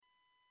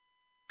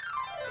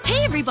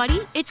Hey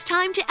everybody, it's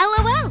time to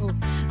LOL.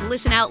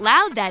 Listen out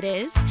loud, that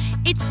is.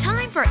 It's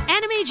time for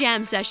Anime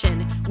Jam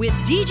Session with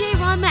DJ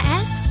Ranma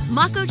S,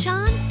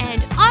 Mako-chan,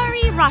 and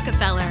Ari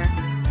Rockefeller.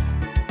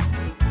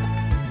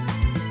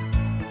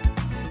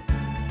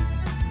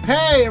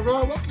 Hey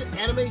everyone, welcome to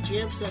Anime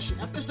Jam Session,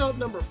 episode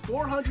number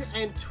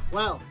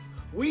 412.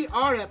 We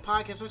are that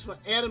podcast that talks about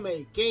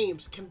anime,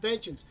 games,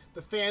 conventions,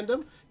 the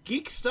fandom,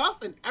 geek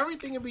stuff, and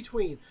everything in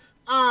between.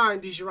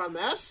 I'm DJ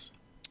Ranma S.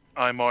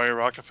 I'm Ari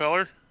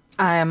Rockefeller.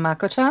 I am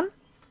Mako-chan.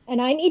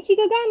 And I'm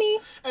Ichigogami.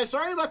 And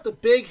sorry about the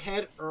big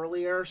head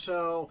earlier,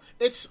 so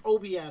it's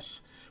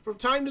OBS. From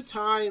time to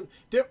time,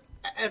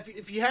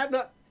 if you have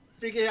not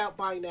figured it out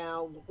by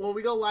now, when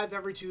we go live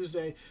every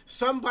Tuesday,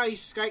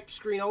 somebody's Skype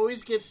screen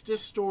always gets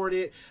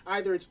distorted.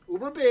 Either it's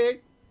uber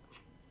big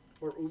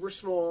or uber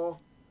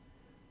small,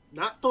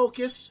 not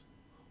focused,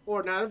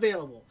 or not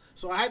available.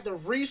 So I had to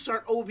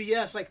restart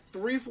OBS like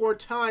 3-4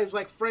 times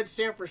like Fred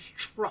Sanford's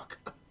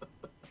truck.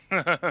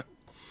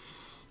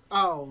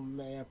 Oh,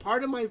 man.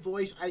 Pardon my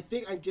voice. I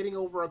think I'm getting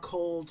over a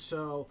cold,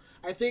 so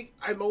I think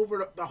I'm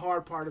over the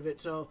hard part of it.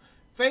 So,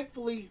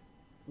 thankfully,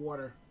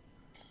 water.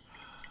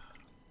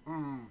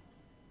 I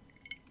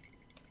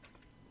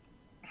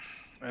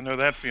know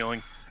that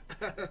feeling.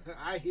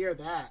 I hear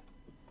that.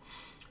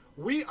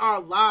 We are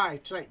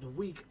live tonight, the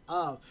week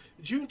of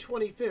June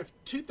 25th,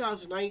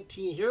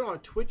 2019, here on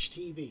Twitch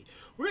TV.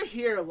 We're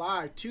here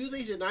live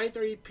Tuesdays at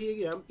 9:30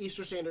 p.m.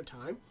 Eastern Standard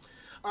Time.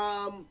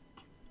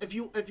 If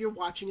you're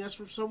watching us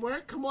from somewhere,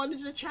 come on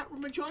into the chat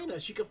room and join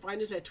us. You can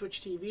find us at Twitch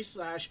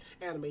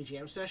TV/Anime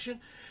Jam Session,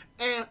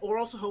 or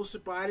also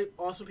hosted by the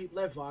awesome people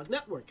at VOG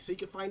Network. So you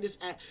can find us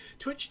at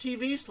Twitch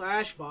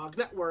TV/VOG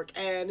Network.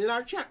 And in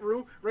our chat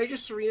room, Ranger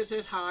Serena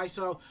says hi.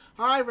 So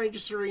hi, Ranger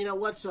Serena,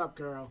 what's up,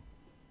 girl?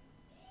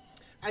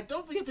 And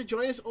don't forget to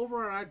join us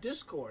over on our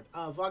Discord,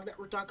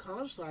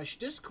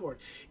 vognetwork.com/Discord.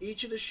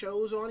 Each of the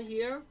shows on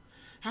here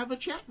have a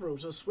chat room,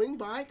 so swing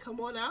by,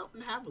 come on out,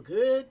 and have a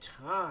good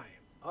time.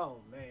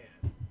 Oh, man.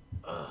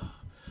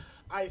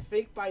 I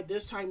think by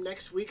this time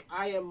next week,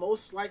 I am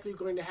most likely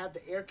going to have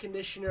the air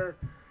conditioner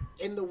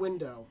in the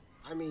window.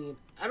 I mean,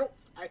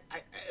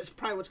 it's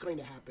probably what's going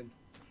to happen.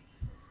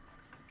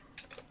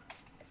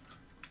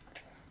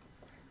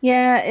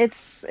 Yeah,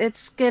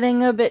 it's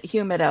getting a bit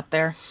humid out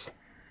there.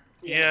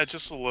 Yes. Yeah,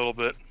 just a little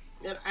bit.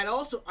 And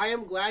also, I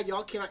am glad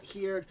y'all cannot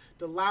hear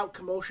the loud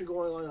commotion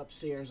going on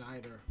upstairs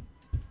either.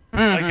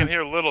 I can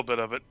hear a little bit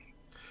of it.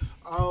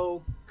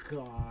 Oh,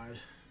 God.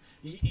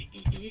 You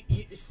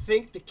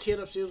think the kid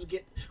upstairs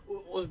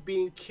was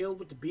being killed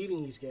with the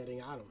beating he's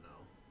getting? I don't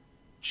know.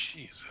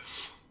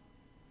 Jesus.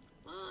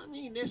 I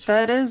mean,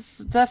 that is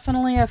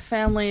definitely a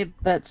family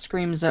that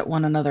screams at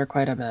one another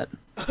quite a bit.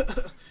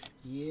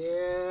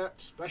 Yeah,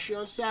 especially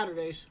on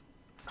Saturdays.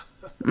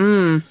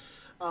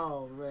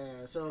 Oh,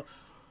 man. So,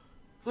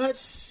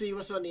 let's see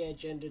what's on the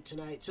agenda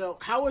tonight. So,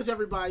 how is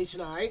everybody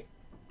tonight?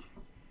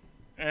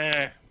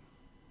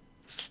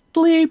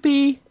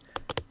 Sleepy.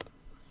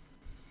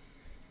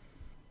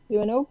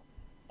 Doing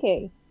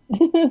okay.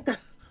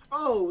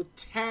 Oh,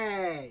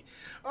 Tay.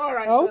 All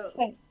right.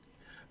 Okay.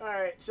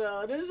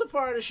 So this is the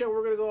part of the show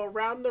we're going to go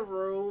around the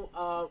room,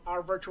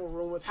 our virtual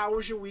room, with how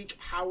was your week,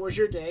 how was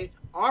your day?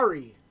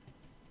 Ari.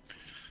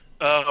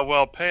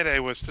 Well, payday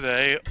was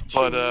today,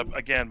 but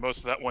again, most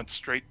of that went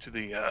straight to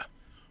the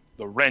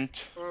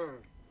rent.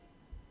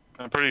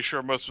 I'm pretty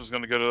sure most was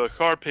going to go to the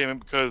car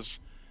payment because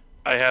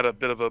I had a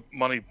bit of a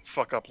money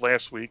fuck up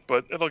last week,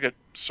 but it'll get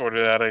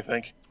sorted out, I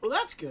think. Well,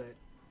 that's good.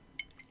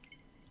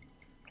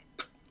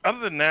 Other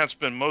than that, it's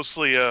been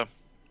mostly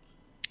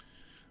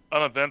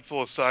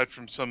uneventful aside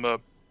from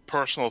some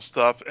personal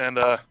stuff. And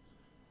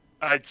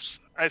I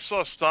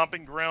saw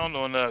Stomping Ground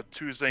on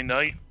Tuesday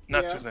night.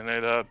 Not Tuesday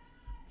night,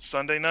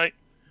 Sunday night.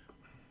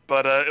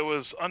 But it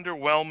was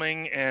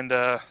underwhelming, and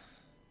I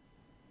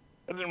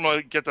didn't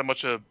really get that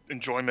much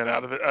enjoyment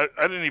out of it. I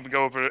didn't even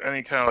go over to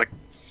any kind of like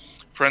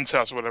friend's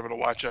house or whatever to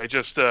watch it. I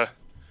just, my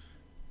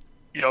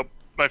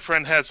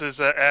friend has his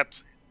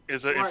apps.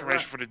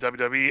 Information for the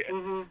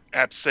WWE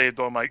app saved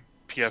on my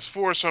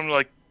PS4, so I'm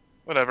like,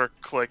 whatever,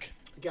 click.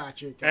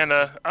 Gotcha. And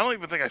I don't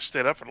even think I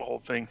stayed up for the whole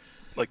thing.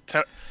 Like,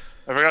 I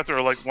forgot there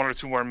were like 1 or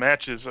 2 more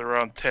matches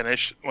around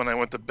 10-ish when I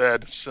went to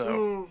bed.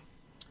 So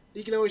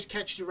you can always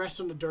catch the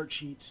rest on the dirt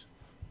sheets.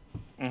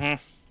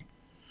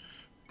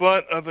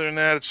 But other than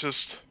that, it's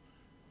just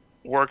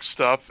work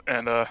stuff,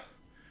 and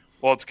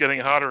it's getting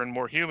hotter and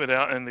more humid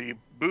out, and the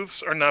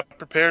booths are not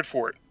prepared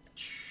for it.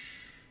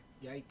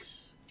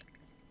 Yikes.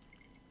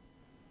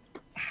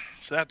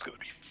 So that's going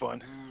to be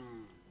fun.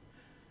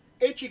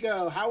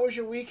 Ichigo, how was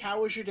your week?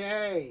 How was your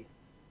day?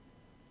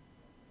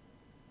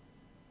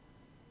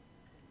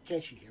 Can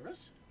she hear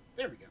us?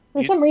 There we go.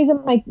 For some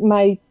reason,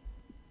 my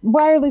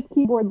wireless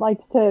keyboard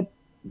likes to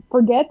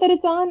forget that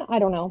it's on. I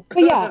don't know.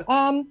 But yeah, it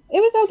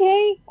was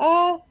okay.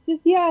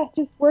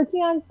 Just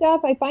working on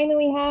stuff. I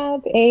finally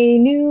have a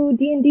new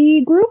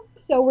D&D group,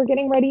 so we're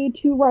getting ready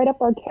to write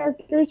up our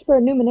characters for a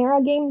new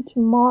Numenera game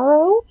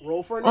tomorrow.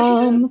 Roll for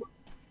initiative.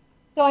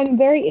 So I'm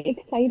very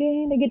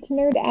excited. I get to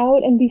nerd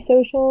out and be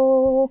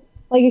social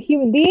like a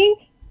human being.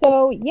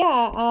 So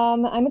yeah,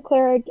 I'm a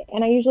cleric,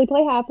 and I usually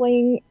play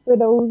halfling for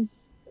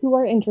those who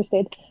are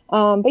interested.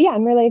 But yeah,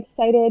 I'm really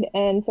excited,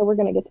 and so we're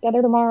gonna get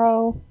together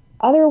tomorrow.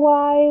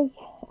 Otherwise,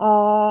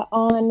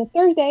 on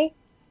Thursday,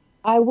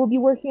 I will be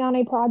working on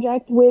a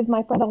project with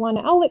my friend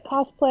Alana Owlet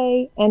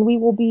Cosplay, and we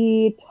will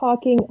be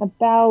talking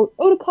about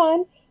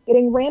Otakon,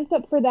 getting ramped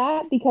up for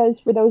that, because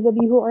for those of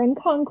you who are in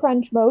Con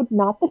Crunch mode,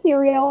 not the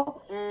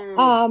cereal,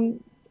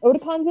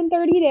 Otacon's in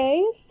 30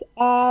 days.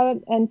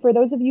 And for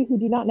those of you who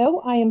do not know,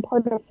 I am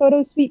part of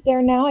Photo Suite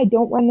there now. I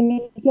don't run the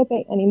makeup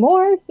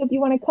anymore. So if you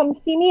want to come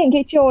see me and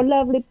get your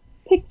lovely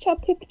picture,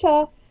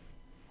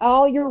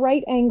 all your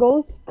right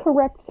angles,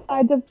 correct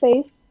sides of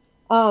face,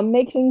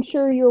 making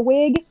sure your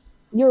wig,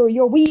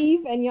 your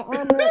weave, and your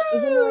armor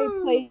is in the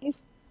right place.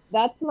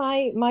 That's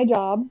my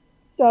job.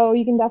 So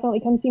you can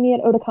definitely come see me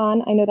at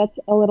Otakon. I know that's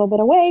a little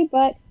bit away,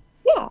 but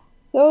yeah.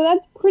 So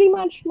that's pretty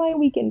much my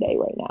weekend day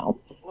right now.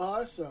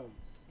 Awesome.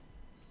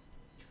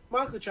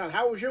 Mako-chan,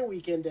 how was your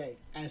weekend day?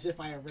 As if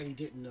I already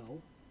didn't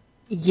know.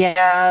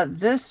 Yeah,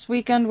 this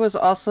weekend was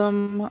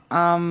awesome.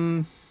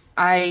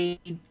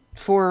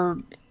 For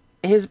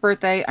his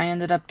birthday, I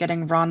ended up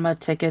getting Ranma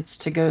tickets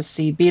to go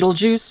see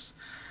Beetlejuice.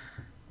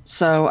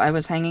 So I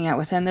was hanging out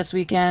with him this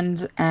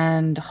weekend,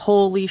 and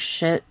holy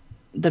shit,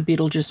 the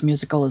Beetlejuice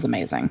musical is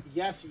amazing.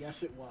 Yes,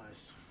 it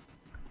was.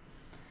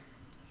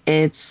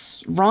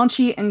 It's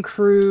raunchy and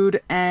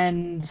crude,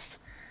 and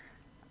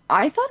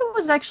I thought it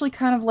was actually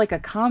kind of like a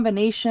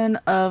combination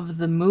of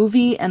the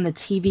movie and the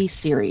TV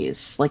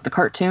series, like the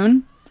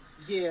cartoon.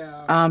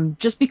 Yeah.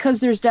 Just because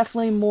there's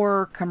definitely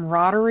more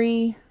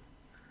camaraderie,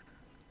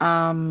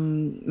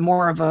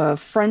 more of a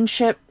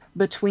friendship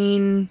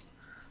between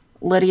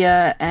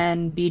Lydia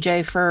and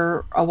BJ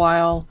for a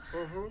while.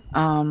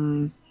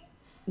 Mm-hmm.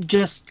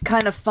 Just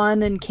kind of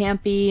fun and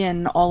campy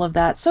and all of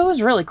that. So it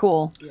was really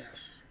cool.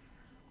 Yes.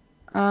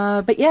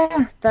 But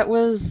yeah, that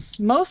was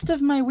most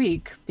of my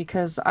week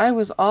because I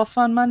was off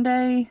on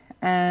Monday,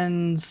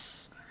 and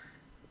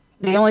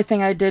the only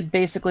thing I did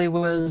basically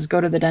was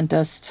go to the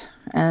dentist,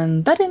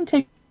 and that didn't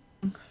take.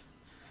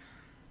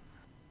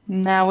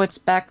 Now it's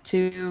back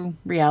to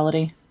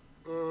reality.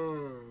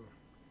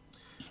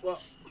 Well,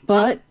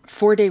 but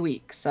 4-day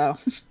week, so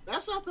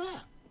that's not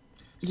bad.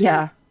 See,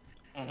 yeah.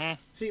 Mm-hmm.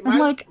 See, I'm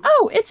like,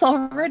 oh, it's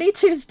already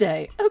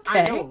Tuesday.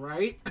 Okay. I know,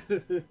 right?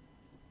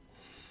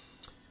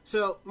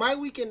 So my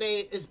weekend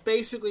day is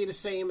basically the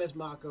same as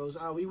Mako's.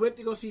 We went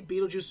to go see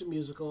Beetlejuice the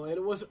musical, and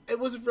it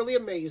was really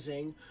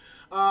amazing.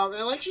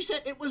 And like she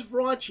said, it was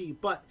raunchy,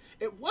 but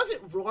it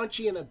wasn't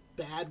raunchy in a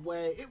bad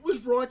way. It was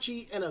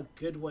raunchy in a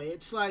good way.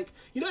 It's like,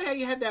 you know how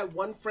you have that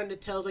one friend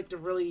that tells like the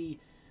really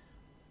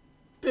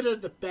bit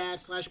of the bad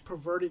 /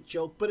 perverted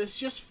joke, but it's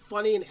just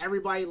funny and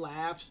everybody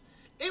laughs.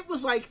 It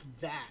was like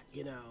that,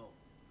 you know.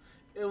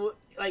 It was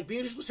like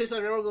Beetlejuice would say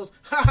something, and everyone goes,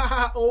 "Ha ha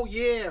ha! Oh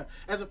yeah!"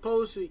 As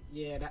opposed to,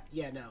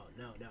 no.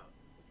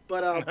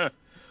 But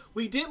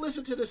we did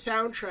listen to the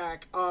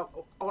soundtrack on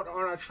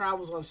our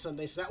travels on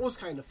Sunday, so that was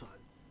kind of fun.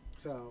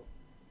 So,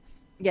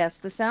 yes,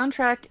 the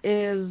soundtrack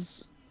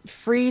is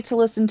free to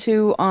listen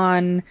to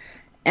on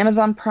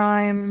Amazon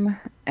Prime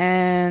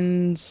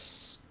and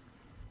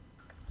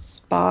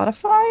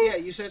Spotify. Yeah,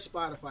 you said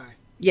Spotify.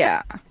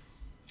 Yeah.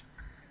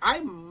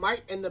 I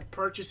might end up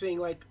purchasing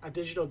like a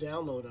digital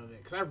download of it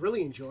because I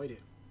really enjoyed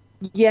it.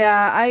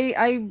 Yeah,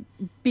 I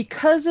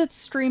because it's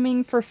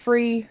streaming for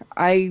free,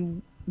 I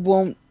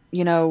won't,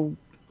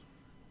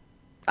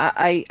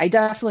 I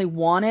definitely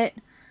want it,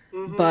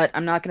 but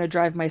I'm not going to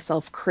drive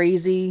myself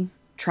crazy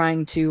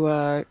trying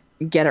to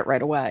get it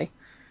right away.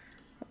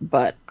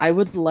 But I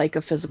would like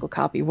a physical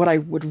copy. What I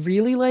would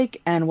really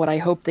like, and what I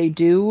hope they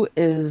do,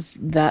 is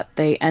that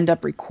they end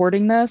up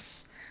recording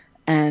this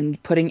and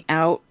putting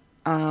out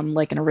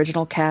like an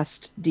original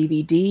cast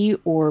DVD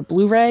or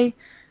Blu-ray,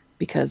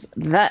 because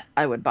that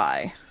I would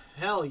buy.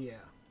 Hell yeah.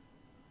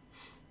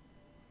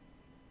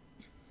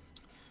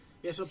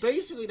 Yeah, so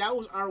basically that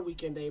was our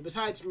weekend day.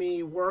 Besides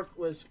me, work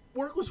was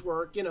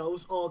work, it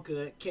was all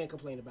good. Can't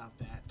complain about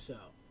that. So,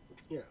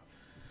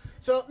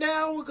 So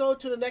now we'll go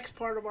to the next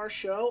part of our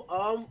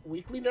show,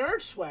 Weekly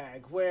Nerd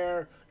Swag,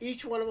 where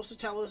each one of us will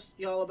tell us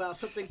y'all about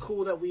something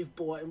cool that we've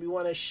bought and we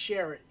want to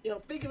share it.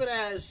 Think of it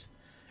as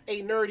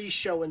a nerdy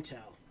show and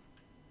tell.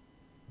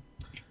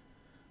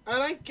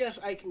 And I guess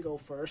I can go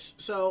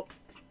first. So,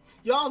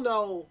 y'all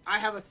know I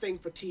have a thing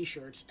for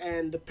t-shirts,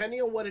 and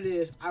depending on what it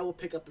is, I will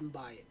pick up and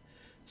buy it.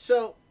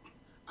 So,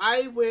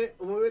 when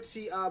we went to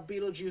see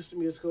Beetlejuice the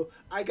musical,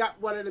 I got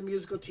one of the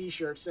musical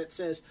t-shirts that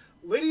says,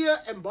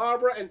 Lydia and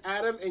Barbara and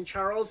Adam and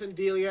Charles and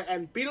Delia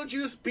and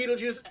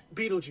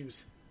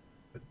Beetlejuice.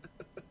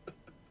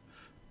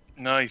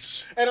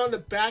 Nice. And on the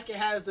back, it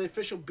has the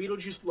official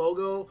Beetlejuice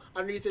logo.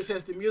 Underneath it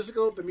says, the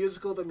musical.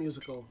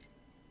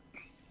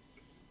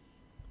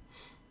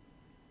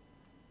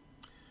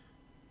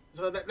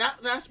 So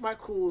that's my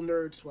cool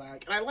nerd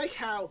swag. And I like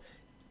how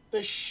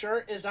the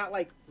shirt is not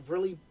like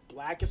really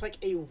black. It's like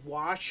a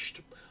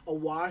washed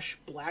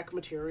black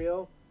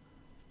material.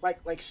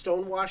 Like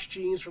stonewashed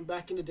jeans from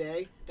back in the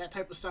day. That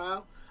type of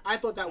style. I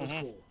thought that was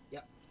cool.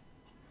 Yep.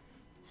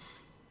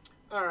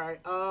 All right.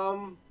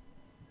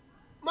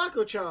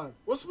 Mako-chan,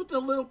 what's with the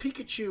little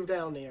Pikachu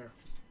down there?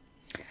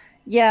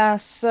 Yeah,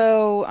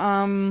 so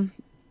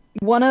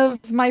one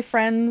of my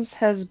friends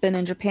has been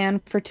in Japan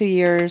for 2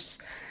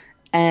 years,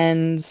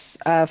 and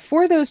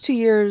for those 2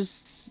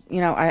 years,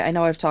 I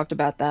know I've talked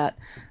about that.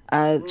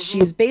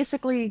 She's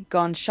basically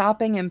gone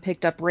shopping and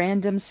picked up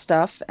random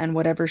stuff, and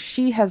whatever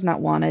she has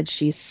not wanted,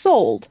 she's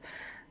sold.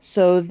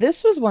 So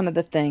this was one of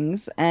the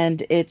things,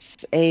 and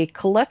it's a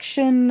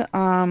collection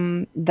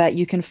that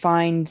you can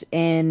find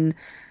in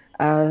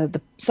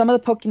some of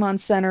the Pokemon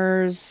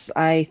centers.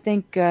 I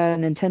think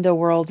Nintendo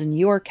World in New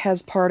York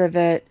has part of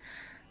it.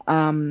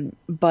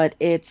 But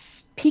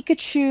it's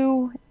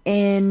Pikachu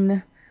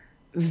in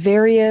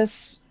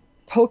various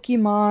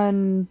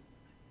Pokemon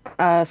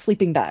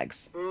sleeping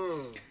bags.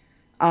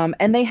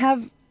 And they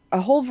have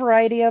a whole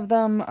variety of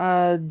them.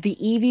 The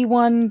Eevee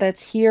one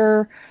that's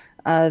here,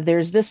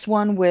 there's this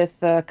one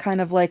with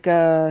kind of like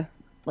a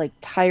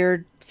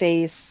tired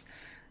face.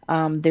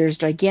 There's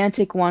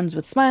gigantic ones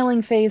with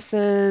smiling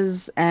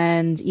faces,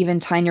 and even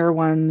tinier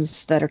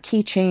ones that are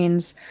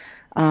keychains.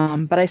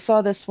 But I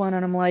saw this one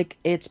and I'm like,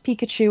 it's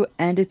Pikachu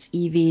and it's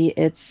Eevee.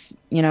 It's,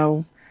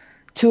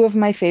 two of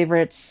my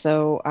favorites,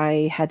 so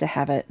I had to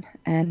have it.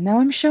 And now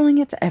I'm showing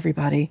it to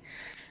everybody.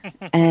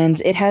 And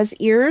it has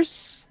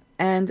ears,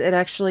 and it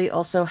actually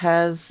also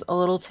has a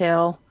little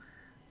tail.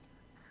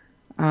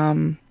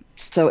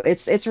 So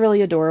it's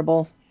really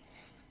adorable.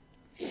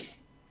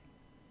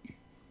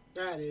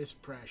 That is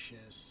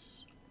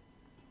precious.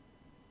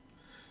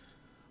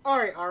 All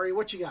right, Ari,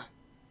 what you got?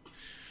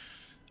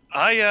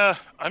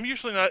 I'm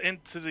usually not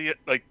into the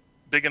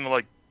big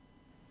into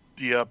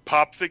the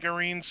pop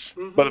figurines,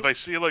 but if I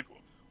see one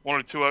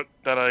or two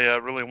that I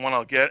really want,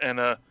 I'll get. And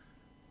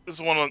this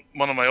is one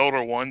of my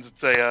older ones.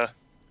 It's a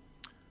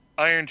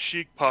Iron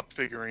Sheik pop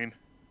figurine.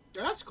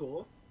 That's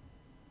cool.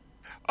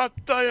 I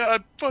tell you, I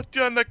put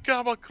you in the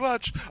camel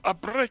clutch, I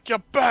break your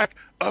back,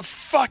 I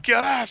fuck your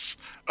ass,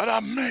 and I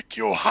make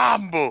you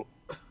humble.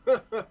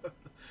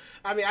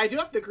 I mean, I do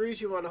have to agree with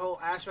you on the whole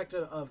aspect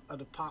of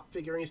the pop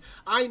figurines.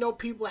 I know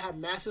people have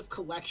massive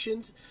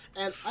collections,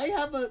 and I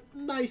have a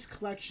nice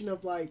collection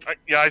of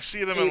I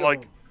see them in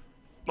like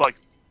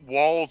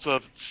walls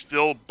of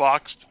still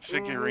boxed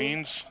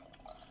figurines,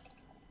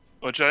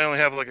 which I only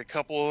have a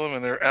couple of them,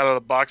 and they're out of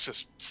the box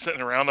just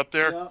sitting around up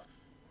there.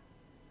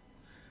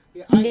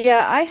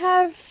 Yeah, I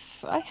have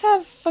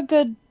a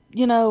good,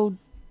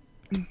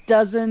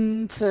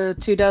 dozen to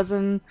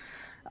 24.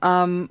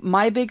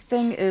 My big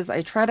thing is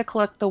I try to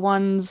collect the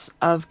ones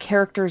of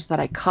characters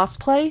that I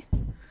cosplay,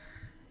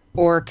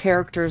 or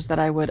characters that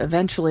I would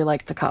eventually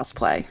like to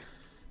cosplay.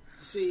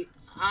 See,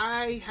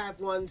 I have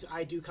ones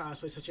I do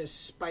cosplay, such as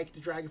Spike the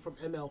Dragon from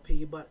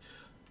MLP, but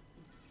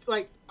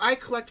I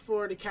collect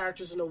for the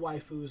characters and the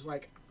waifus.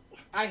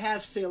 I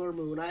have Sailor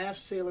Moon, I have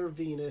Sailor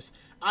Venus,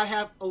 I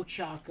have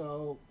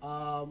Ochako,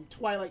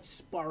 Twilight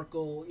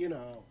Sparkle,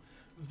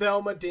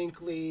 Velma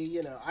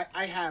Dinkley,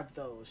 I have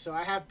those. So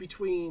I have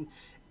between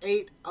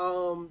 8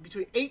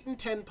 and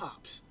 10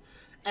 pops.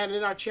 And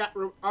in our chat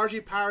room,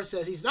 RG Power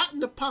says he's not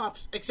into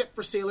pops except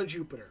for Sailor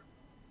Jupiter.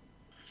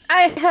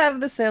 I have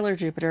the Sailor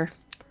Jupiter.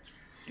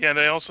 Yeah,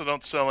 they also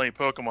don't sell any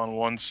Pokemon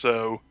ones,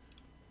 so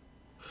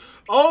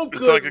oh, it's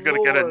good not like you're gonna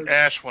Lord. get an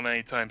Ash one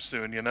anytime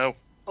soon,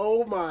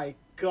 Oh my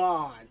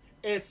God.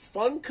 If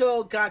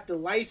Funko got the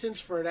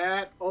license for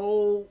that,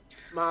 oh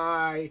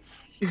my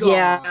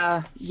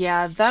God.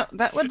 Yeah,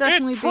 that would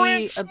definitely it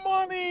prints be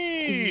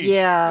money.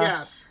 Yeah.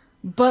 Yes.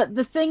 But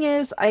the thing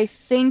is, I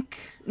think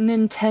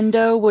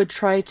Nintendo would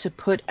try to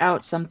put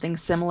out something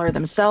similar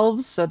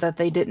themselves so that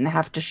they didn't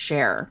have to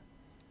share.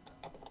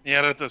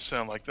 Yeah, that does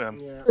sound like them.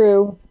 Yeah.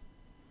 True.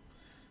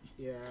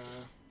 Yeah.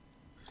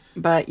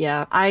 But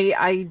yeah,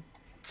 I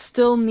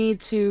still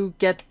need to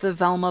get the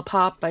Velma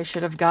pop. I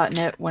should have gotten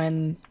it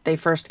when they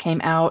first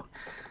came out,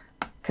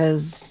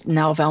 because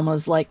now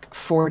Velma's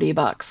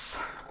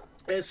 $40.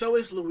 And so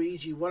is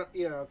Luigi. What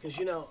because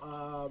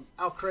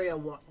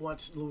Alcrea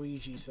wants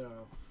Luigi. So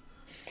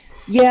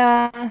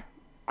yeah,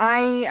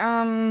 they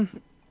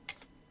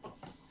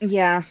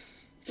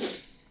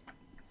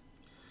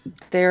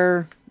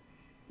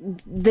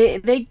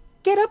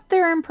get up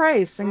there in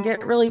price and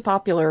get really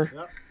popular.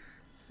 Yep.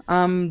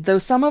 Though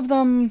some of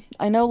them,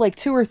 I know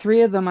 2 or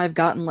 3 of them I've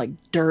gotten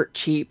dirt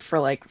cheap for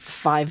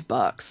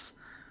 $5.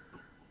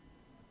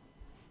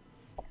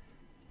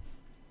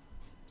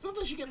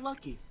 Sometimes you get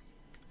lucky.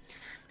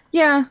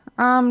 Yeah,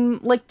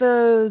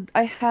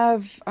 I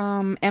have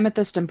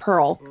Amethyst and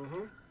Pearl.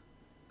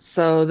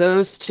 So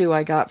those 2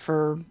 I got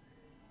for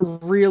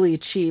really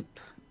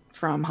cheap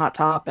from Hot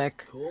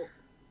Topic. Cool.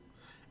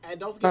 And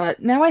don't forget.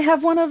 But now I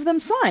have one of them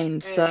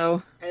signed,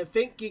 so. And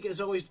ThinkGeek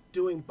is always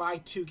doing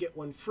buy 2 get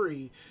 1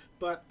 free.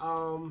 But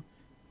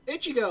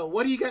Ichigo,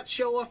 what do you got to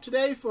show off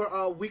today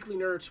for weekly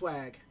nerd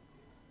swag?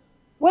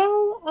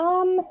 Well,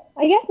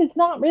 I guess it's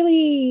not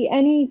really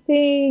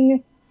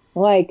anything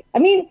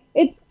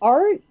it's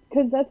art,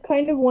 because that's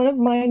kind of one of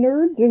my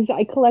nerds. Is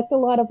I collect a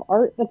lot of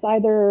art that's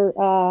either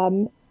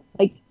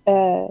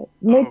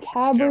Nick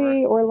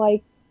Cabri or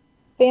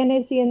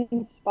fantasy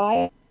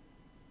inspired.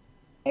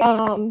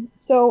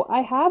 So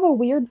I have a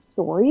weird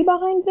story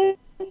behind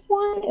this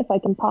one, if I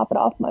can pop it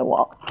off my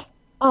wall.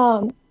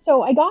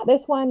 So I got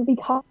this one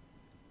because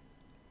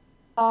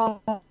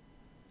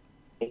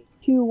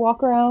to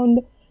walk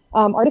around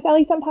artist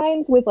alley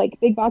sometimes with like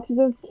big boxes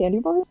of candy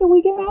bars that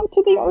we give out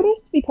to the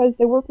artists because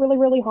they work really,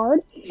 really hard.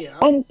 Yeah.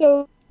 And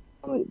so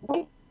I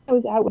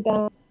was out with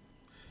them.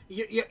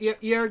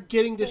 You're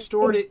getting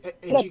distorted,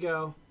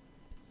 Ichigo.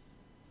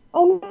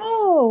 Oh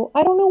no!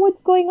 I don't know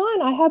what's going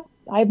on.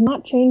 I have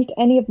not changed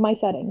any of my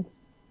settings.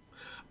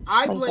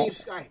 I blame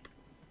Skype.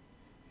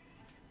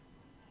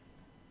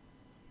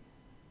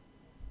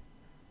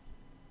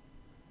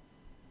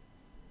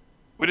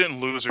 We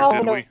didn't lose her,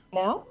 did we?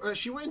 Now?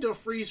 She went into a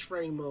freeze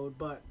frame mode,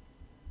 but...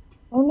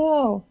 Oh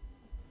no.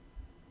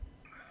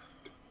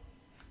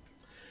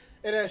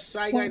 And as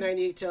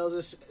SciGuy98 tells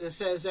us, it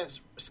says that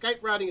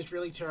Skype routing is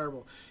really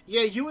terrible.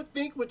 Yeah, you would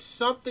think with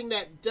something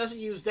that doesn't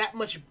use that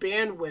much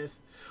bandwidth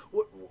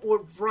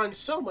would run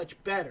so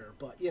much better,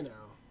 but you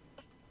know.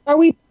 Are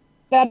we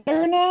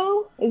better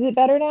now? Is it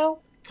better now?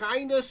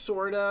 Kinda,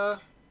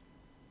 sorta.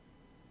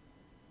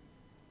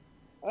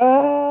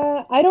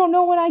 I don't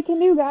know what I can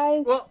do,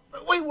 guys. Well,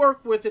 we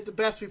work with it the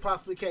best we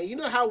possibly can. You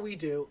know how we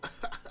do.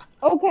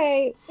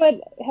 Okay,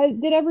 but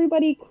did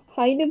everybody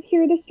kind of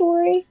hear the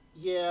story?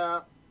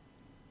 Yeah.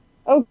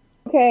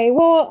 Okay,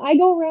 well, I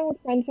go around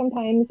with friends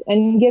sometimes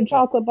and give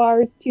chocolate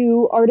bars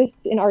to artists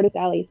in artist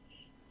alleys.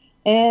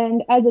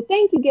 And as a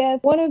thank you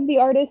gift, one of the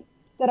artists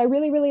that I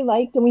really, really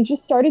liked, and we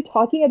just started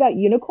talking about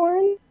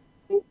unicorns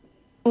and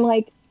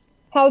like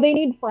how they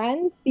need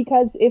friends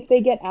because if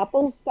they get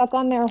apples stuck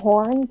on their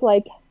horns,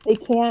 like they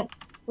can't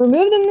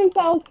remove them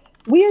themselves.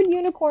 Weird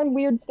unicorn,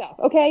 weird stuff.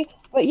 Okay,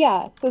 but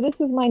yeah, so this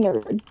was my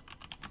nerd.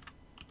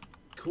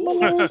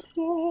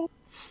 Cool.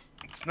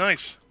 It's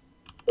nice.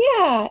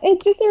 Yeah,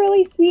 it's just a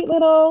really sweet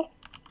little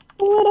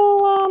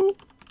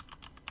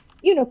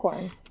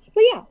unicorn.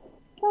 But yeah,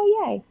 so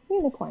yay,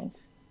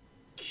 unicorns.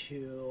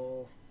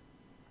 Cool.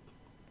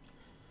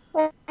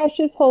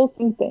 Precious,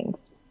 wholesome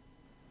things.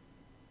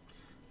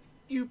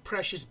 You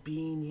precious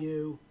bean,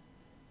 you.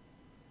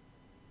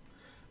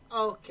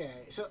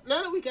 Okay, so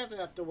now that we got that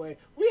out the way,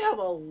 we have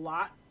a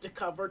lot to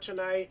cover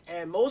tonight,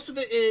 and most of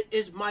it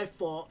is my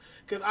fault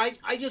because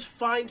I just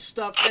find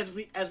stuff as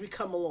we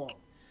come along.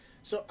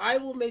 So I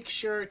will make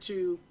sure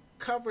to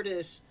cover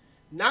this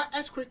not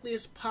as quickly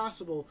as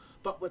possible,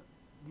 but with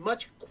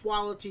much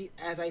quality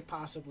as I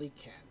possibly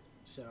can.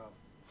 So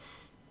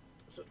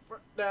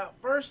now,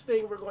 first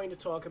thing we're going to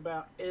talk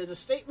about is a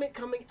statement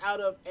coming out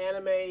of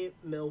Anime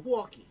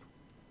Milwaukee.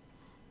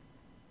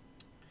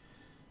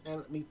 And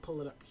let me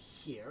pull it up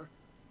here.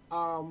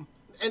 And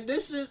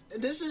this is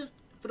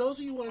for those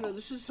of you who want to know,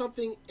 this is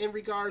something in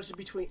regards to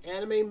between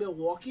Anime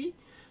Milwaukee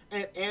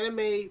and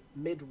Anime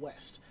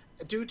Midwest,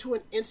 due to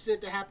an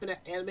incident that happened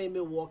at Anime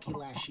Milwaukee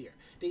last year.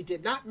 They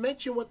did not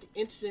mention what the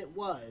incident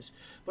was,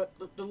 but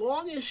the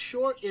long and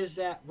short is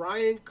that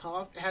Ryan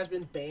Koff has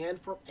been banned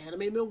from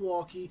Anime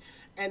Milwaukee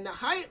and the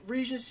Hyatt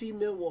Regency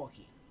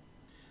Milwaukee.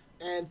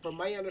 And from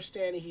my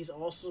understanding, he's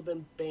also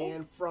been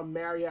banned from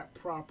Marriott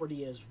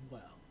property as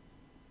well.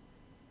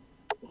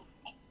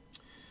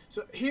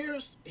 So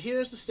here's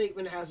the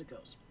statement as it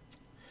goes.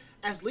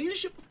 As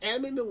leadership of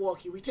Anime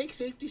Milwaukee, we take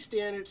safety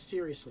standards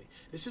seriously.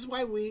 This is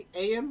why we,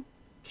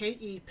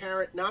 AMKE,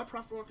 parent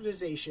nonprofit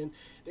organization,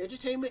 the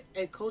Entertainment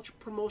and Culture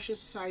Promotion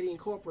Society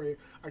Incorporated,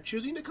 are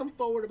choosing to come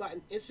forward about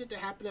an incident that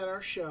happened at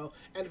our show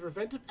and the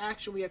preventive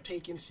action we have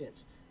taken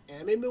since.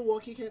 Anime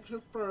Milwaukee can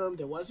confirm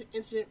there was an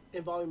incident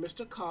involving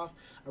Mr. Koff,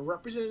 a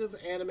representative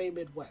of Anime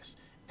Midwest,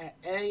 at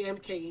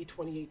AMKE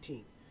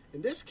 2018.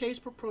 In this case,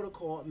 per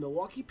protocol,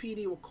 Milwaukee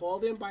PD were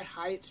called in by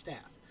Hyatt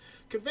staff.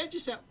 Convention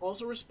staff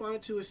also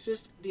responded to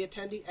assist the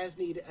attendee as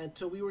needed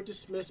until we were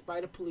dismissed by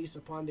the police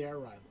upon their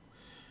arrival.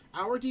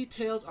 Our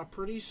details are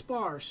pretty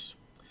sparse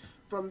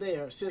from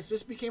there, since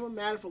this became a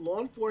matter for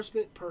law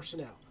enforcement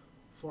personnel.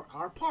 For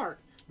our part,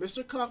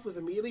 Mr. Koff was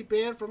immediately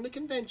banned from the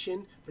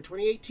convention for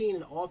 2018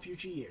 and all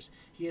future years.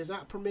 He is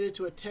not permitted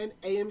to attend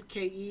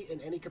AMKE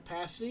in any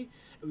capacity,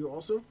 and we were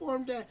also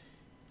informed that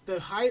the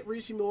Hyatt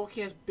Regency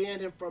Milwaukee has banned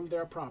him from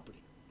their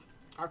property.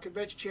 Our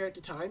convention chair at the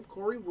time,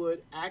 Corey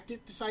Wood,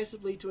 acted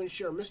decisively to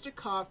ensure Mr.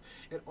 Koff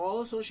and all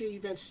associated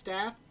event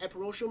staff and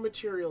promotional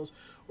materials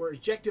were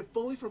ejected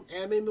fully from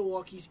Anime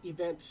Milwaukee's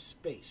event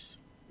space.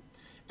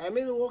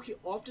 Anime Milwaukee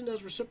often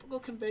does reciprocal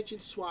convention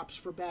swaps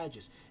for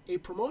badges, a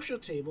promotional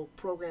table,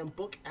 program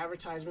book,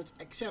 advertisements,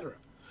 etc.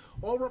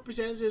 All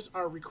representatives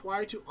are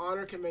required to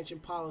honor convention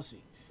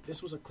policy.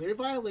 This was a clear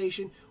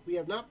violation. We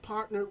have not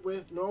partnered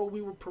with, nor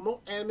we will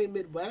promote Anime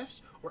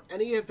Midwest or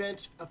any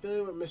events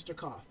affiliated with Mr.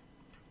 Koff.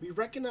 We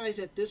recognize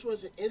that this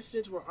was an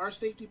instance where our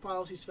safety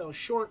policies fell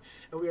short,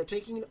 and we are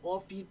taking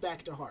all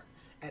feedback to heart.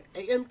 At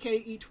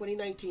AMKE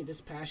 2019,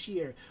 this past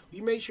year, we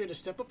made sure to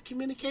step up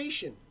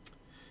communication,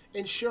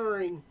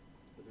 ensuring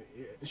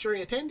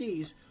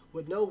attendees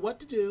would know what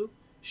to do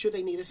should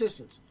they need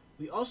assistance.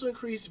 We also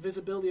increased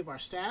visibility of our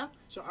staff,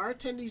 so our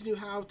attendees knew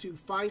how to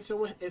find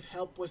someone if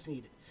help was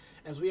needed.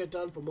 As we have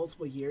done for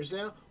multiple years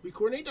now, we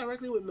coordinate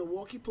directly with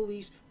Milwaukee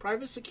Police,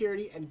 Private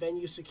Security, and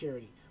Venue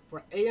Security.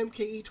 For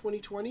AMKE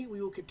 2020,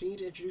 we will continue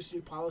to introduce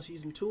new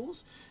policies and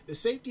tools. The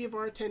safety of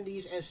our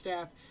attendees and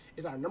staff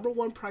is our number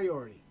one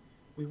priority.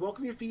 We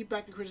welcome your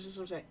feedback and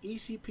criticisms at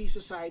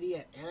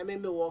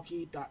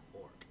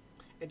ecpsociety@animemilwaukee.org.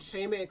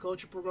 Entertainment and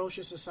Culture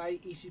Promotion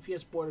Society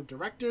ECPS Board of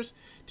Directors,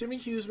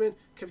 Timothy Huseman,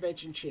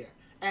 Convention Chair.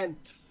 And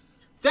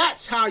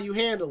that's how you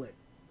handle it.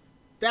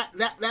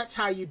 That's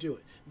how you do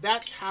it.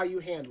 That's how you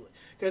handle it.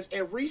 Because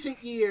in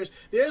recent years,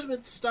 there's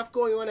been stuff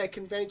going on at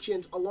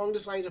conventions along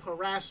the lines of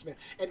harassment,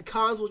 and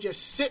cons will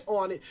just sit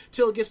on it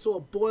till it gets to a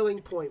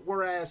boiling point,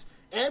 whereas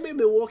Anime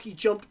Milwaukee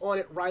jumped on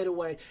it right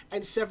away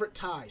and severed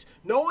ties.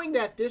 Knowing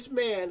that this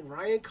man,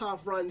 Ryan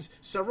Koff, runs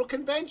several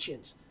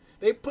conventions,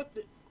 they put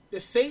the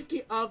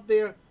safety of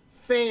their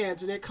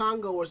fans and their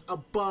congoers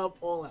above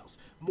all else.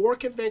 More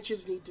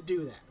conventions need to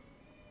do that.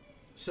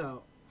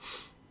 So...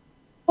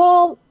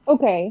 Well,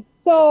 okay.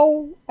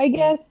 So I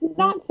guess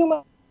not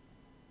so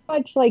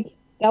much like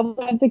devil's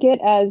advocate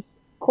as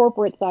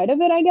corporate side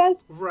of it, I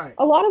guess. Right.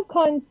 A lot of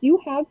cons do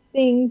have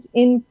things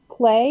in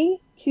play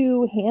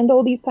to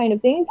handle these kind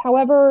of things.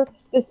 However,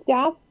 the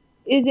staff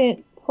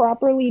isn't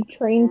properly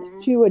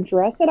trained to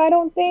address it, I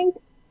don't think.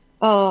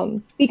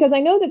 Because I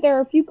know that there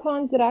are a few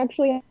cons that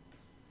actually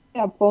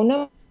have phone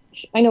numbers,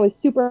 which I know is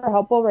super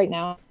helpful right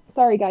now.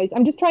 Sorry, guys.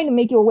 I'm just trying to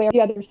make you aware of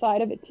the other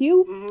side of it,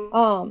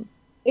 too.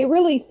 It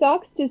really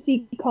sucks to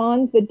see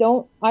cons that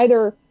don't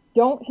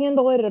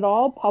handle it at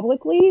all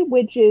publicly,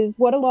 which is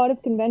what a lot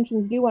of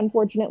conventions do,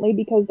 unfortunately,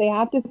 because they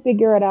have to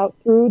figure it out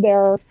through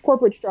their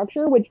corporate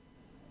structure, which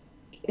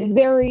is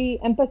very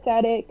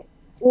empathetic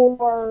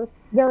or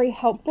very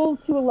helpful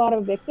to a lot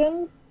of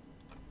victims.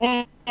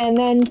 And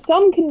then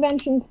some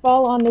conventions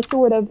fall on the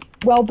sort of,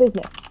 well,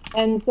 business.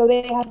 And so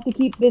they have to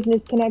keep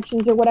business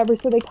connections or whatever,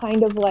 so they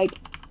kind of like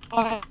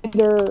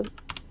either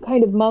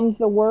kind of mums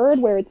the word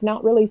where it's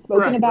not really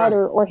spoken about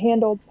or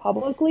handled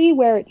publicly,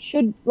 where it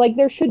should, like,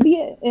 there should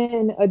be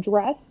an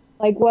address,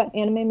 like what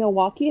Anime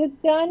Milwaukee has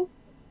done,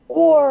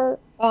 or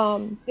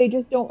they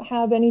just don't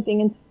have anything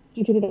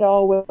instituted at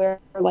all where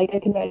like a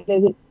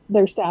convention,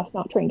 their staff's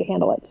not trained to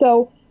handle it.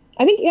 So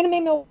I think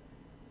Anime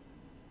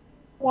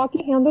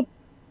Milwaukee handled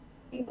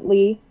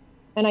it,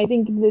 and I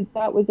think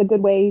that was a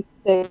good way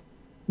that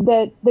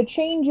the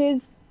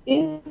changes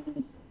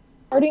is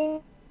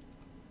starting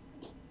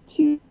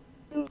to...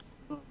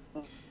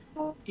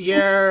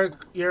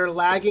 You're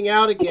lagging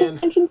out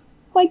again.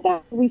 Like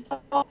that, we saw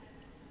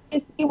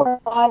this where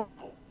Ron,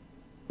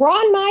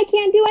 I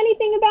can't do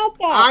anything about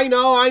that. I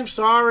know. I'm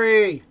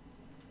sorry.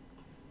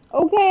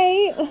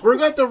 Okay. We're going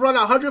to have to run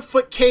a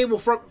 100-foot cable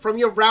from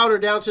your router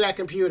down to that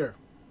computer.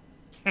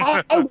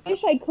 I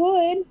wish I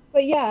could,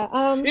 but yeah.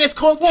 It's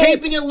called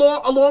taping it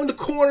along the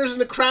corners and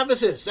the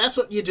crevices. That's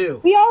what you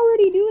do. We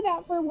already do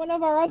that for one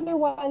of our other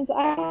ones.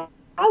 I have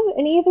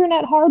an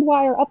Ethernet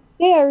hardwire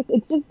upstairs.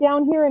 It's just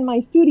down here in my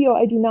studio.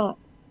 I do not.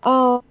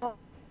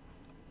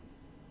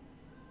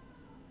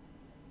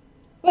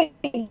 But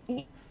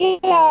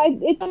yeah,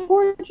 it's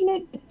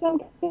unfortunate that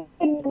some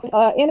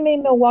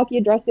Anime Milwaukee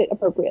addressed it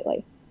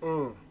appropriately.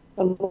 The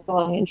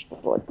long and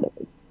short of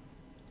it.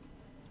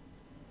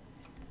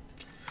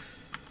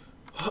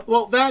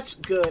 Well, that's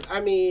good.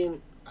 I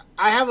mean,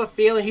 I have a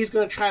feeling he's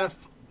going to try to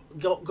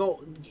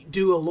go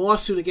do a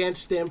lawsuit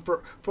against them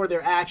for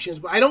their actions,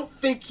 but I don't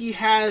think he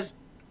has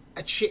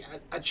a chance.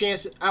 I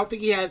don't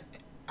think he's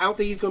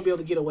going to be able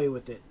to get away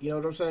with it. You know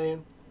what I'm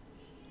saying?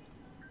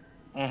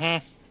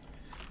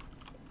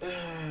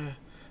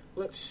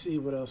 Let's see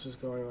what else is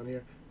going on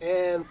here.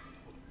 And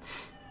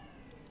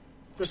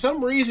for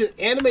some reason,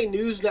 Anime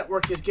News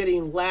Network is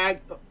getting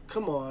lagged. Oh,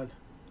 come on.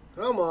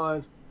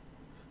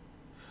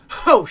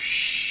 Oh,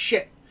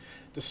 shit.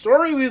 The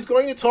story we was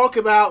going to talk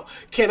about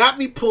cannot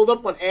be pulled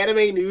up on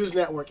Anime News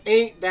Network.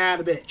 Ain't that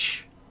a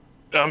bitch?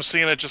 I'm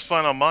seeing it just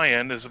fine on my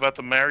end. Is about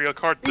the Mario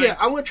Kart thing? Yeah,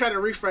 I'm going to try to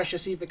refresh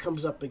and see if it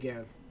comes up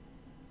again.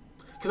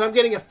 Because I'm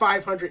getting a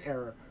 500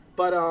 error.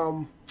 But,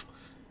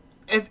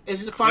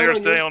 is it fine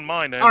on day on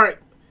mine, then. All right.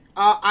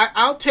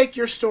 I'll take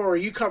your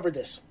story. You cover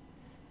this.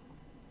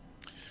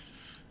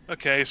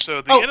 Okay,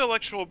 so the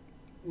intellectual...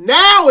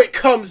 Now it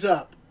comes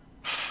up!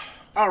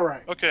 All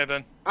right. Okay,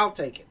 then. I'll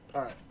take it.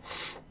 All right.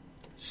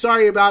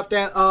 Sorry about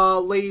that,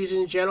 ladies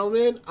and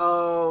gentlemen.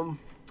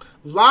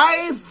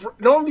 Live,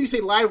 normally you say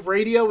live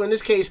radio, in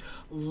this case,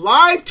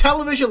 live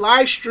television,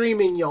 live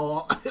streaming,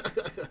 y'all.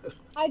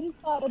 I just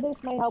thought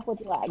this might help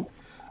with lag. So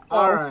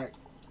all right.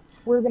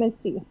 We're going to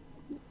see.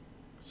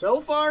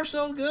 So far,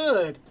 so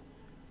good.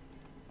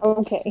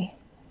 Okay.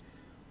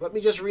 Let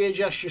me just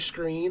readjust your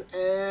screen,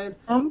 and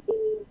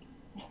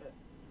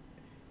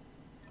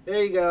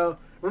there you go.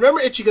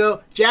 Remember,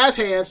 Ichigo, jazz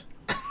hands.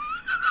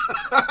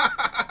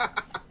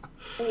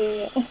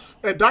 Yeah.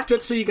 And Dr.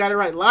 Tetsu, you got it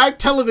right. Live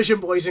television,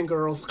 boys and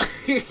girls.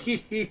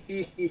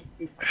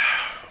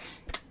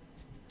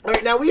 All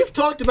right, now we've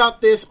talked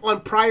about this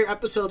on prior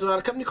episodes about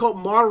a company called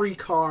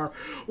Maricar,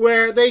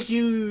 where they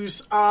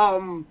use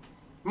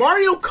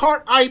Mario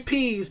Kart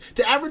IPs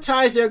to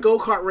advertise their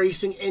go-kart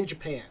racing in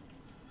Japan.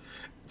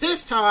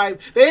 This time,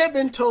 they have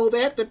been told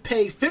they have to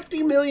pay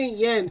 50 million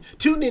yen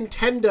to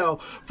Nintendo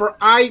for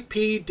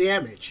IP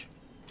damage.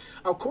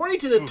 According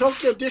to the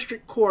Tokyo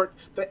District Court,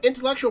 the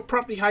Intellectual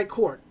Property High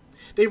Court,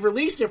 they've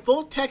released their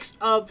full text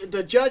of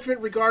the judgment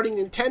regarding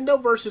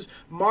Nintendo versus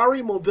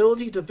Mari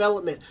Mobility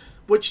Development,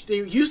 which they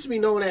used to be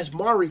known as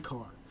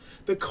Maricar.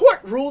 The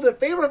court ruled in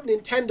favor of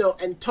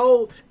Nintendo and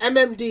told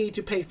MMD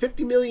to pay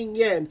 50 million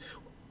yen,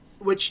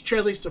 which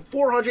translates to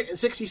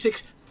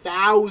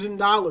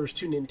 $466,000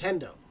 to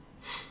Nintendo,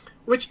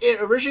 which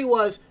it originally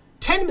was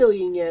 10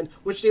 million yen,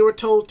 which they were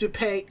told to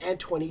pay in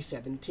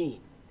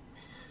 2017.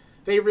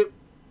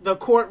 The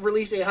court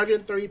released a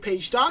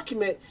 130-page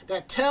document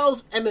that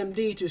tells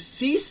MMD to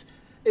cease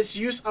its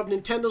use of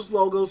Nintendo's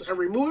logos and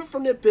remove it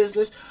from their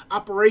business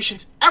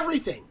operations,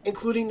 everything,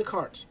 including the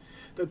carts.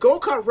 The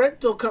go-kart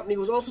rental company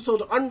was also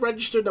told to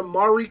unregister the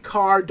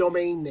Maricar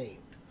domain name.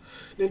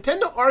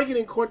 Nintendo argued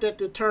in court that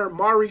the term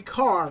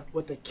Maricar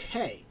with a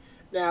K.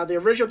 Now, the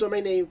original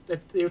domain name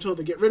that they were told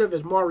to get rid of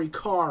is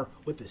Maricar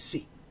with a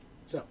C.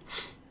 So,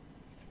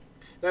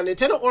 now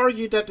Nintendo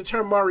argued that the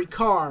term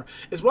Maricar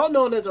is well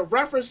known as a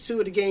reference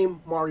to the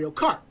game Mario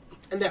Kart,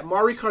 and that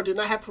Maricar did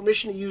not have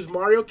permission to use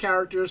Mario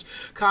characters'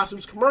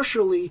 costumes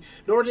commercially,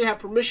 nor did it have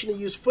permission to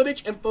use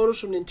footage and photos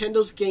from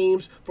Nintendo's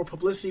games for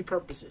publicity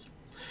purposes.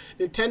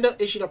 Nintendo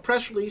issued a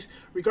press release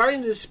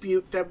regarding the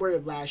dispute February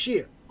of last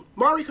year.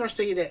 Maricar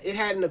stated that it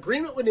had an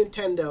agreement with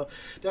Nintendo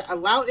that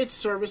allowed its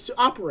service to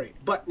operate,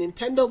 but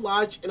Nintendo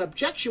lodged an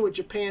objection with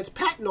Japan's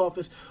patent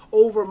office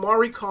over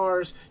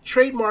Maricar's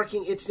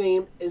trademarking its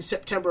name in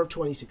September of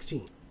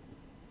 2016.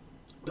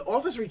 The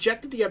office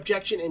rejected the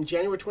objection in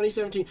January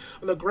 2017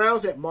 on the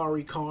grounds that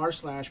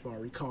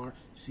Maricar/Maricar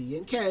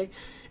C&K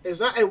is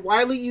not a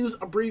widely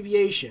used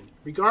abbreviation.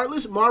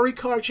 Regardless,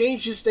 Maricar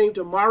changed its name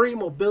to Mari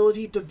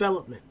Mobility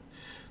Development.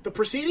 The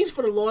proceedings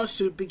for the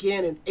lawsuit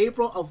began in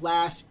April of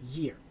last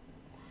year.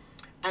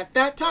 At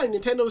that time,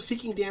 Nintendo was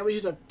seeking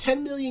damages of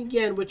 10 million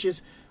yen, which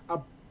is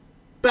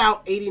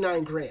about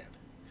 89 grand.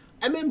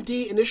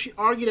 MMD initially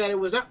argued that it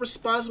was not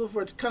responsible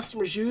for its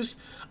customers' use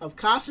of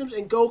costumes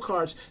and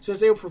go-karts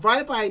since they were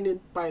provided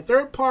by a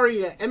third party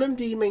that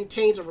MMD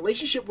maintains a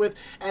relationship with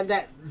and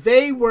that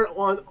they were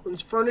on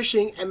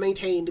furnishing and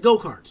maintaining the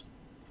go-karts.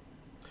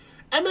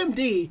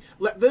 MMD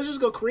let visitors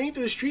go careening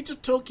through the streets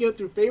of Tokyo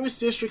through famous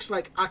districts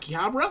like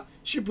Akihabara,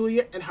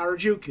 Shibuya, and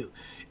Harajuku.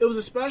 It was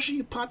especially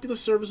a popular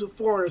service with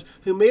foreigners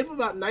who made up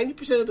about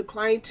 90% of the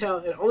clientele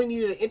and only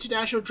needed an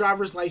international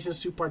driver's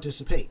license to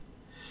participate.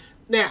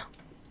 Now,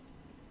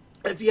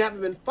 if you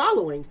haven't been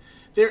following,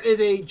 there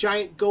is a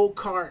giant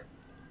go-kart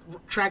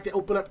track that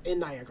opened up in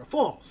Niagara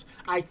Falls.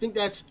 I think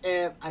that's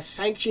a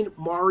sanctioned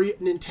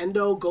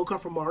Nintendo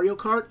go-kart for Mario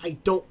Kart. I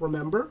don't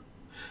remember.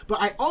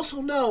 But I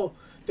also know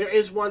there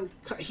is one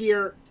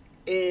here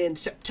in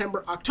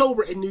September,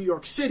 October in New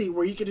York City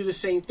where you can do the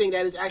same thing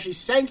that is actually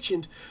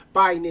sanctioned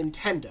by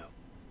Nintendo.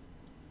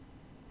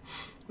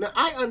 Now,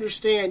 I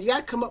understand you got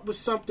to come up with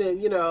something,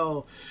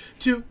 to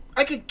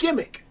like a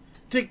gimmick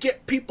to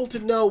get people to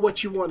know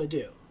what you want to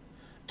do.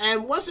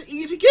 And what's an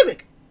easy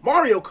gimmick?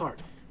 Mario Kart.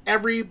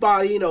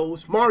 Everybody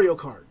knows Mario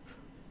Kart.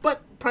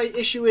 But probably the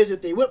issue is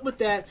if they went with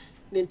that,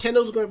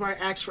 Nintendo's going to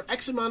probably ask for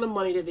X amount of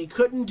money that they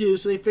couldn't do,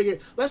 so they figured,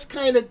 let's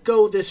kind of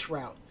go this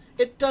route.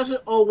 It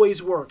doesn't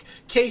always work.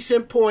 Case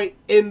in point,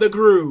 In the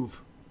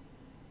Groove.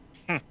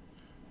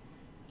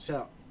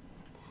 So,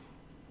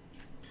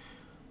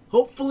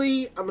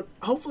 hopefully,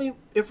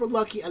 if we're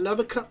lucky,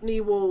 another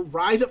company will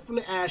rise up from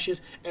the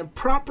ashes and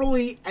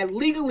properly and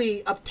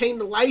legally obtain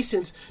the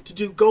license to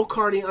do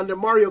go-karting under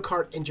Mario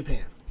Kart in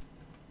Japan.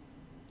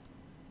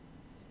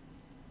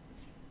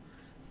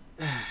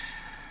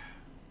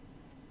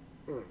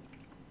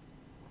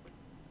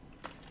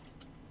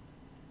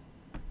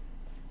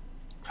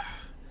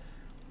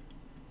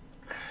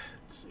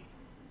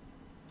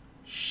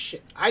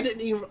 Shit, I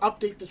didn't even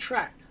update the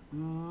track.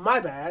 My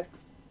bad.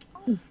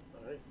 Right.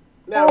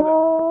 Now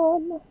we're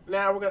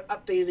gonna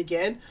update it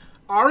again.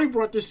 Ari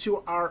brought this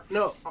to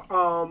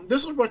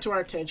this was brought to our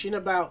attention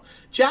about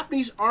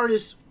Japanese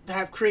artists that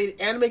have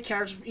created anime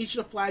characters for each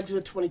of the flags of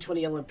the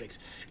 2020 Olympics.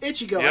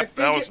 Ichigo, yep,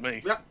 that was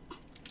me. Yep,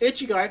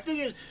 Ichigo, I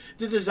figured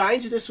the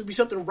designs of this would be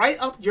something right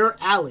up your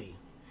alley.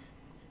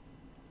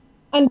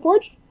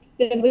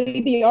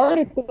 Unfortunately, the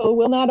article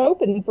will not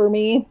open for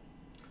me.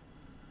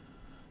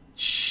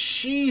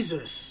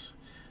 Jesus.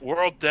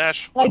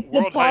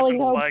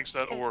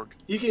 World-flags.org.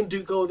 You can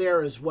go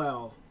there as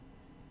well.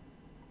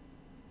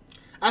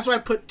 That's why I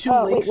put two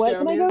links down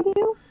there. What can I go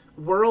to?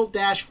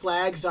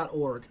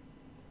 World-flags.org.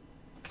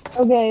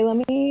 Okay,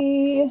 let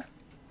me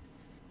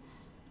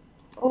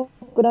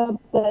open up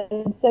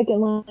the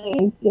second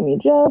line. Give me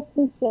just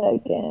a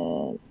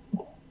second.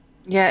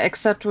 Yeah,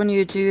 except when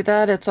you do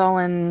that, it's all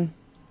in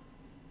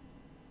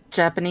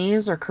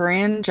Japanese or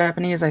Korean.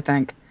 Japanese, I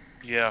think.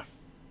 Yeah.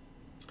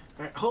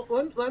 All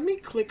right, let me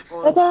click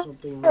on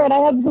something. All right, I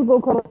have Google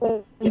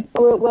Chrome,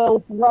 so it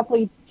will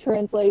roughly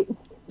translate.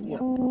 Yeah.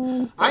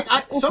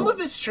 Some of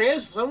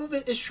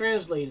it is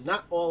translated,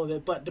 not all of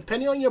it, but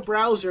depending on your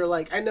browser,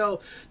 like I know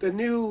the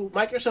new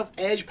Microsoft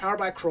Edge powered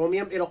by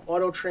Chromium, it'll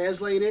auto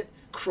translate it.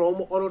 Chrome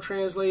will auto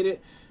translate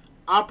it.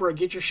 Opera,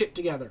 get your shit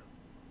together.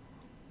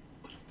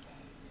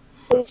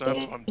 So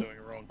that's what I'm doing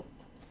wrong.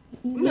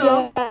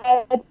 No.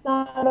 Yeah, it's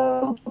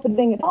not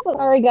opening at all.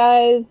 Sorry,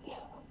 guys.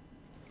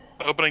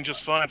 Opening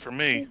just fine for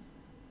me.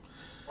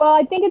 Well,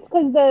 I think it's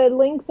because the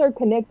links are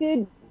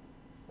connected.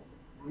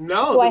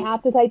 No. So I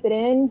have to type it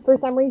in for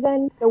some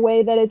reason, the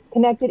way that it's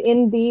connected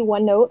in the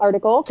OneNote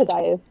article, because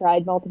I have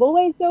tried multiple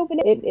ways to open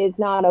it. It is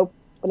not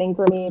opening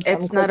for me.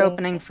 It's not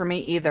opening for me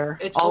either.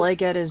 All I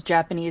get is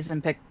Japanese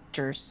and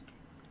pictures.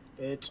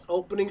 It's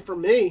opening for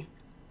me.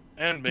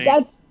 And me.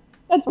 That's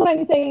what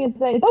I'm saying. Is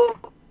that it's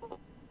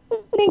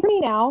opening for me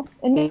now.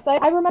 And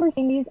I remember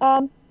seeing these.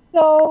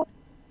 So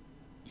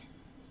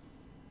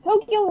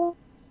Tokyo,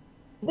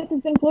 this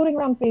has been floating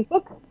around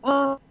Facebook.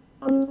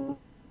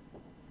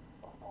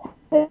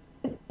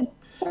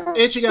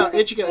 Ichigo.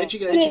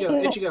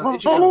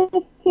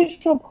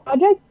 Unofficial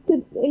project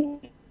is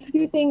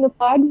introducing the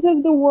flags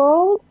of the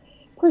world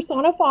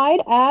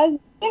personified as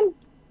them.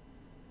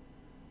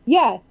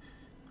 Yes.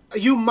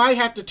 You might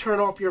have to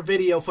turn off your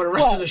video for the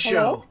rest of the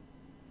show.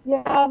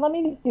 Hello? Yeah, let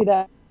me just do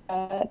that.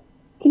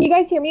 Can you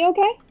guys hear me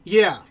okay?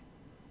 Yeah.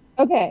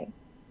 Okay.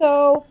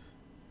 So,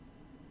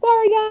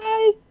 sorry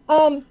guys.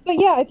 But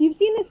yeah, if you've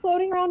seen this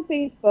floating around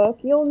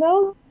Facebook, you'll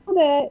know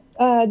that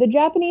the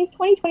Japanese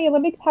 2020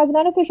 Olympics has an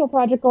unofficial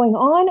project going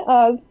on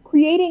of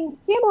creating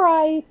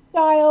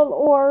samurai-style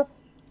or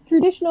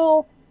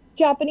traditional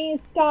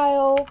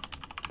Japanese-style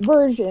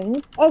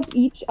versions of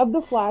each of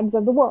the flags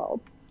of the world.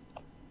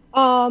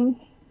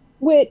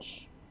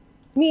 Which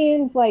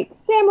means like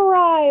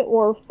samurai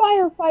or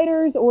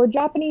firefighters or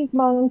Japanese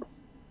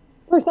monks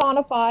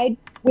personified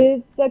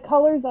with the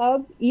colors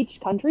of each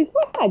country's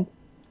flag.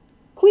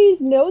 Please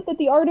note that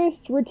the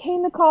artists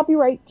retain the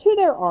copyright to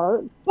their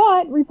art,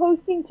 but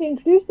reposting to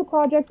introduce the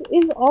project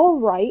is all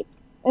right,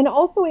 and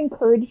also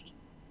encouraged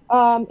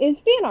is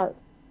fan art.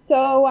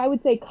 So I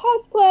would say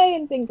cosplay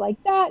and things like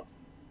that.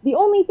 The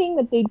only thing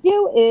that they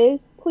do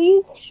is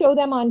please show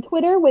them on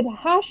Twitter with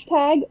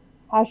hashtag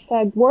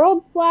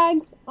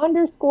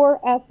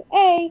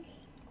worldflags_FA,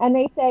 and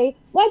they say,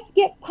 let's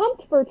get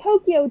pumped for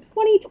Tokyo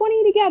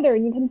 2020 together.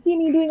 And you can see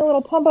me doing a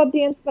little pump up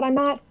dance, but I'm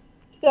not,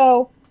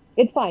 so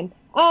it's fine.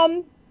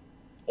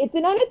 It's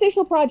an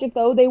unofficial project,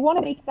 though. They want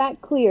to make that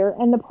clear,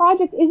 and the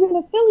project isn't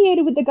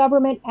affiliated with the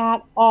government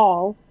at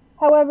all.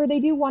 However, they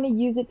do want to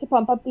use it to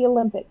pump up the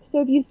Olympics.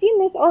 So if you've seen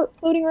this art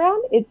floating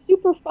around, it's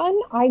super fun.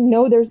 I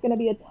know there's going to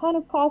be a ton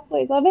of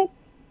cosplays of it,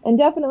 and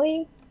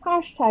definitely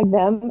hashtag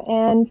them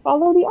and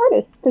follow the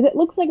artists, because it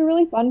looks like a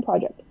really fun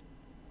project.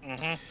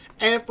 Mm-hmm.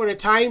 And for the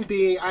time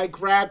being, I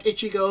grabbed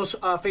Ichigo's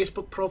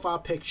Facebook profile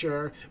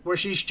picture where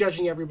she's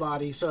judging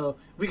everybody, so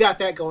we got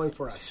that going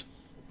for us.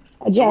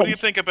 So what do you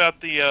think about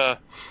the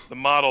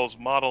models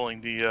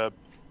modeling the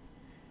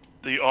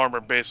armor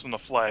based on the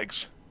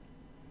flags?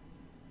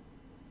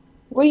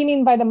 What do you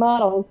mean by the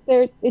models?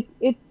 The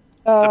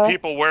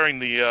people wearing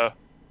the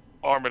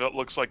armor that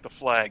looks like the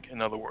flag,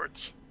 in other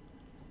words.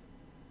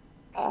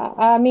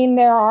 I mean,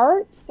 there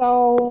are.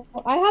 So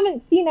I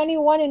haven't seen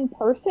anyone in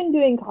person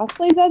doing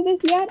cosplays of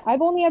this yet.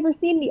 I've only ever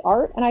seen the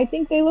art, and I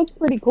think they look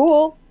pretty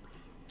cool.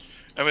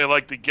 I mean,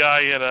 like the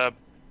guy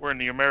wearing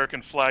the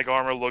American flag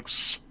armor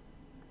looks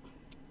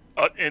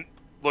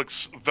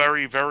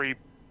very, very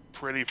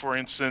pretty. For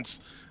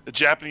instance, the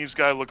Japanese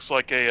guy looks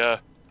like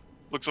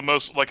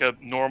almost like a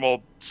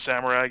normal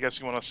samurai, I guess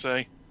you want to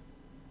say.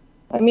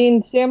 I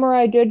mean,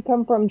 samurai did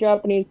come from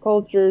Japanese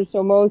culture,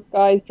 so most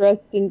guys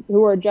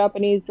who are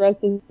Japanese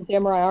dressed in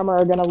samurai armor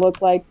are gonna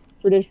look like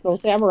traditional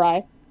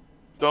samurai.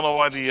 Don't know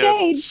why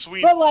the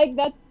Swede. But like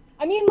that's,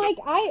 I mean, like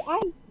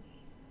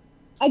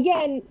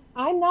again,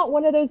 I'm not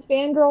one of those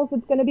fangirls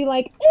that's gonna be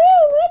like, "Ew,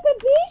 look a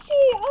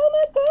Bishi! Oh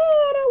my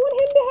god, I want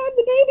him to have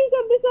the babies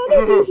of this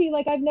other Bishi."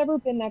 Like, I've never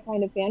been that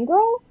kind of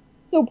fangirl.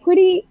 So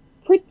pretty.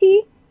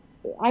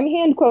 I'm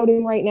hand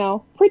quoting right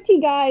now. Pretty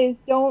guys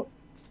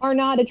are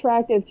not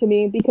attractive to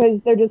me because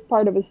they're just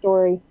part of a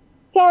story.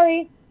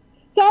 Sorry,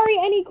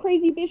 any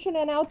crazy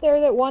Bishonen out there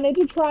that wanted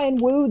to try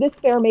and woo this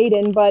fair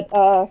maiden, but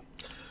no,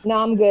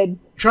 I'm good.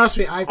 Trust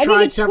me, I've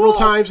tried several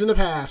times in the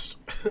past.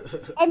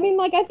 I mean,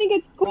 like, I think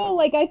it's cool.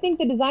 Like, I think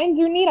the designs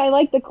are neat. I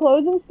like the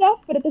clothes and stuff,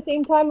 but at the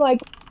same time,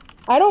 like,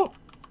 I don't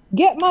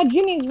get my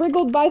jimmies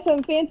wriggled by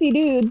some fancy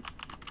dudes.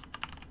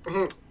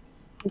 Mm-hmm.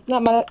 It's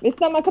not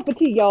my cup of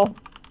tea, y'all.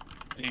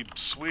 The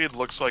Swede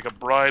looks like a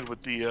bride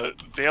with the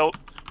veil,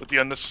 with the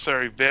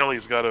unnecessary veil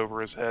he's got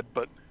over his head,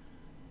 but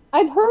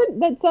I've heard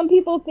that some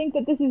people think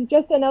that this is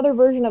just another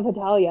version of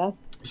Hetalia.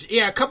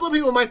 Yeah, a couple of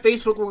people on my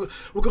Facebook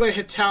were going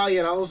Hetalia,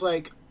 and I was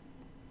like,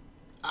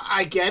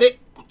 I get it,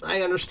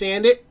 I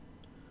understand it,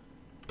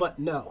 but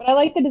no. But I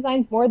like the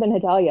designs more than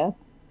Hetalia.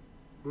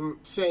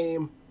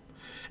 Same.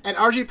 And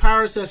RG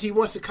Power says he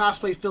wants to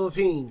cosplay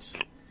Philippines.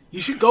 You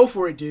should go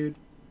for it, dude.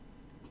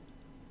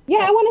 Yeah,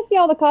 I want to see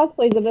all the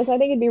cosplays of this. I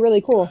think it'd be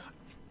really cool.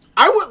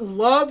 I would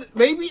love,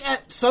 maybe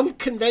at some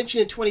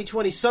convention in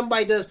 2020,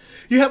 somebody does,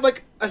 you have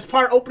like, as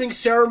part of opening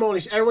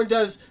ceremonies, everyone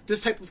does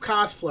this type of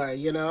cosplay,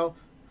 you know?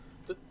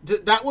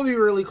 That would be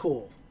really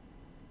cool.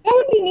 That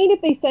would be neat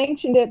if they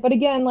sanctioned it, but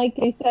again, like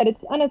I said,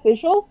 it's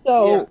unofficial,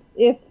 so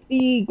if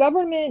the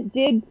government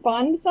did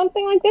fund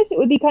something like this, it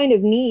would be kind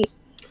of neat.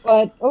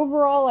 But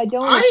overall, I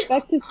don't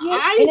expect to see it.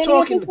 I ain't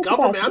talking the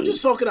government. Capacity. I'm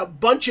just talking a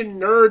bunch of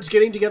nerds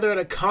getting together at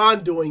a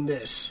con doing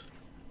this.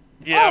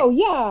 Yeah. Oh,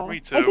 yeah. Me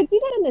too. I could see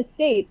that in the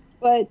States,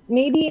 but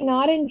maybe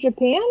not in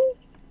Japan?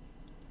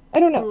 I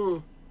don't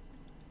know.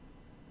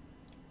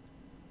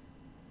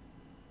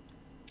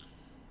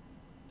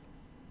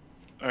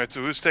 All right,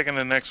 so who's taking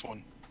the next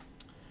one?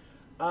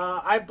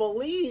 I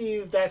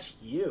believe that's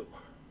you.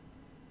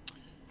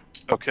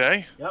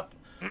 Okay. Yep.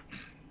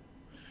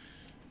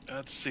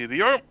 Let's see.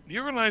 The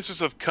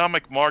organizers of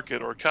Comic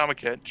Market, or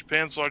Comiket,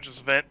 Japan's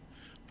largest event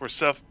for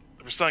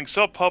selling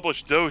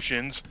self-published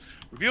doujins,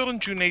 revealed on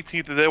June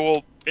 18th that they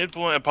will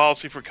implement a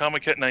policy for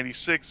Comiket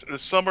 96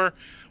 this summer,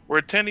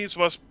 where attendees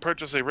must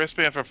purchase a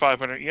wristband for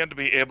 500 yen to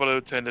be able to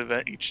attend the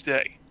event each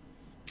day.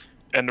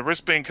 And the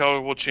wristband color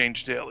will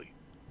change daily.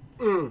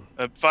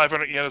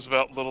 500 yen is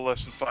about a little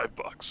less than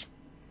 $5.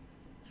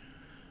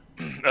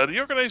 The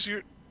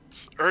organizers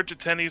urge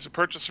attendees to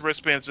purchase the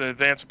wristbands in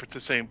advance of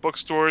participating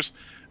bookstores.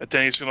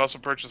 Attendees can also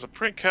purchase a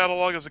print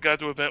catalog as a guide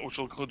to the event, which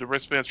will include the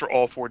wristbands for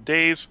all 4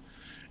 days,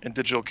 and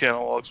digital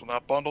catalogs will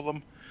not bundle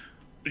them.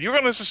 The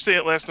organizers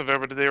stated last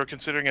November that they were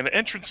considering an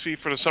entrance fee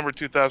for the summer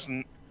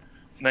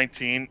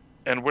 2019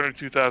 and winter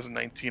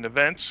 2019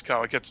 events,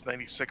 Comic-Cons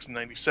 96 and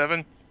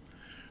 97,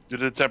 due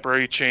to the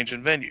temporary change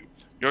in venue.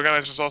 The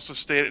organizers also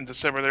stated in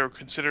December they were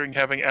considering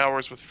having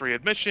hours with free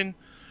admission,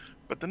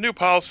 but the new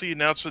policy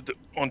announcement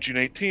on June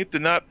 18th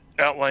did not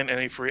outline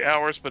any free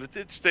hours, but it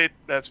did state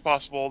that it's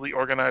possible the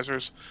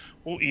organizers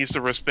will ease the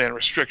wristband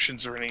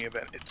restrictions during the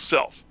event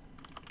itself.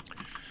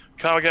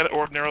 Comic-Con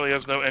ordinarily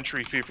has no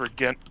entry fee for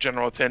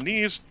general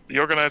attendees. The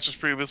organizers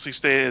previously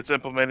stated it's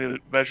implementing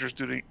measures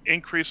due to the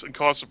increase in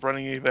cost of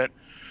running the event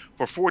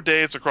for 4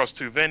 days across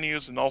 2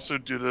 venues, and also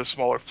due to the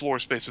smaller floor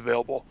space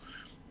available,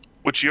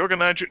 which the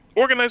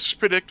organizers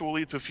predict will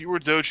lead to fewer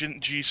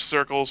doujin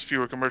circles,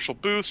 fewer commercial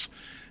booths,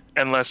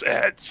 and less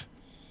ads.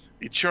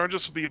 The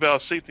charges will be about a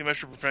safety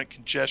measure to prevent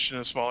congestion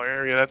in a smaller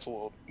area. That's a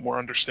little more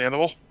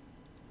understandable.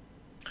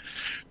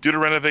 Due to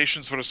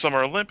renovations for the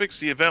Summer Olympics,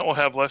 the event will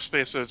have less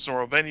space at its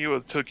normal venue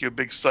at the Tokyo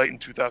Big Sight in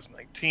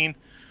 2019.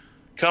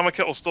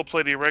 Comic-Con will still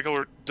play the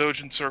irregular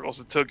doujin circles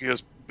at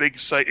Tokyo's Big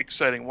Sight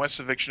exciting West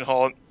Exhibition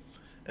Hall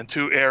and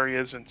 2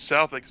 areas in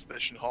South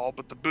Exhibition Hall,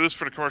 but the booths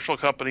for the commercial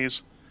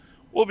companies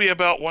will be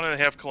about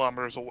 1.5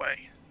 kilometers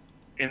away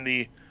in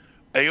the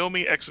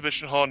Aomi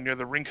Exhibition Hall near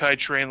the Rinkai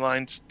train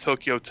line's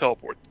Tokyo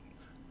Teleport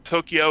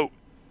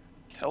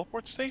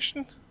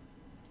Station?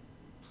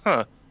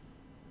 Huh.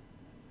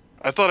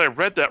 I thought I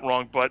read that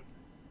wrong, but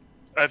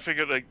I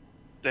figured like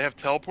they have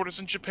teleporters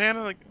in Japan,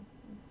 and like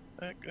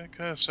that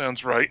kind of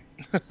sounds right.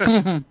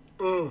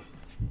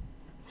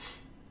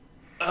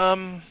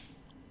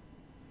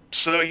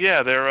 So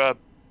yeah, they're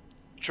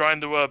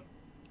trying to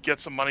get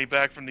some money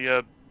back from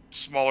the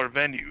smaller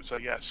venues, I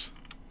guess.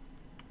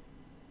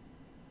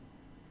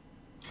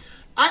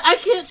 I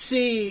can't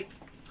see.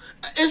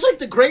 It's like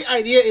the great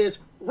idea is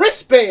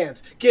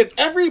wristbands. Give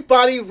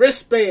everybody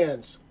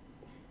wristbands.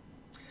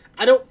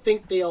 I don't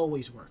think they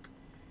always work.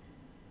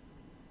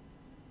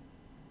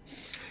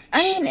 I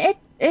mean,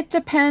 it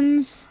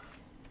depends.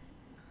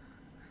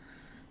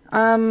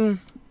 I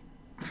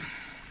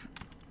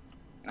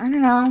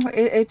don't know.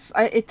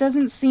 It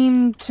doesn't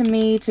seem to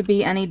me to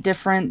be any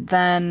different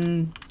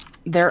than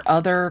their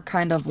other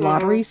kind of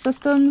lottery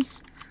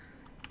systems,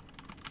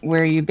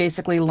 where you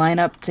basically line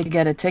up to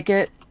get a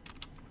ticket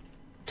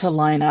to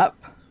line up.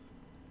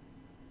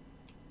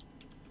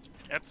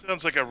 That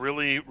sounds like a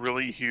really,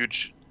 really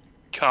huge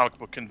comic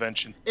book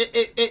convention.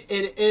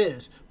 It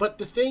is. But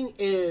the thing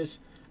is,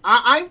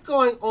 I'm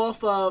going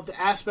off of the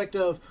aspect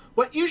of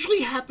what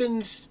usually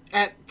happens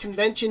at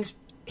conventions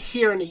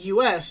here in the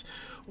U.S.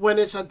 when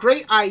it's a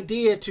great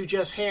idea to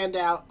just hand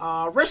out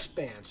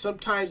wristbands.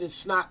 Sometimes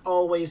it's not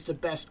always the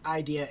best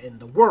idea in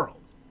the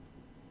world.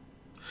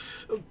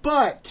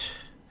 But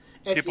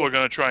people are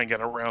going to try and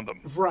get around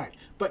them. Right.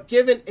 But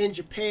given in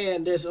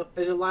Japan, there's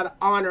a lot of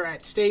honor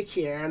at stake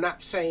here. I'm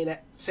not saying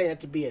that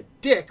to be a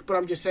dick, but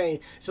I'm just saying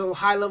it's a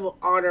high level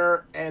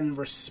honor and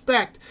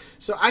respect.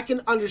 So I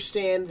can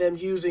understand them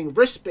using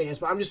wristbands,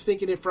 but I'm just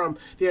thinking it from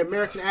the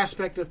American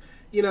aspect of,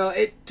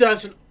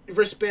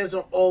 wristbands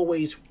don't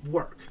always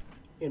work,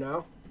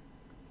 Well,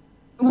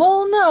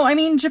 no, I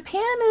mean,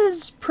 Japan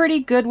is pretty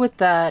good with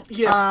that.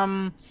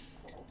 Yeah.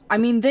 I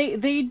mean,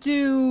 they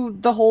do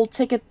the whole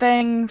ticket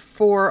thing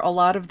for a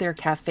lot of their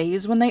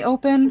cafes when they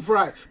open.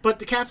 Right, but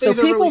the cafes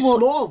are really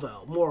small,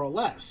 though, more or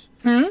less.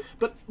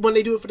 But when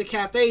they do it for the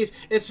cafes,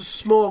 it's a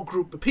small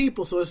group of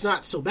people, so it's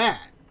not so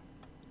bad.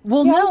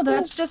 Well, no,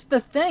 that's just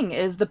the thing,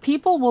 is the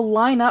people will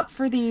line up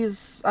for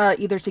these,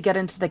 either to get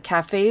into the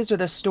cafes or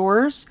the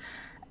stores,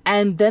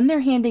 And then they're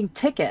handing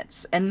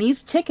tickets, and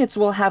these tickets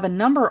will have a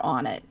number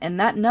on it, and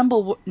that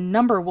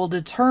number will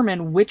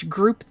determine which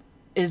group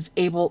is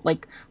able,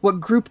 like, what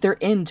group they're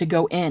in to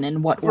go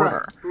in what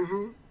order.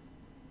 Mm-hmm.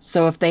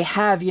 So if they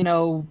have,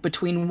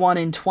 between 1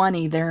 and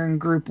 20, they're in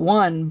group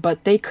 1,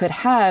 but they could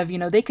have,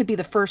 they could be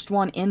the first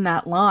one in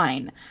that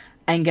line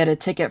and get a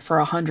ticket for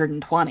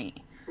 120.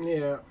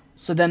 Yeah.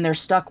 So then they're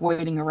stuck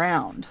waiting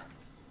around.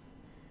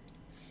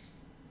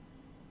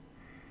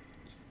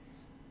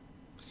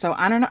 So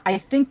I don't know. I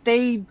think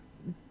they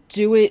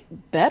do it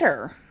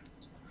better.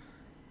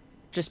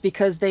 Just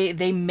because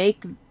they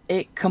make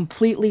it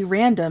completely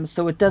random,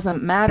 so it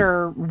doesn't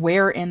matter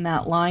where in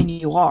that line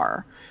you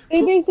are.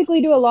 They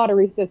basically do a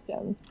lottery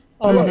system.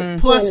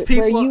 Plus,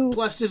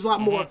 there's a lot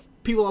more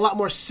people, a lot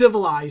more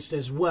civilized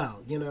as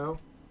well.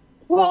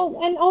 Well,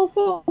 and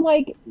also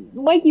like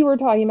you were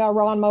talking about,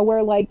 Ranma,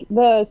 where like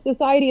the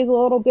society is a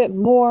little bit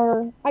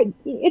more.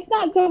 It's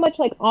not so much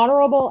like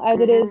honorable as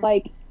it is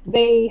like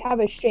they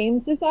have a shame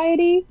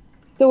society.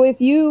 So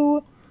if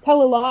you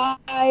tell a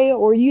lie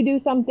or you do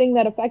something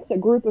that affects a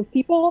group of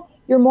people,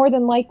 you're more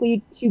than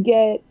likely to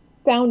get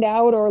found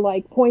out or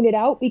like pointed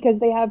out because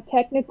they have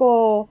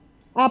technical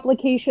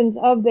applications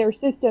of their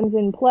systems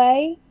in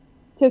play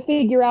to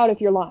figure out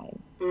if you're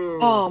lying.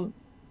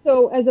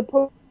 So as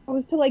opposed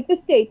to like the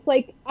States,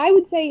 like I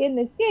would say in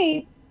the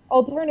States,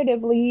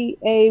 alternatively,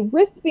 a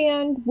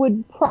wristband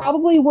would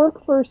probably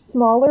work for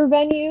smaller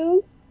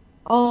venues.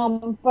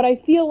 But I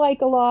feel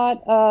like a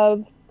lot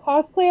of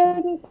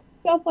cosplayers and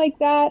stuff like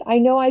that, I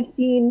know I've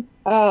seen,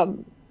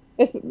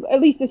 at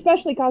least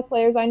especially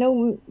cosplayers, I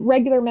know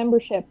regular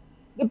membership.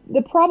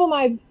 The problem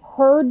I've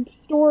heard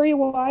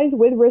story-wise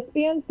with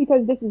wristbands,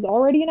 because this is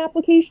already an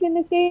application in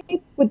the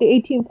States with the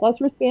 18 plus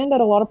wristband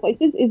at a lot of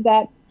places, is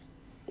that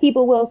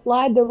people will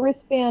slide the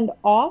wristband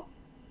off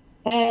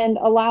and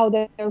allow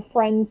their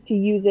friends to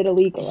use it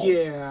illegally.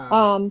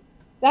 Yeah.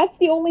 That's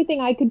the only thing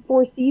I could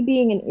foresee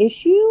being an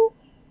issue,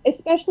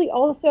 especially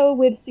also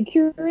with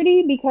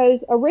security,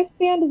 because a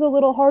wristband is a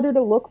little harder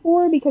to look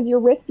for because your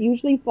wrist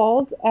usually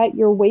falls at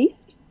your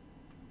waist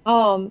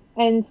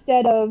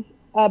instead of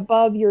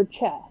above your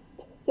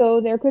chest. So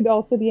there could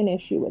also be an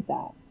issue with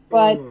that.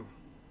 But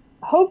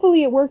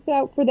hopefully it works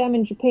out for them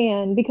in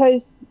Japan,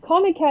 because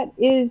Comiket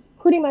is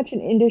pretty much an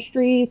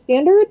industry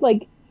standard.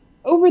 Like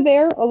over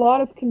there, a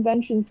lot of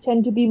conventions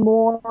tend to be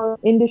more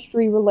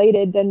industry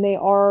related than they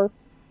are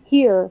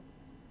here.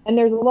 And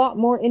there's a lot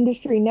more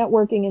industry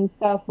networking and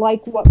stuff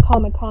like what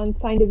Comic-Cons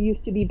kind of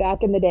used to be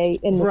back in the day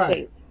in the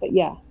States. But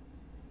yeah.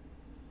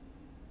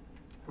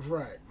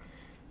 Right.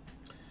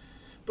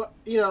 But,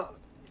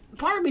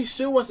 part of me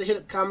still wants to hit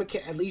up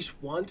Comic-Con at least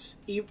once,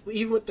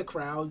 even with the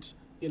crowds,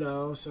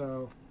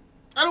 so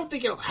I don't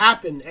think it'll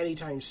happen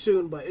anytime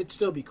soon, but it'd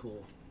still be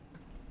cool.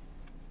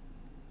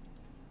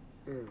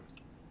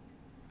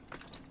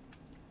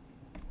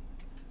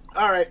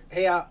 All right.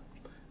 Hey,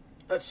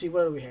 let's see,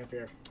 what do we have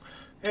here?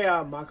 Hey,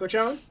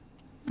 Mako-chan?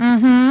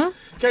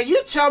 Mm-hmm. Can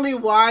you tell me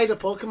why the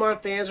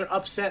Pokemon fans are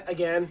upset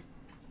again?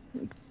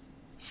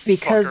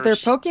 Because they're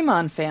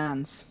Pokemon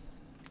fans.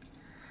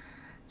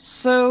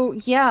 So,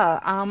 yeah,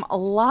 a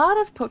lot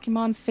of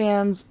Pokemon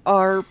fans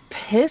are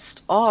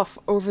pissed off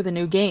over the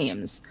new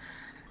games.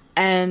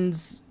 And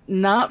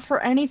not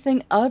for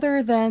anything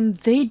other than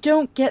they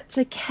don't get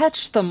to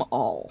catch them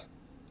all.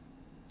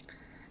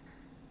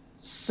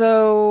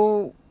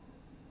 So,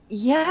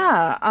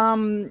 yeah,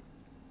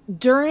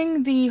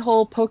 during the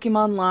whole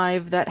Pokemon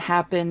Live that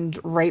happened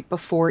right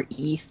before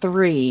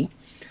E3,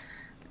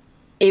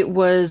 it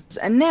was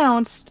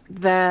announced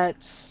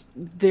that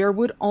there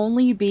would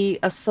only be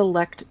a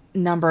select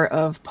number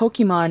of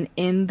Pokemon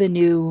in the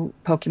new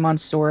Pokemon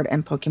Sword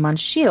and Pokemon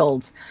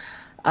Shield.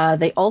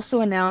 They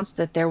also announced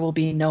that there will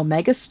be no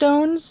Mega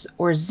Stones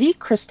or Z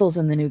Crystals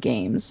in the new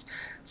games.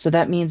 So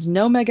that means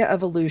no Mega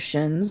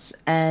Evolutions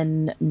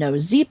and no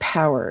Z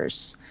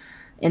Powers.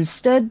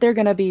 Instead, they're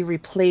going to be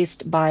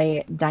replaced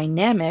by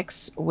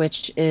Dynamics,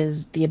 which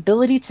is the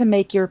ability to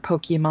make your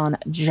Pokemon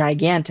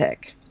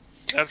gigantic.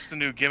 That's the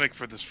new gimmick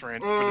for this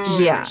series.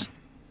 Yeah.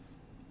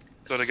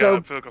 So they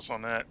gotta focus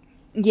on that.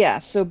 Yeah,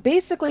 so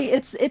basically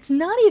it's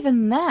not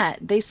even that.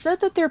 They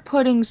said that they're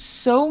putting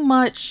so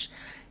much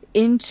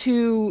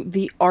into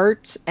the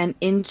art and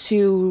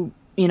into,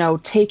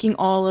 taking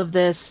all of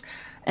this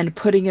and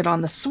putting it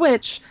on the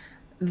Switch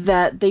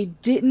that they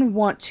didn't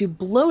want to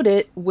bloat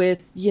it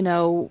with,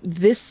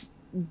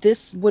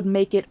 this would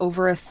make it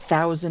over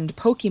 1,000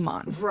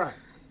 Pokemon. Right.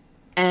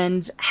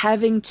 And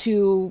having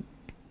to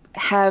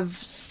have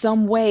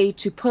some way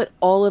to put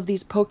all of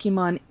these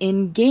Pokemon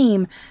in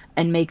game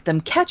and make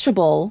them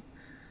catchable,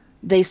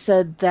 they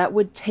said that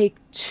would take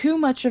too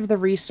much of the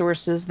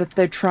resources that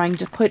they're trying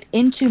to put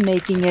into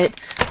making it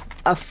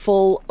a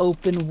full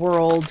open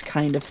world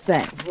kind of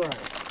thing.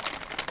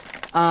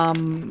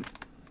 Right.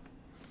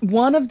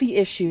 One of the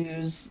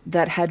issues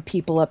that had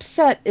people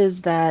upset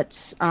is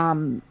that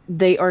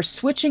they are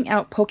switching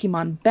out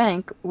Pokemon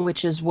Bank,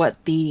 which is what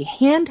the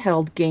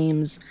handheld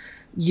games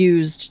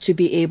used to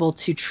be able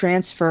to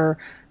transfer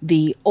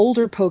the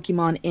older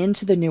Pokemon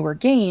into the newer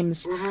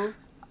games. Mm-hmm.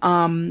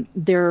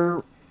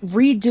 They're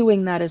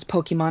redoing that as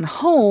Pokemon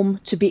Home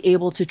to be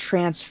able to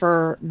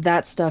transfer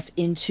that stuff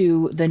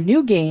into the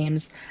new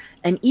games,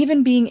 and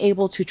even being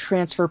able to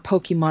transfer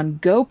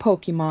Pokemon Go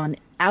Pokemon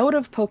out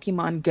of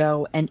Pokemon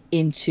Go and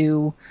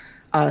into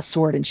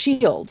Sword and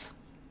Shield,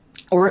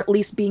 or at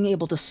least being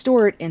able to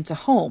store it into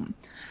Home.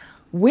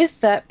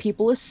 With that,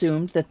 people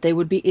assumed that they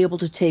would be able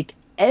to take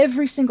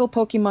every single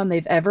Pokemon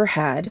they've ever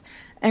had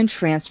and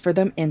transfer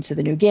them into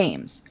the new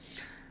games.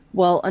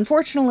 Well,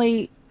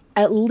 unfortunately,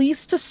 at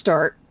least to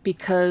start,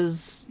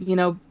 because,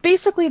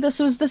 basically this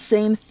was the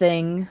same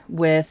thing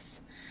with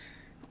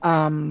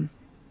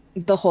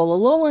the whole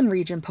Alolan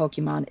region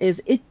Pokemon,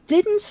 is it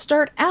didn't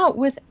start out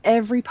with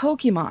every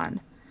Pokemon.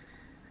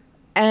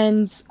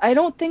 And I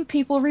don't think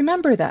people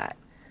remember that.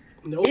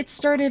 Nope. It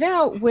started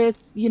out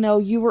with,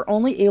 you were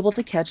only able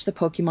to catch the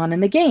Pokemon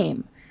in the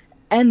game.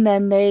 And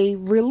then they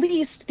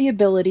released the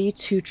ability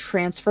to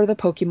transfer the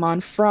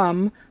Pokemon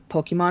from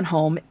Pokemon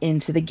Home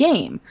into the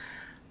game.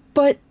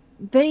 But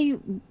they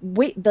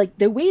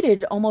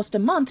waited almost a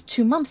month,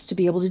 2 months to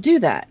be able to do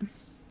that.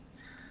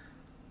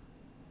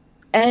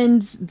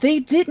 And they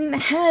didn't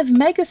have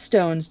Mega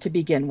Stones to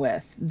begin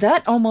with.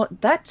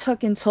 That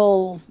took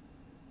until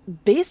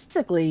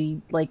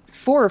basically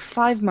 4 or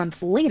 5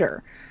 months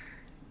later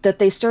that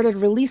they started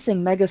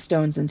releasing Mega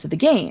Stones into the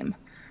game.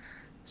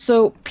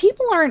 So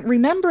people aren't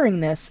remembering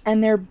this,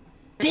 and they're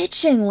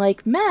bitching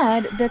like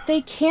mad that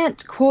they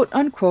can't, quote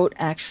unquote,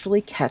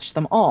 actually catch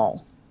them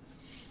all.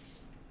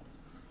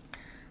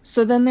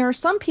 So then there are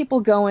some people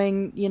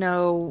going,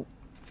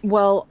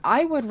 well,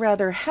 I would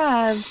rather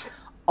have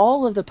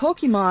all of the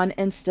Pokemon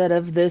instead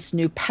of this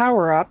new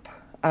power-up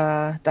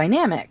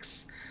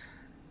dynamics.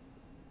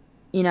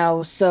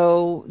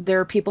 So there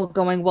are people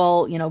going,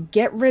 well,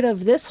 get rid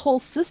of this whole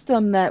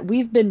system that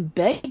we've been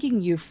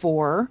begging you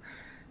for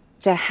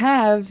to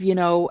have,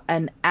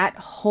 an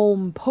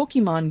at-home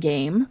Pokemon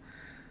game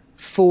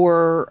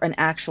for an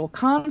actual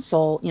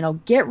console.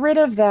 Get rid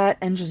of that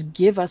and just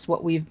give us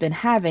what we've been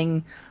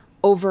having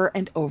over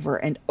and over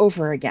and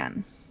over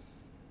again.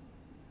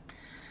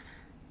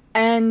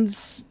 And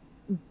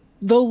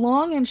the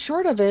long and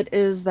short of it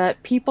is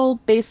that people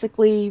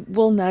basically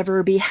will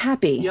never be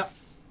happy. Yep.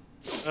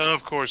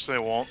 Of course they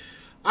won't.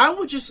 I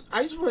just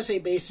want to say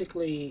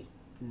basically,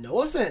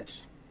 no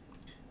offense.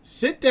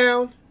 Sit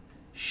down,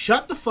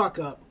 shut the fuck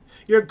up.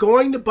 You're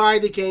going to buy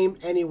the game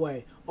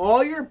anyway.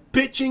 All your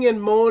bitching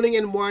and moaning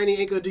and whining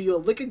ain't gonna do you a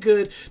lick of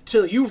good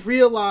till you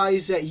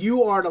realize that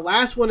you are the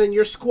last one in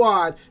your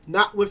squad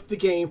not with the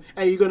game,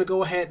 and you're gonna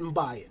go ahead and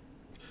buy it.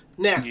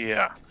 Now,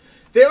 yeah,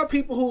 there are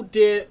people who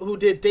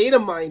did data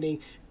mining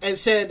and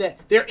said that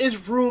there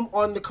is room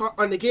on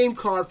the game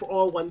card for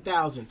all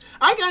 1,000.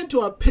 I got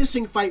into a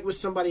pissing fight with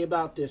somebody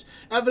about this.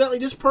 Evidently,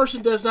 this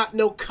person does not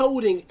know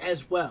coding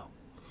as well.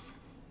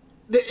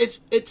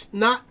 It's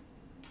not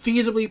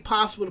feasibly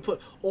possible to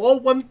put all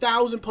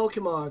 1,000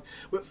 Pokemon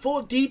with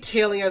full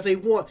detailing as they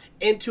want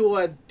into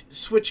a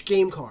Switch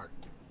game card.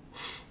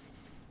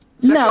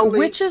 No,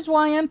 which is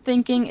why I'm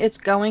thinking it's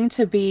going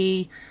to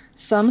be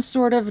some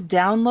sort of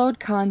download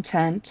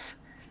content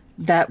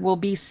that will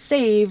be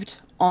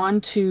saved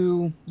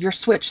onto your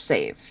Switch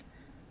save.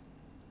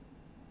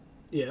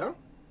 Yeah.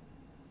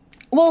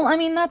 Well, I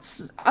mean,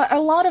 that's a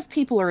lot of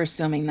people are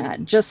assuming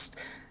that. Just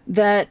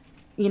that,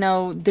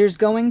 there's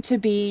going to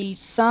be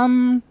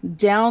some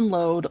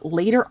download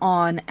later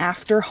on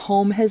after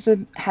Home has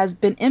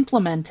been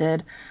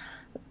implemented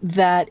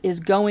that is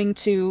going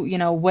to,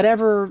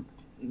 whatever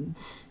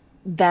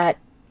that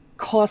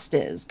cost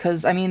is.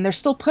 Because, I mean, they're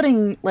still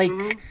putting, a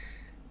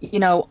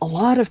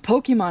lot of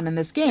Pokemon in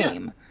this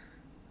game. Yeah.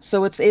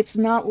 So it's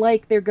not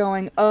like they're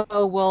going,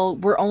 oh, well,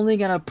 we're only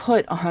going to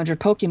put 100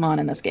 Pokemon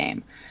in this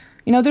game.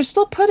 They're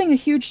still putting a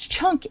huge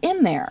chunk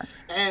in there.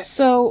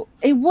 So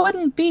it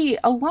wouldn't be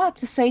a lot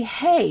to say,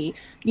 hey,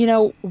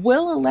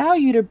 we'll allow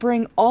you to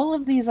bring all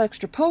of these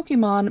extra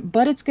Pokemon,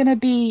 but it's going to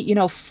be,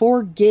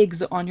 4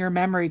 gigs on your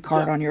memory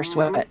card on your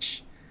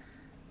Switch.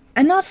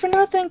 And not for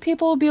nothing,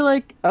 people will be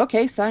like,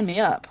 okay, sign me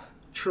up.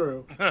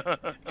 True.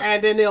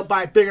 And then they'll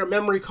buy bigger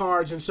memory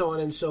cards and so on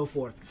and so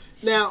forth.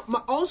 Now,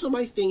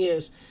 my thing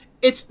is,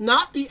 it's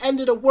not the end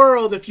of the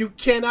world if you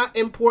cannot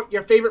import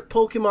your favorite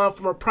Pokemon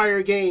from a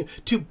prior game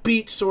to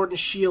beat Sword and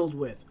Shield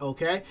with,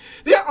 okay?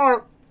 There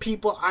are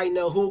people I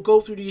know who will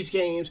go through these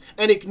games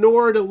and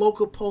ignore the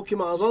local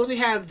Pokemon. As long as they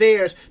have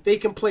theirs, they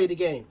can play the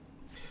game.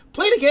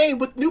 Play the game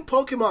with new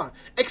Pokemon.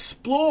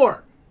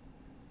 Explore.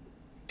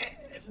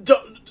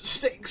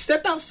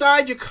 Step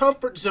outside your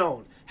comfort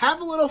zone. Have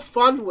a little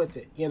fun with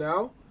it,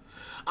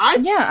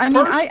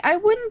 I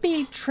wouldn't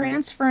be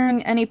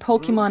transferring any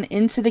Pokemon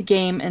into the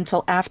game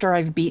until after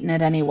I've beaten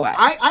it anyway.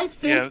 I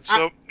think...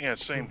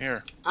 same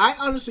here. I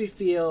honestly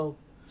feel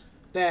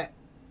that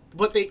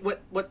what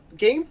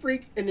Game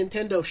Freak and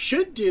Nintendo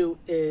should do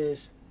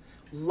is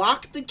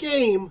lock the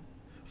game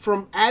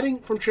from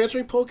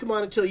transferring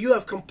Pokemon until you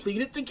have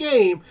completed the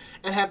game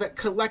and have it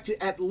collected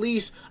at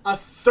least a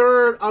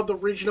third of the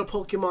original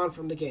Pokemon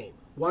from the game.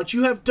 Once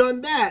you have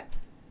done that,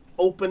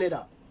 open it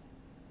up.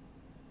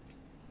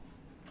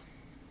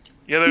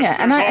 Yeah, there's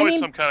and I always mean,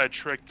 some kind of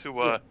trick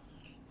to,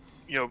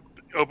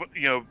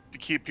 to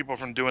keep people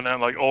from doing that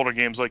in like older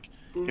games, like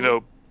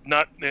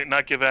not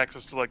give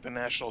access to like the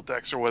national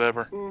decks or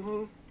whatever.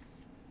 Mm-hmm.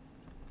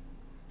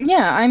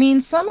 yeah, I mean,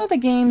 some of the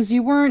games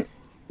you weren't,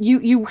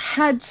 you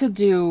had to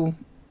do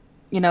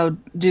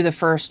the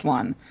first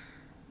one.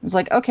 It was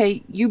like,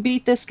 okay, you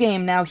beat this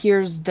game, now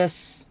here's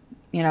this,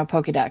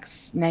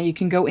 Pokedex. Now you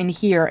can go in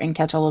here and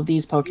catch all of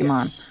these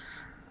Pokemon.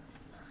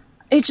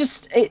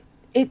 Yes.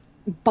 It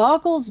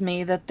boggles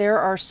me that there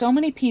are so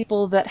many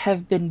people that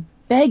have been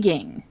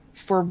begging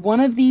for one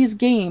of these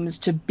games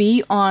to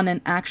be on an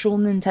actual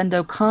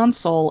Nintendo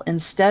console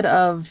instead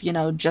of,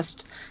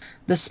 just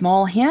the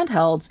small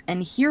handhelds.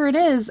 And here it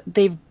is,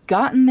 they've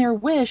gotten their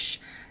wish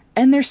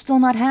and they're still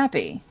not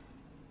happy.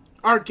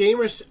 Are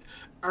gamers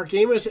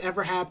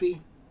ever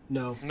happy?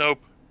 No. Nope.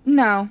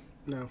 No.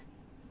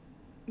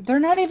 They're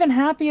not even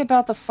happy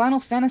about the Final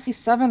Fantasy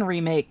VII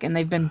remake, and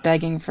they've been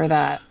begging for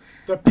that.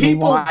 The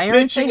people why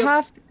aren't they bitching.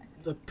 happy?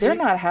 They're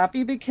not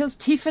happy because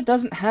Tifa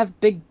doesn't have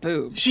big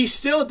boobs. She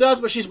still does,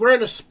 but she's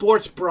wearing a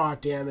sports bra.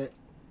 Damn it!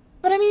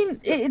 But I mean,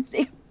 it's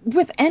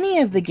with any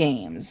of the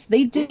games,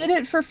 they did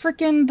it for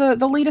freaking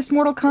the latest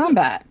Mortal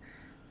Kombat.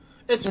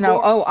 It's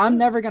I'm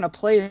never gonna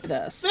play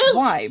this.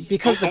 Why?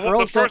 Because the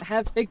girls don't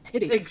have big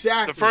titties.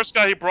 Exactly. The first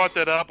guy he brought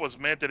that up was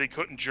mad that he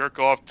couldn't jerk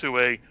off to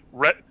a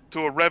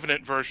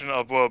Revenant version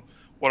of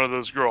one of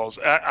those girls,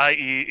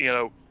 i.e.,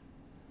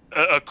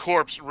 a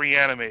corpse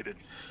reanimated.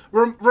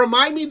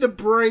 Remind me to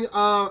bring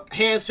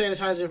hand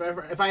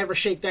sanitizer if I ever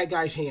shake that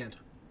guy's hand.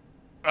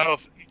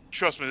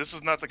 Trust me, this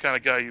is not the kind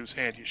of guy whose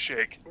hand you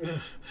shake.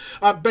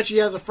 I bet he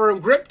has a firm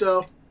grip,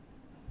 though.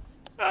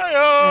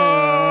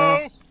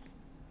 Hi-yo!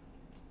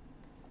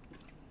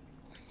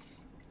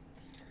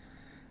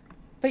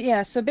 But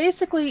yeah, so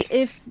basically,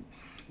 if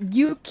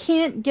you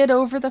can't get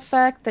over the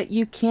fact that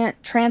you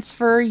can't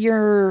transfer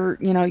your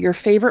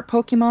favorite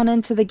Pokemon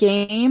into the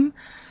game,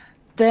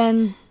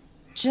 then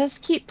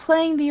just keep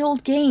playing the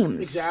old games.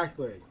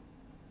 Exactly.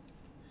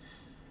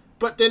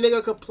 But then they're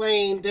going to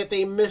complain that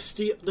they missed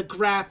the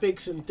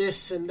graphics and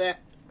this and that.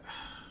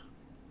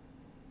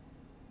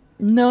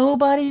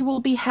 Nobody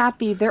will be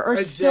happy. There are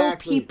still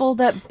people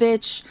that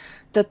bitch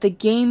that the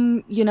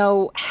game,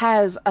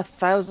 has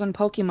 1,000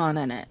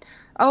 Pokemon in it.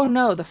 Oh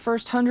no, the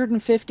first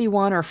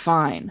 151 are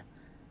fine.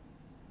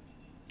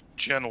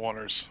 Gen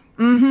 1ers.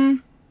 Mm-hmm.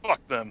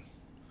 Fuck them.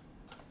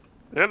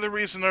 They're the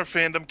reason our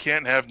fandom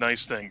can't have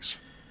nice things.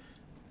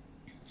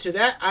 To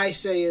that I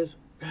say is...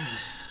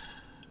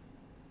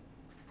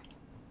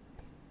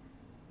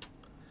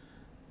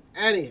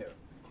 Anywho.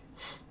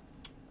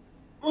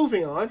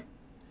 Moving on.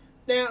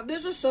 Now,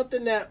 this is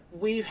something that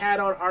we've had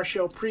on our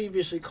show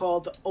previously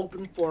called the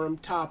Open Forum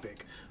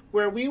Topic,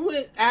 where we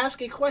would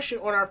ask a question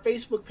on our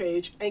Facebook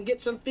page and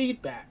get some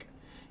feedback.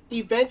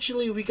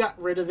 Eventually, we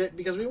got rid of it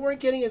because we weren't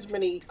getting as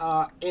many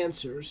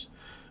answers.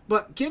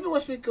 But given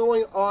what's been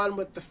going on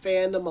with the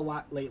fandom a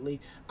lot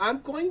lately,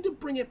 I'm going to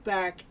bring it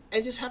back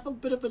and just have a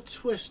bit of a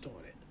twist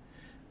on it.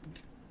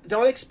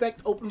 Don't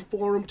expect Open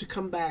Forum to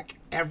come back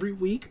every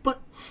week,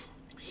 but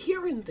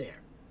here and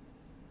there.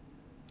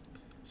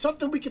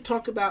 Something we could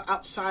talk about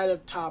outside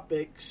of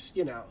topics,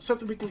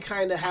 something we can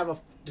kind of have a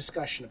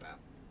discussion about.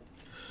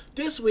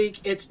 This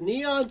week, it's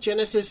Neon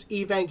Genesis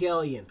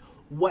Evangelion.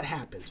 What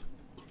happened?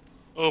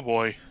 Oh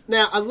boy.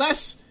 Now,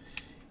 unless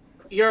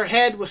your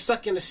head was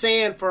stuck in the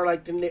sand for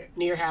like the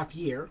near half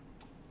year,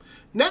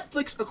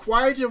 Netflix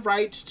acquired the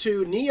rights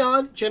to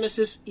Neon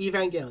Genesis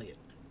Evangelion.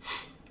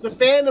 The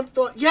fandom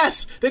thought,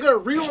 yes, they're going to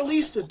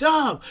re-release the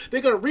dub.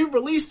 They're going to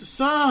re-release the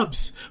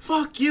subs.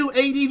 Fuck you,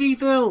 ADV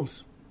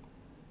Films.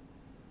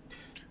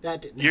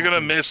 That didn't You're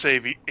happen. going to miss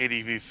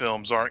ADV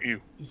Films, aren't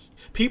you?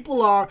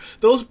 People are.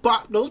 Those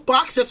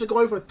box sets are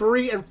going for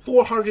 $300 and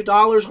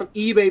 $400 on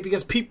eBay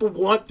because people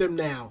want them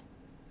now.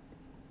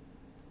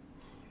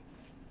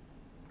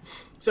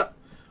 So,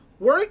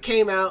 word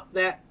came out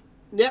that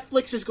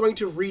Netflix is going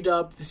to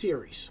redub the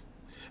series.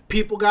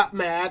 People got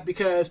mad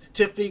because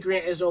Tiffany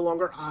Grant is no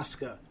longer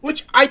Asuka,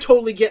 which I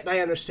totally get and I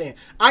understand.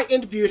 I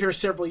interviewed her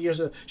several years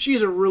ago.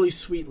 She's a really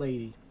sweet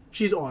lady.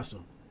 She's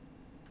awesome.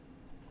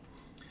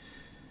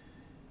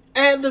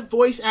 And the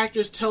voice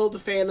actors tell the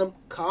fandom,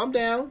 calm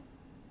down.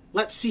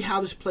 Let's see how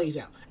this plays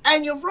out.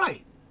 And you're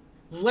right.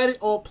 Let it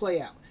all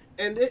play out.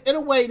 And in a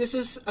way, this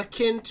is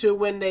akin to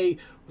when they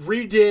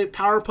redid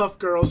Powerpuff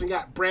Girls and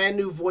got brand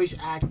new voice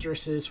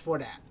actresses for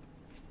that.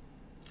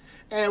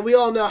 And we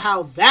all know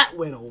how that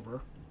went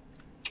over.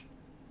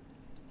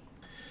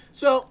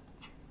 So,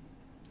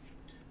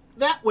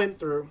 that went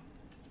through.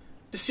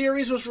 The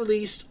series was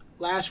released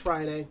last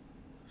Friday.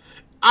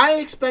 I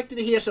expected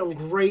to hear some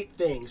great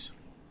things.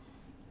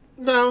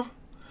 No,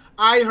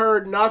 I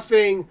heard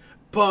nothing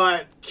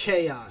but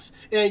chaos.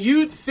 And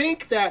you'd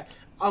think that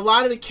a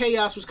lot of the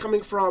chaos was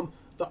coming from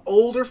the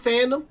older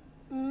fandom?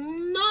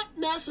 Not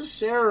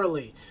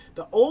necessarily.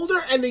 The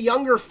older and the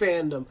younger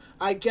fandom,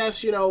 I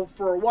guess,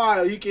 for a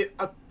while, you could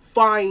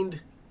find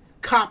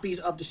copies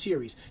of the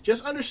series.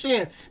 Just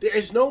understand, there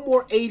is no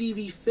more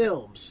ADV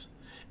Films.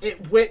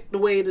 It went the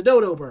way of the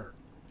dodo bird.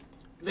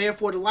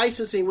 therefore the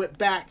licensing went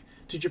back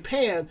to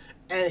Japan,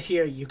 and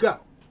here you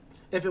go.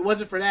 If it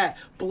wasn't for that,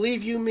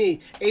 believe you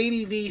me,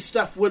 ADV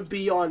stuff would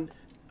be on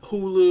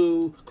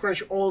Hulu,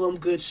 Crunchyroll, all them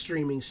good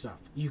streaming stuff.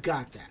 You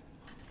got that.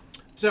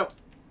 So,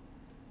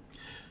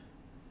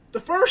 the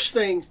first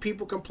thing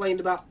people complained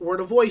about were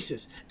the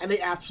voices, and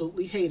they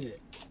absolutely hated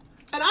it.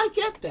 And I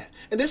get that.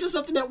 And this is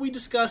something that we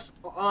discussed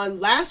on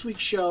last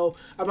week's show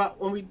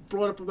about when we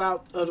brought up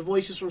about the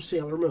voices from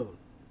Sailor Moon.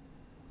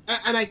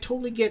 And I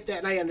totally get that,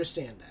 and I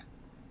understand that.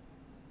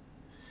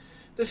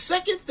 The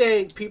second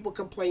thing people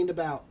complained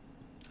about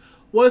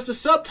was the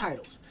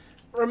subtitles.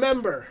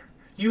 Remember,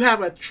 you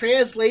have a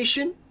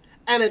translation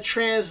and a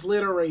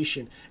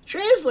transliteration.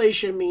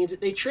 Translation means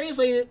that they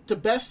translate it the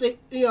best they,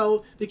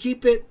 to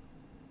keep it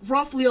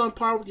roughly on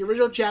par with the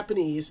original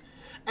Japanese,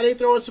 and they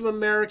throw in some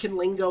American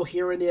lingo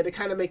here and there to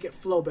kind of make it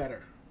flow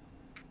better.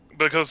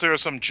 Because there are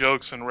some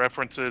jokes and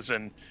references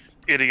and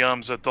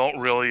idioms that don't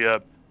really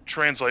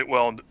translate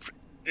well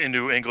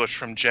into English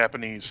from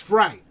Japanese.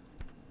 Right.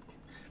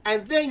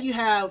 And then you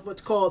have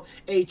what's called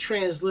a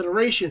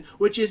transliteration,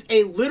 which is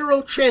a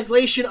literal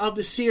translation of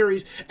the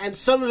series, and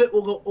some of it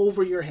will go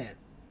over your head.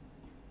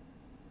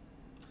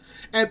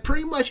 And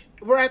pretty much,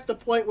 we're at the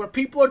point where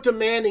people are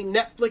demanding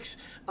Netflix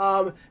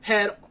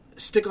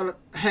stick on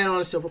head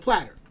on a silver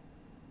platter.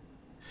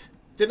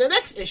 Then the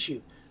next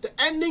issue, the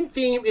ending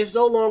theme is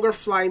no longer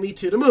 "Fly Me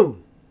to the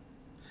Moon."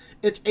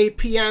 It's a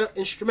piano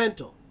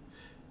instrumental.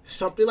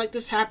 Something like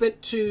this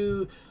happened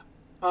to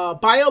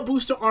Bio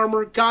Booster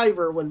Armor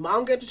Guyver when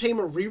Manga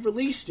Entertainment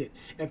re-released it.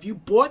 If you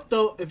bought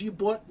those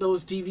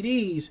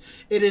DVDs,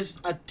 it is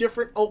a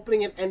different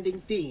opening and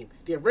ending theme.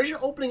 The original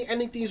opening and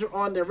ending themes are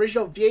on the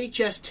original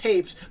VHS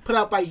tapes put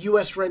out by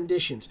US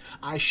Renditions.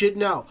 I should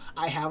know.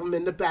 I have them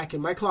in the back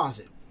in my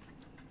closet.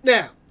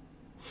 Now,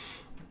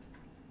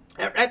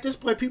 at this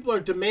point, people are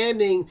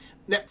demanding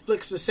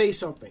Netflix to say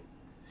something.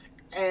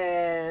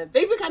 And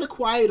they've been kind of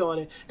quiet on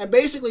it. And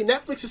basically,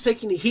 Netflix is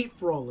taking the heat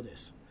for all of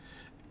this.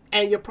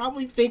 And you're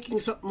probably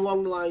thinking something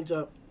along the lines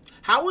of,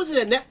 how is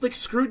it that Netflix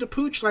screwed the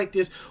pooch like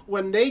this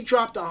when they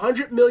dropped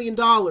 $100 million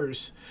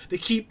to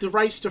keep the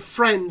rights to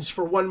Friends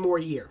for one more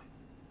year?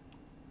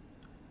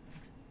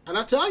 And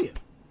I'll tell you,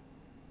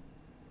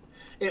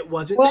 it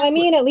wasn't Well, Netflix. I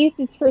mean, at least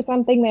it's for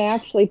something they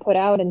actually put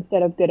out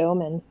instead of Good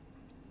Omens.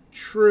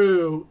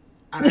 True.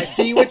 And I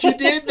see what you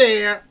did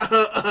there.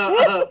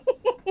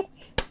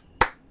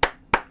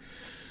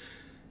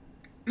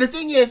 The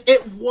thing is,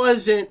 it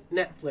wasn't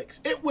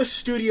Netflix. It was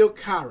Studio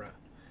Kara.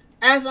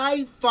 As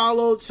I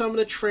followed some of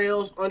the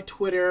trails on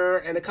Twitter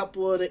and a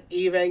couple of the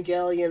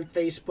Evangelion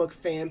Facebook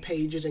fan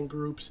pages and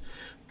groups,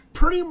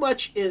 pretty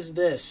much is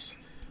this.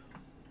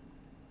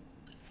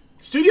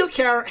 Studio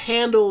Kara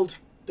handled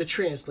the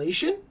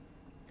translation,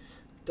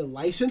 the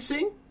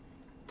licensing,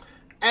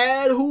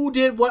 and who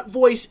did what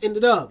voice in the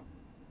dub.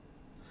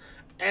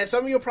 And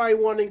some of you are probably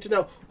wanting to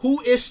know,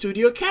 who is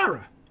Studio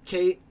Kara?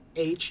 Khara.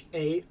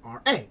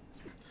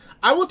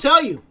 I will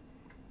tell you,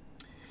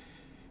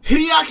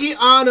 Hideaki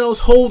Anno's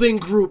holding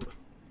group.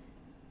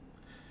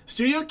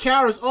 Studio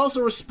Kara is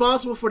also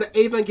responsible for the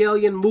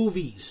Evangelion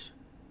movies.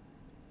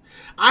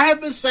 I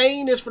have been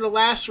saying this for the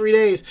last 3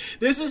 days.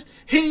 This is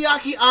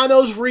Hideaki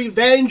Anno's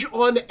revenge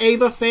on the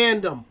Eva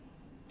fandom.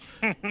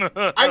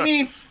 I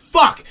mean,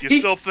 fuck. You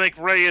still think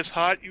Ray is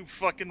hot, you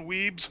fucking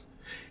weebs?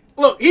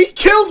 Look, he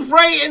killed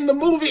Ray in the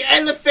movie,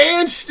 and the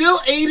fans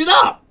still ate it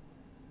up.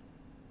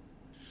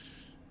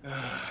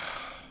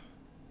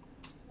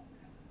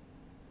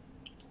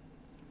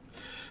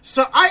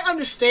 So I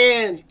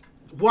understand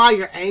why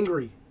you're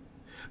angry.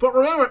 But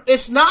remember,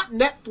 it's not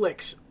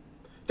Netflix.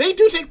 They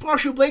do take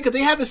partial blame because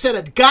they haven't said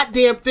a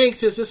goddamn thing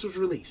since this was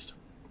released.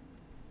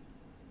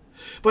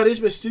 But it's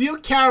been Studio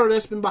Kara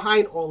that's been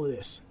behind all of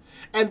this.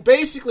 And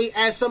basically,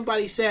 as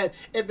somebody said,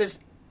 if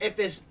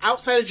it's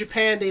outside of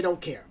Japan, they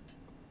don't care.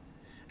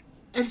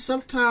 And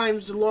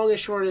sometimes the long and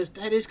short is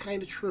that is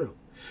kind of true.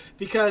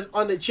 Because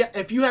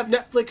if you have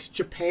Netflix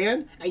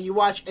Japan and you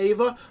watch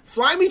Eva,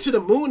 Fly Me to the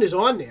Moon is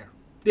on there.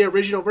 The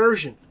original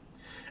version.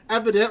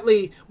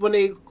 Evidently, when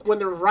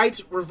the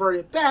rights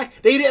reverted back,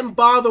 they didn't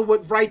bother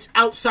with rights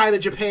outside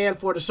of Japan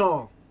for the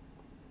song.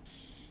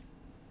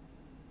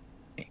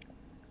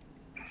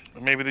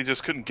 Maybe they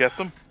just couldn't get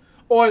them?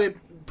 Or they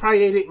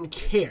didn't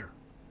care.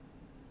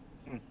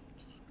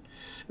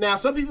 Now,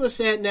 some people have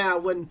said now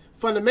when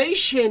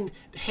Funimation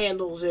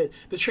handles it,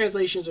 the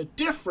translations are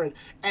different.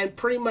 And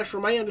pretty much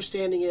from my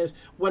understanding is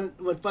when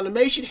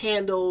Funimation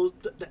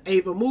handled the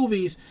Eva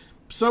movies,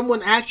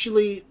 someone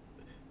actually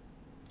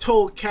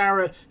told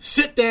Kara,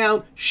 sit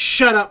down,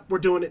 shut up, we're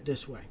doing it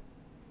this way.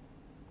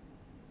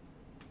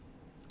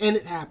 And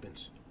it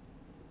happens.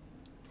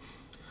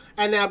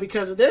 And now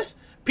because of this,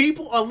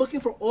 people are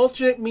looking for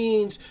alternate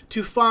means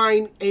to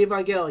find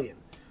Evangelion.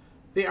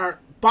 There are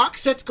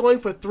box sets going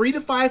for $300 to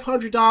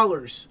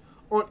 $500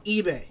 on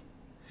eBay.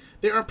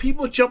 There are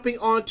people jumping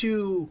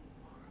onto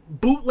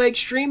bootleg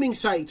streaming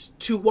sites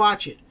to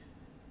watch it.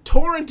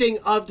 Torrenting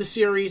of the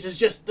series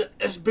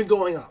has been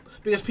going up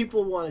because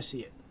people want to see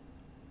it.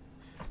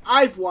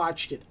 I've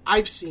watched it.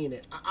 I've seen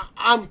it.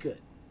 I'm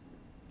good.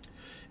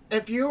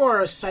 if you are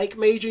a psych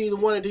major and you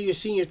want to do your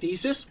senior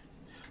thesis,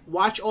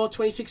 watch all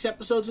 26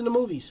 episodes in the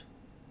movies.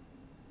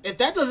 If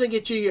that doesn't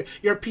get you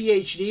your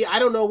PhD, I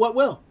don't know what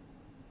will.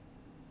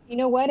 You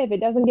know what? If it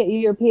doesn't get you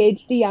your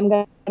PhD, I'm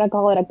going to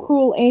call it a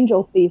cruel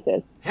angel's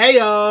thesis.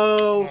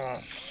 Hey-o!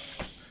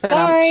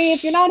 Sorry,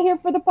 if you're not here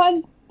for the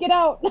puns, get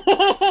out.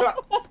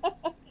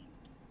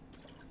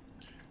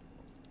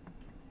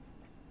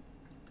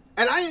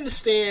 And I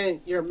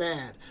understand you're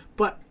mad,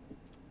 but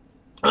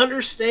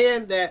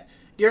understand that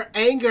your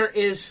anger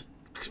is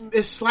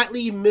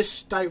slightly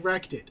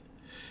misdirected.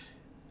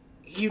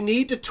 You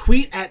need to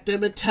tweet at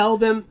them and tell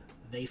them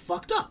they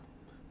fucked up.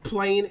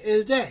 Plain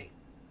as day.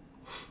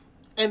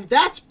 And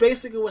that's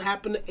basically what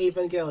happened to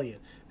Evangelion.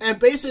 And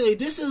basically,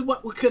 this is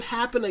what could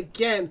happen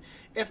again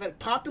if a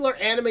popular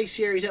anime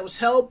series that was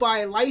held by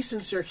a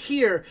licensor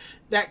here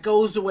that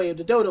goes the way of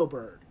the dodo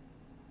bird.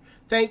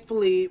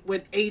 Thankfully,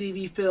 when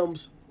ADV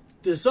Films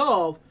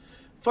dissolved,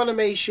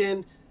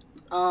 Funimation,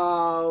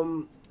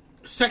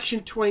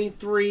 Section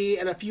 23,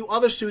 and a few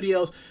other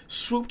studios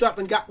swooped up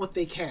and got what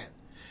they can.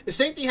 The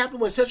same thing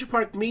happened when Central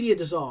Park Media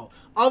dissolved.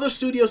 Other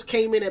studios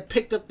came in and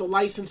picked up the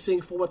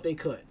licensing for what they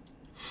could.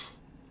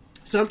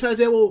 Sometimes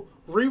they will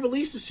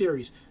re-release the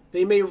series.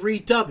 They may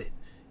redub it.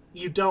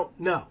 You don't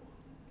know.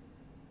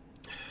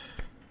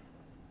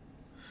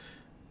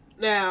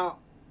 Now,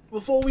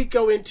 before we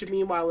go into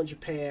Meanwhile in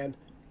Japan,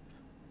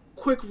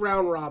 quick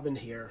round robin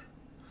here.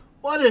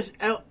 What is,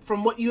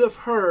 from what you have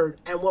heard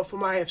and what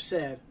from I have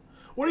said,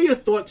 what are your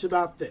thoughts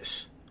about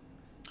this?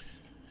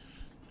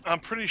 I'm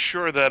pretty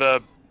sure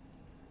that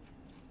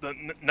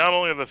not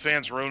only are the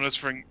fans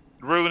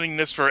ruining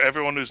this for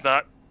everyone who's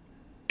not,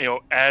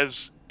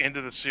 as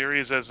into the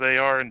series as they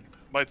are, and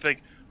might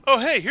think, oh,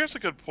 hey, here's a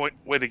good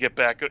way to get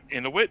back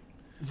into it.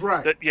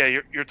 Right. That, yeah,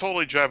 you're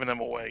totally driving them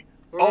away.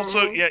 Mm-hmm.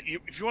 Also, yeah,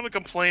 if you want to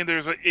complain,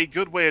 there's a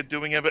good way of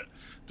doing it, but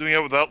doing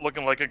it without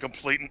looking like a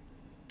complete and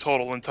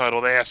total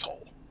entitled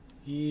asshole.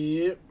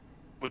 Yep.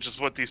 Which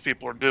is what these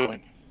people are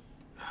doing.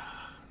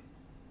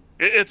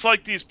 It's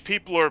like these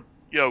people are,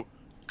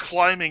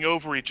 climbing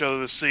over each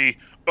other to see,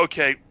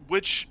 okay,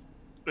 which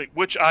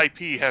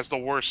IP has the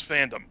worst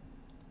fandom.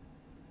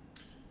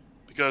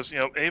 Because,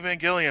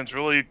 Evangelion's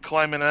really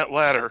climbing that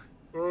ladder.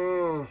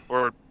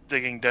 Or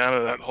digging down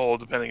to that hole,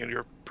 depending on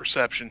your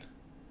perception.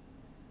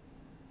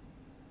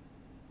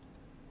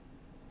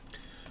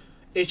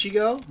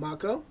 Ichigo,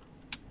 Mako?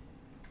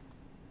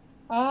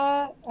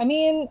 I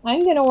mean,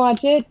 I'm gonna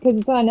watch it because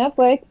it's on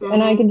Netflix,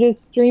 and I can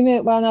just stream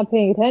it while not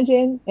paying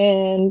attention,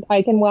 and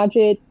I can watch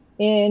it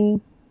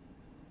in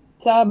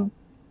sub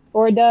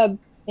or dub,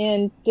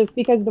 and just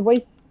because the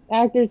voice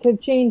actors have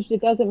changed,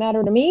 it doesn't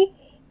matter to me.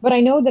 But I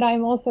know that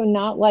I'm also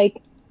not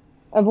like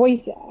a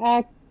voice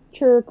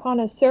actor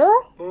connoisseur.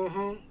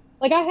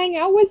 Like, I hang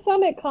out with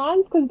some at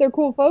cons because they're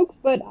cool folks,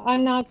 but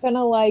I'm not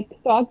gonna like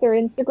stalk their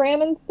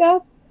Instagram and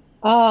stuff.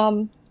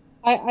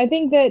 I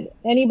think that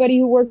anybody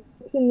who works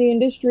in the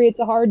industry, it's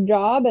a hard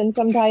job, and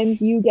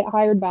sometimes you get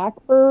hired back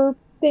for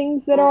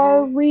things that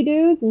are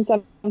redos, and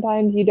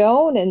sometimes you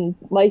don't, and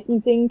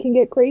licensing can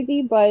get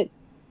crazy, but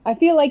I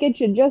feel like it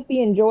should just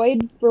be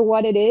enjoyed for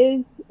what it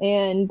is,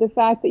 and the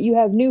fact that you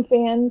have new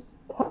fans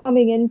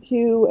coming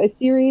into a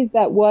series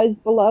that was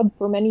beloved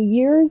for many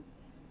years,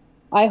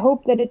 I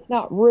hope that it's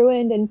not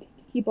ruined and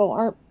people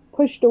aren't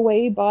pushed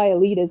away by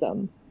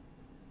elitism,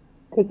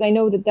 because I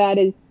know that that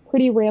is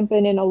pretty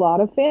rampant in a lot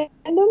of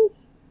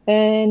fandoms.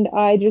 And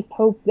I just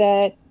hope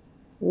that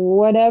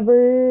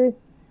whatever,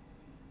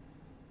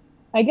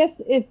 I guess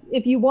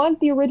if you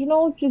want the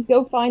original, just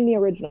go find the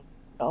original.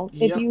 Yep.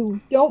 If you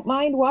don't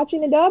mind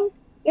watching a dub,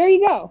 there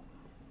you go.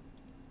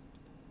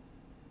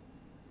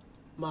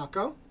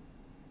 Mako?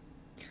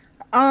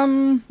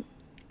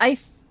 I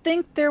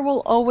think there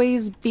will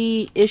always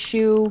be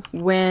issue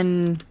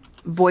when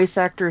voice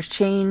actors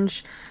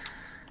change.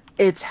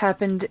 It's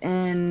happened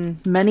in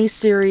many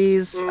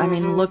series. I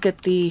mean, look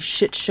at the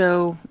shit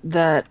show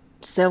that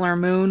Sailor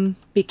Moon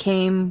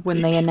became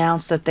when they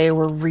announced that they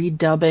were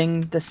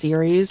redubbing the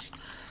series.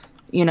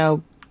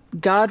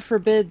 God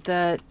forbid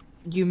that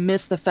you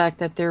miss the fact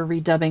that they're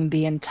redubbing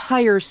the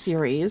entire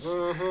series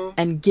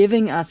and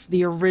giving us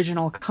the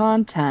original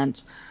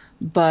content,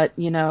 but,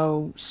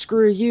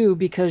 screw you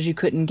because you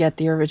couldn't get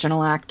the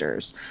original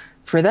actors.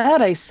 For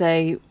that, I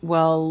say,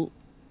 well,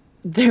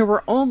 there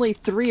were only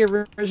 3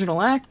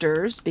 original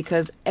actors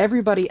because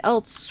everybody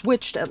else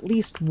switched at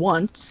least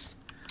once,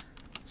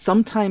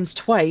 sometimes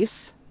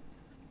twice.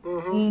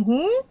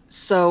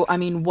 So, I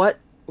mean, what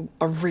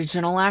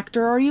original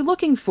actor are you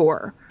looking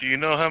for? Do you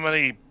know how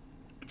many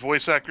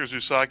voice actors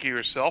Usagi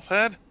herself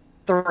had?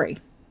 3.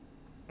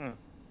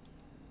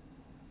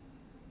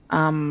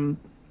 And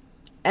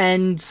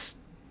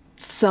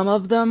some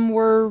of them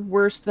were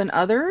worse than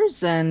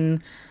others,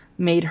 and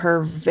made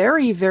her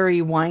very,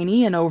 very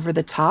whiny and over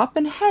the top.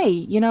 And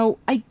hey,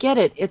 I get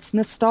it. It's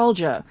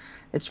nostalgia.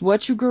 It's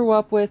what you grew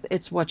up with.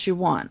 It's what you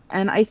want.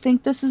 And I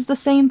think this is the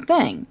same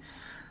thing.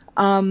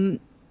 I've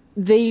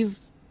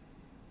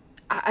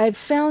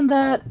found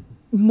that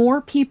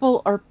more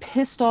people are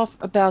pissed off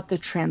about the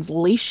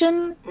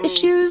translation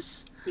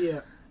issues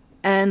Yeah.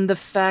 And the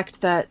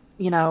fact that,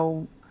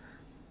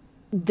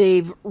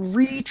 they've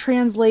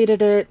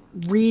retranslated it,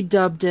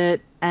 redubbed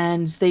it,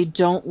 and they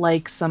don't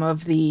like some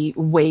of the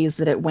ways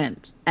that it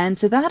went. And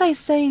to that I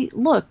say,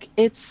 look,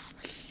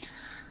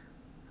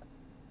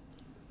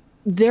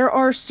 there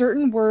are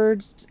certain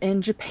words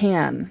in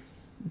Japan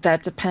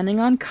that,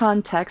 depending on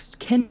context,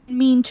 can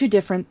mean two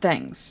different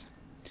things.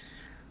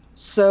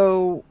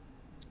 So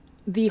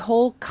the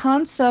whole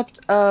concept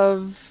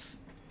of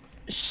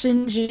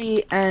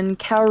Shinji and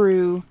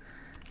Kaoru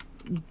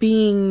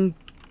being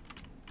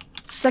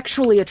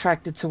sexually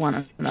attracted to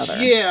one another.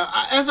 Yeah,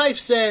 as I've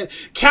said,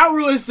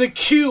 Kaoru is the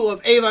Q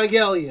of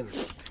Evangelion.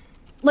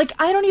 Like,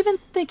 I don't even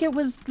think it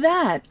was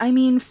that. I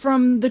mean,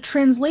 from the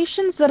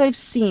translations that I've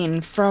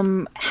seen,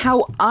 from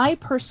how I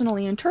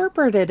personally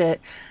interpreted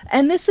it,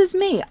 and this is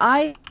me,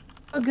 I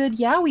love a good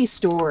yaoi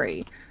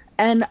story,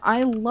 and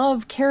I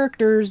love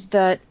characters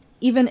that,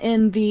 even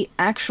in the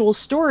actual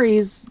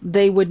stories,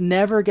 they would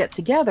never get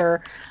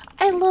together.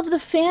 I love the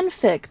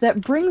fanfic that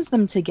brings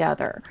them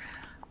together.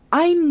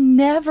 I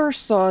never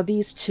saw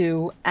these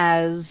two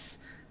as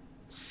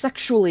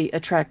sexually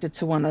attracted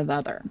to one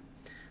another.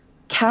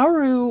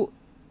 Kaoru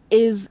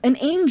is an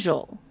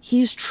angel.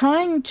 He's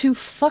trying to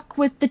fuck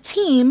with the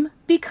team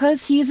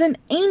because he's an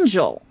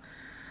angel.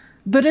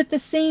 But at the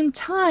same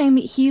time,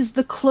 he's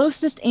the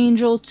closest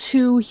angel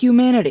to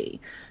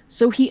humanity.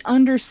 So he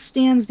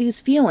understands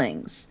these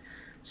feelings.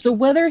 So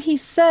whether he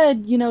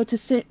said, to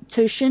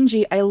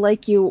Shinji, I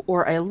like you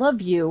or I love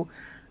you,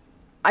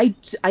 I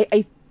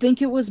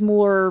think it was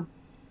more,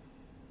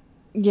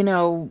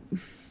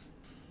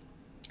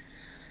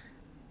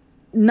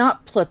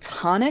 not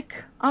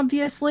platonic,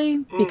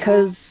 obviously,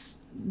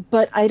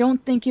 but I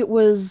don't think it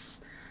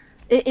was,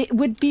 it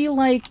would be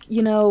like,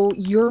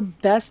 your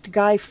best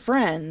guy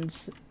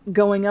friend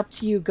going up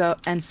to you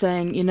and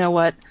saying, you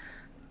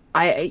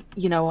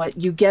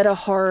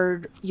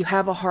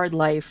have a hard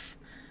life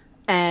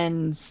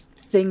and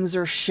things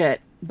are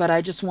shit, but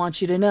I just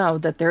want you to know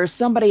that there is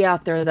somebody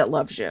out there that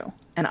loves you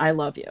and I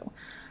love you.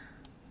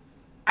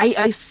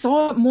 I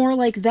saw it more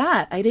like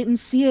that. I didn't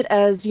see it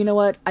as,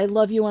 I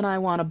love you and I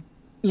want to,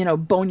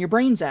 bone your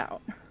brains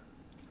out.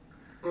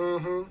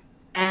 Mm-hmm.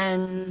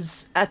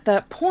 And at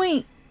that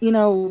point,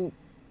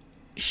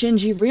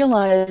 Shinji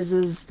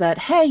realizes that,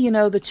 hey,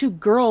 the two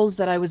girls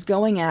that I was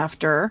going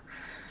after,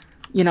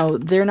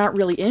 they're not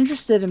really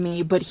interested in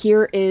me, but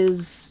here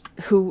is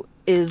who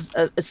is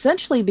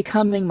essentially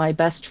becoming my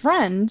best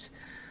friend,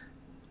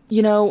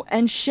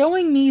 and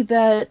showing me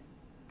that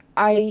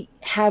I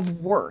have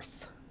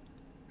worth.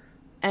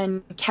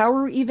 And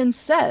Kaoru even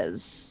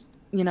says,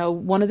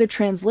 one of the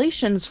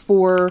translations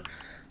for,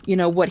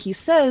 what he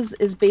says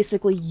is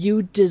basically,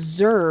 you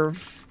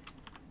deserve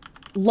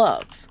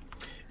love.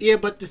 Yeah,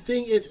 but the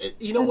thing is,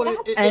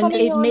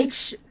 it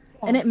makes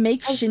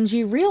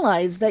Shinji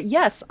realize that,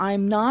 yes,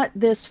 I'm not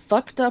this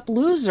fucked up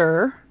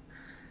loser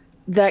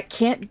that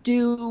can't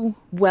do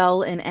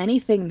well in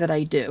anything that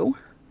I do,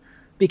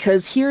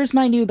 because here's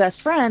my new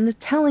best friend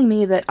telling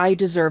me that I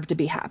deserve to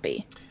be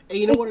happy. And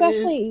you know what it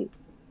is?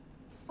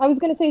 I was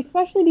going to say,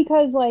 especially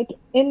because,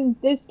 in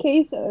this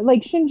case,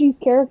 Shinji's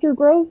character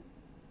growth,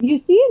 you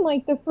see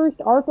in, the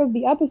first arc of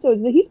the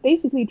episodes that he's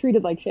basically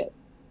treated like shit.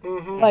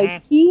 Mm-hmm.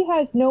 He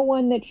has no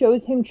one that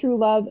shows him true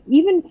love.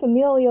 Even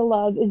familial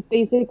love is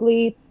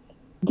basically,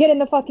 get in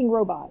the fucking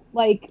robot.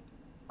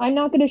 I'm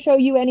not going to show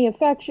you any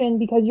affection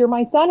because you're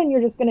my son and you're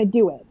just going to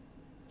do it.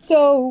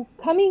 So,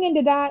 coming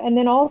into that, and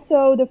then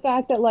also the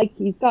fact that,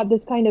 he's got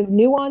this kind of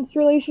nuanced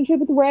relationship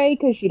with Rei,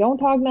 because she don't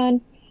talk none.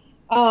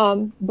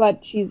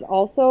 But she's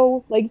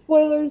also,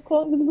 spoilers,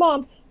 clone to the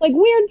mom,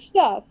 weird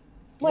stuff.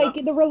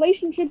 The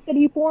relationships that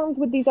he forms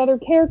with these other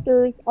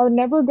characters are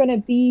never going to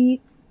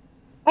be,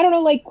 I don't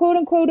know, quote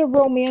unquote a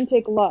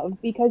romantic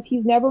love, because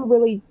he's never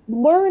really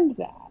learned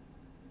that.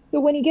 So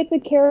when he gets a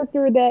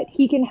character that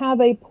he can have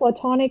a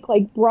platonic,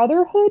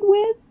 brotherhood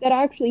with, that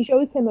actually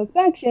shows him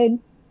affection,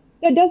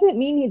 that doesn't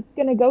mean it's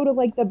going to go to,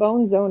 the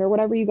bone zone or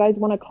whatever you guys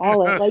want to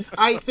call it.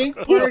 I think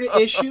part of the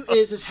issue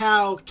is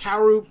how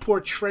Kaoru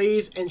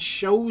portrays and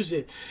shows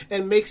it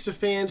and makes the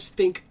fans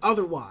think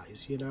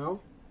otherwise,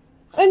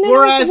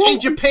 Whereas in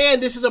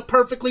Japan, this is a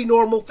perfectly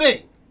normal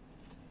thing.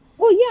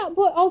 Well, yeah,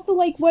 but also,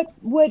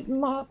 what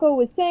Mako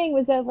was saying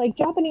was that,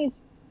 Japanese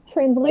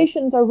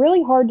translations are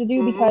really hard to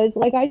do, because,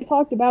 I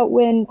talked about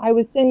when I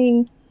was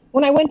saying,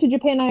 when I went to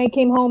Japan and I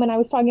came home and I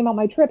was talking about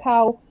my trip,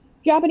 how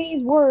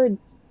Japanese words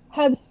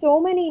have so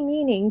many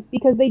meanings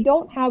because they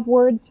don't have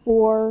words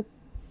for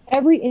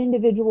every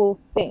individual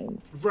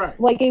thing.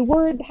 Right. A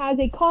word has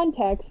a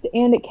context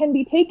and it can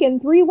be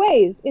taken 3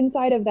 ways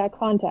inside of that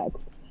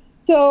context.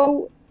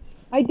 So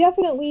I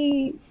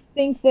definitely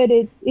think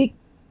that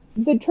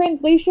the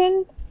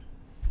translation,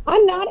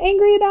 I'm not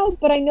angry about,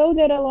 but I know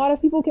that a lot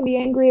of people can be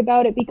angry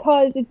about it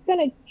because it's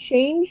going to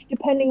change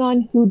depending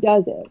on who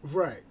does it.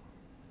 Right.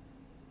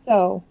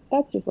 So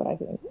that's just what I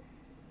think.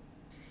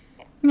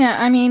 Yeah,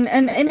 I mean,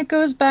 and it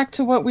goes back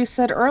to what we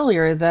said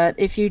earlier, that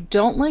if you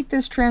don't like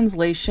this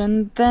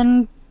translation,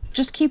 then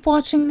just keep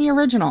watching the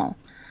original.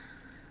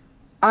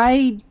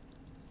 I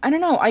I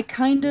don't know, I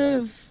kind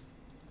of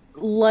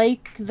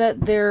like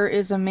that there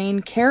is a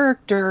main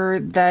character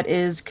that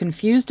is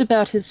confused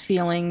about his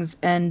feelings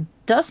and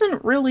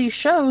doesn't really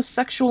show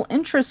sexual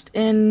interest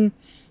in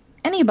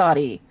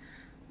anybody.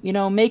 You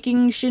know,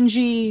 making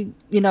Shinji,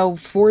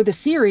 for the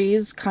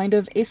series kind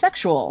of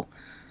asexual.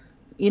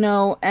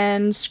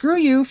 And screw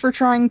you for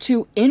trying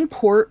to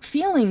import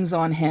feelings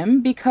on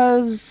him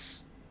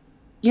because,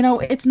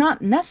 it's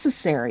not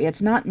necessary.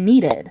 It's not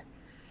needed.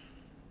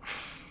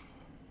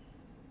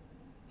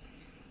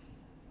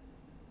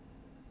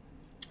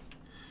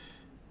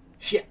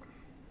 Yeah.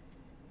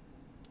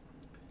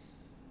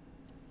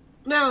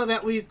 Now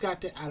that we've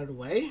got that out of the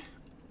way,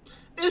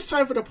 it's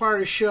time for the part of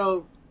the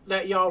show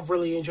that y'all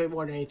really enjoy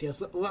more than anything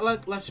else.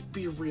 Let's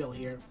be real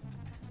here.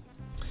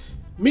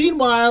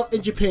 Meanwhile,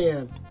 in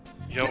Japan...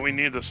 we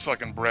need this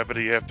fucking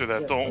brevity after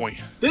that, don't we?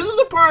 This is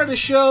the part of the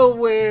show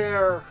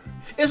where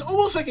it's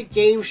almost like a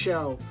game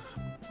show.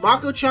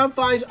 Mako-chan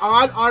finds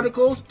odd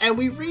articles and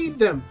we read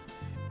them.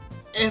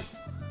 If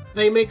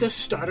they make us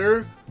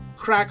stutter,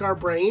 crack our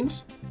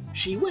brains,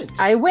 she wins.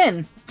 I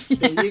win.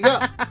 There you go.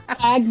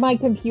 Lag my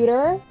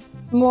computer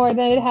more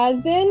than it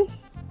has been.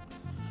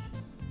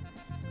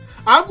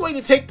 I'm going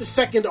to take the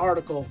second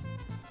article.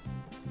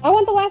 I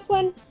want the last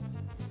one.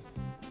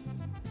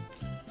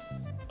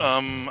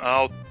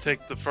 I'll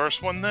take the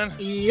first one then.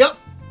 Yep.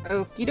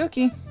 Okie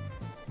dokie.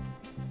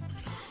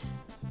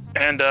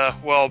 And,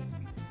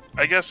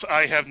 I guess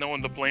I have no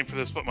one to blame for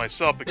this but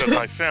myself because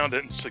I found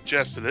it and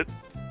suggested it.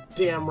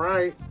 Damn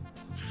right.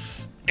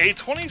 A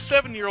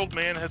 27-year-old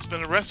man has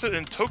been arrested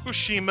in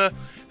Tokushima,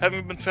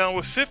 having been found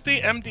with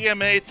 50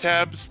 MDMA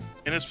tabs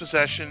in his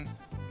possession,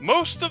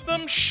 most of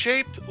them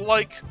shaped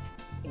like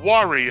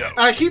Wario.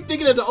 I keep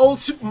thinking of the old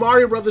Super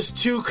Mario Brothers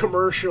 2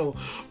 commercial.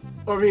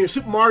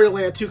 Super Mario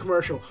Land 2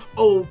 commercial.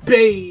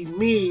 Obey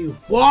me,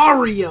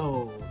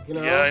 Wario!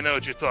 Yeah, I know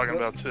what you're talking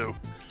about, too.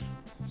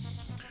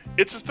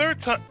 It's the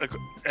third time,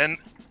 and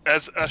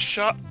as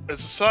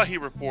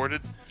Asahi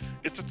reported,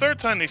 it's the third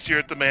time this year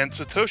that the man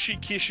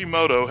Satoshi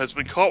Kishimoto has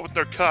been caught with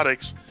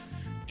narcotics,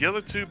 the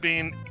other two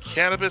being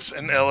cannabis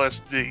and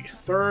LSD.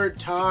 Third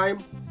time?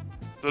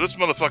 So this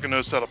motherfucker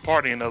knows how to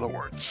party, in other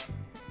words.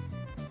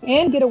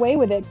 And get away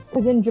with it,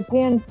 because in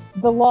Japan,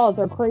 the laws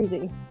are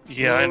crazy.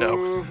 Yeah, I know.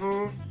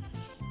 Mm-hmm.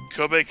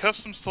 Kobe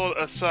Customs told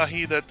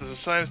Asahi that the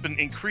sign has been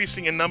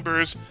increasing in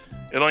numbers.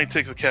 It only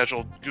takes a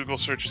casual Google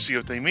search to see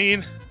what they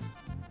mean.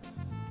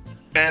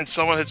 And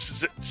someone had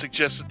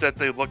suggested that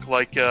they look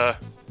like,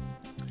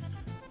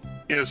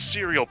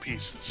 cereal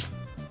pieces.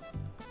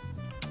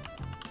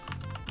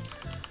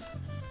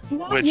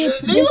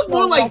 They look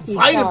more like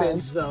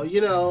vitamins,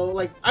 though,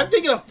 like, I'm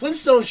thinking of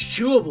Flintstones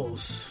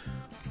chewables.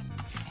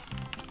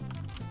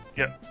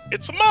 Yeah,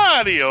 it's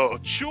Mario!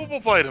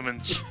 Chewable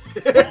vitamins.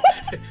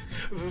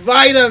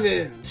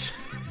 Vitamins!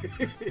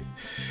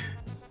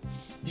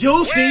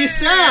 You'll see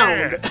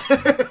sound!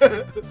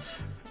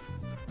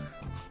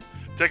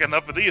 Take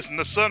enough of these and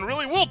the sun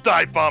really will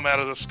dive bomb out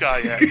of the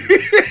sky at you.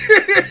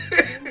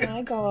 Oh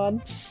my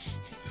god.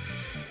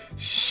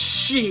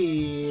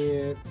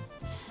 Shit.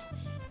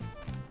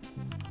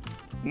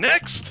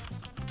 Next.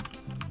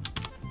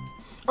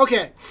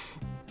 Okay.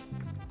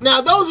 Now,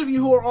 those of you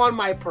who are on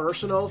my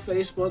personal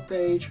Facebook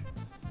page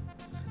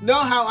know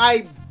how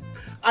I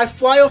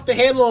fly off the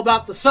handle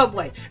about the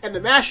subway and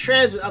the mass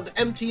transit of the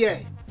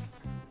MTA.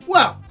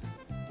 Well,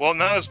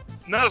 not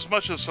as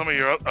much as some of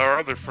our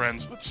other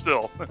friends, but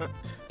still.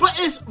 But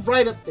it's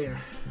right up there.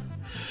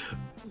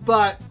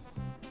 But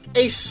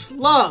a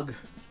slug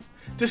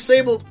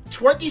disabled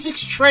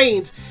 26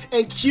 trains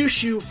in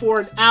Kyushu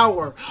for an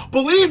hour.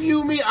 Believe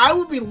you me, I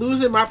would be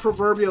losing my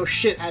proverbial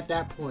shit at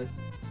that point.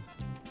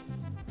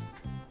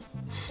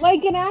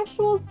 Like an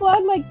actual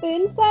slug, like the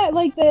inside,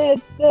 like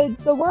the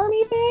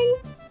wormy thing?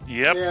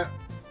 Yep. Yeah.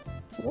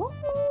 What?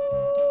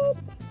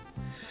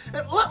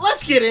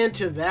 Let's get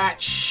into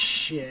that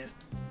shit.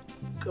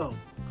 Oh,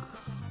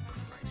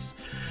 Christ.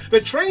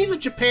 The trains of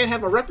Japan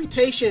have a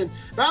reputation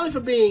not only for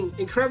being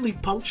incredibly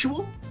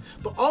punctual,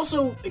 but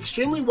also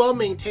extremely well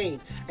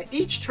maintained. At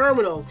each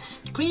terminal,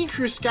 cleaning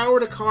crews scour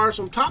the cars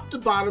from top to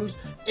bottoms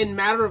in a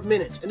matter of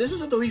minutes. And this is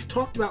something we've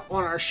talked about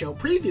on our show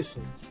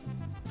previously.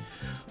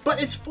 But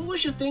it's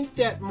foolish to think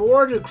that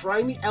more of the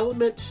grimy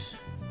elements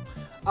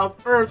of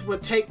Earth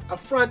would take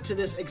affront to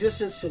this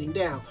existence sitting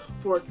down.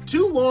 For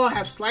too long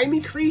have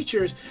slimy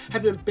creatures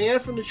have been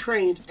banned from the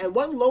trains, and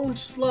one lone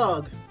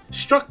slug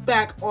struck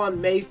back on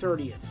May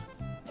 30th.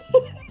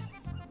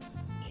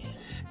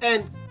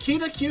 And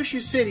Kita,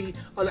 Kyushu City,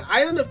 on the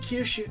island of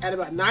Kyushu at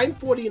about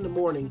 9:40 in the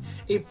morning,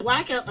 a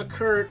blackout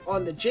occurred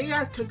on the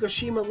JR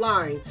Kagoshima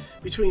line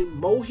between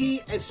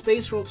Mohi and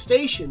Space World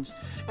stations,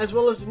 as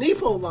well as the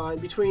Nippo line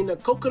between the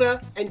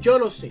Kokura and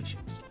Jono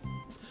stations.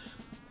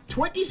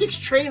 26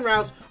 train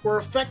routes were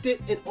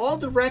affected in all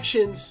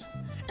directions,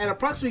 and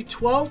approximately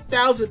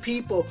 12,000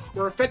 people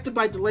were affected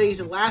by delays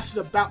that lasted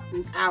about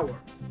an hour.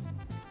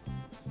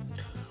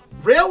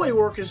 Railway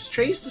workers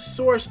traced the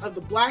source of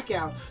the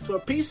blackout to a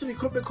piece of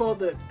equipment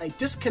called a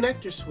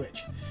disconnector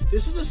switch.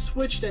 This is a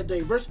switch that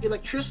diverts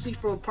electricity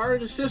from a part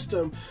of the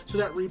system so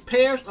that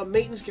repairs or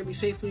maintenance can be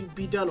safely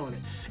be done on it.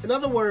 In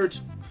other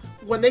words,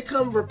 when they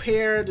come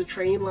repair the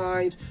train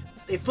lines,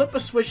 they flip a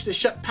switch to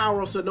shut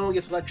power so no one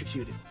gets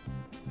electrocuted.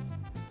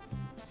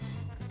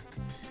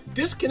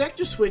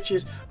 Disconnector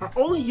switches are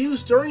only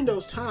used during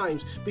those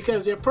times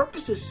because their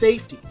purpose is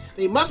safety.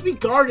 They must be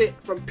guarded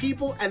from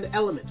people and the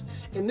elements.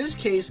 In this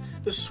case,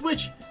 the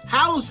switch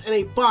housed in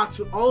a box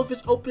with all of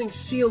its openings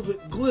sealed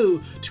with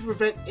glue to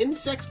prevent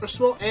insects or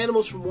small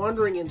animals from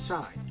wandering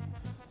inside.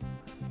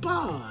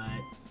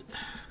 But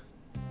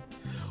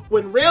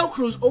when rail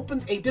crews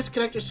opened a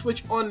disconnector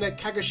switch on the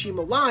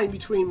Kagoshima line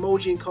between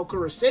Moji and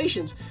Kokura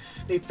stations,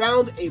 they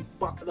found the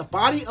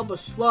body of a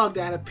slug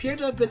that appeared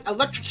to have been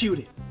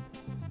electrocuted.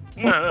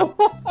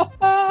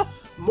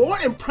 More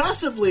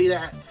impressively,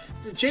 that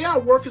the JR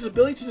workers'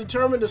 ability to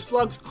determine the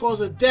slug's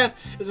cause of death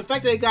is the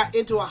fact that they got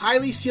into a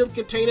highly sealed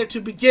container to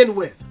begin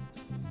with.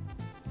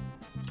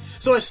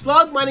 So a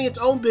slug minding its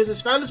own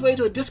business found its way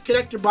into a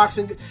disconnector box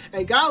and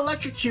got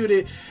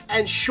electrocuted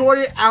and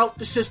shorted out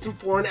the system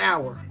for an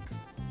hour.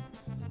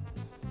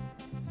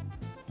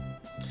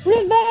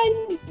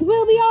 Revenge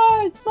will be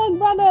ours, Slug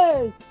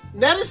Brothers!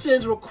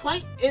 Netizens were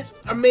quite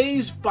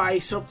amazed by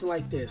something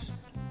like this.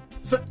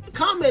 So,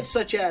 comments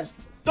such as,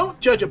 "Don't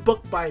judge a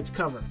book by its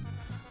cover.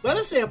 Let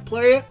us say a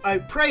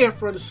prayer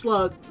for the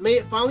slug. May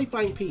it finally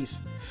find peace.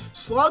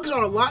 Slugs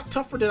are a lot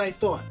tougher than I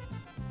thought.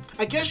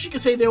 I guess you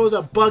could say there was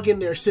a bug in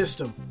their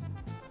system."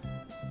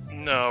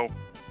 No.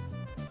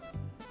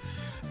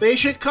 They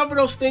should cover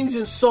those things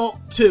in salt,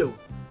 too.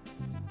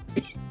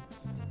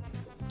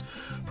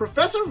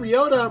 Professor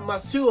Ryota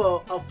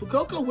Matsuo of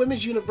Fukuoka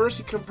Women's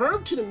University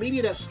confirmed to the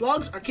media that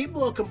slugs are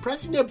capable of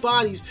compressing their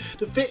bodies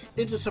to fit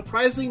into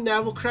surprisingly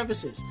narrow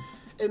crevices.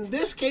 In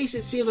this case,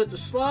 it seems like the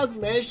slug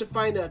managed to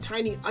find a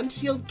tiny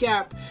unsealed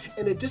gap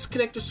in the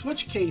disconnector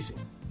switch casing.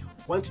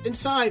 Once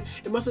inside,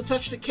 it must have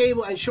touched the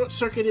cable and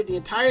short-circuited the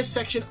entire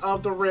section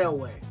of the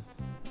railway.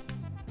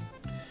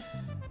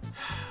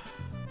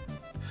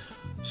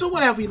 So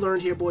what have we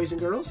learned here, boys and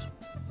girls?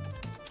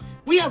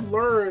 We have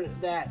learned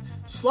that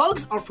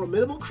slugs are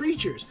formidable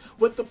creatures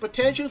with the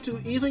potential to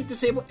easily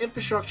disable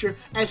infrastructure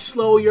and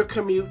slow your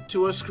commute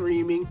to a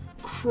screaming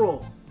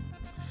crawl.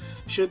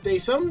 Should they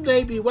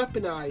someday be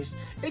weaponized,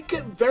 it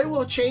could very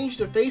well change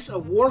the face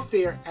of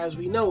warfare as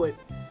we know it.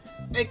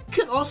 It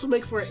could also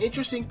make for an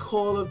interesting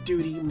Call of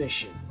Duty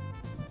mission.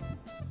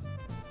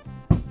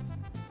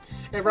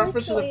 In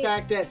reference to the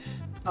fact that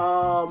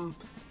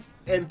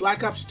in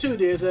Black Ops 2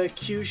 there's a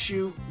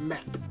Kyushu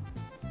map.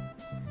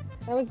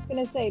 I was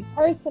going to say,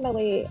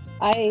 personally,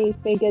 I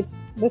think it's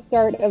the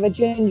start of a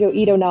Junjo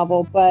Ito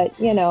novel, but,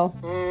 you know.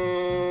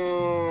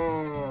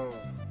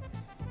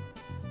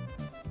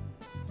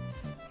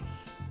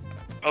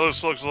 Other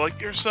slugs are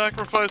like, your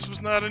sacrifice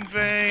was not in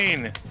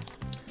vain.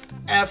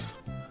 F.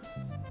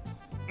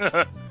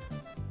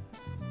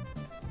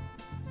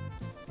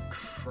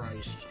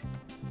 Christ.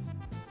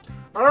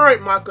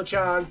 Alright,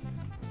 Mako-chan.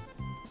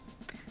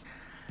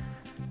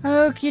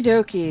 Okie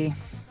dokie.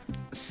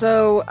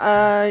 So,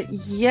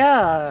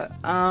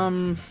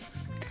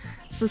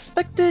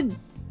 suspected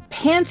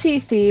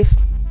panty thief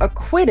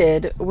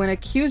acquitted when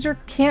accuser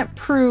can't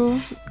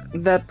prove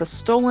that the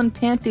stolen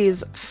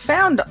panties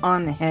found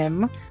on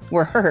him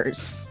were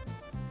hers.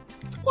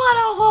 What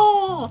a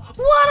hole!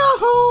 What a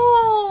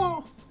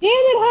hole! Damn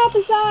it,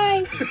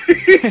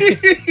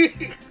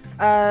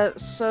 Hokusai!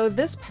 So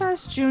this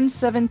past June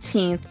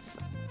 17th,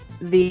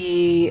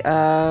 the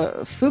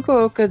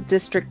Fukuoka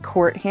District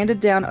Court handed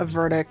down a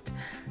verdict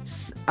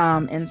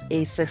in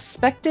a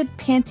suspected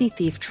panty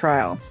thief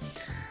trial.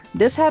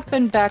 This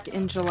happened back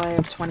in July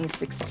of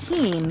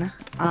 2016,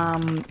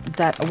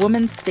 that a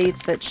woman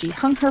states that she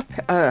hung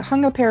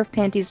a pair of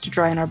panties to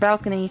dry on her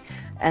balcony,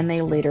 and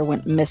they later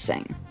went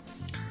missing.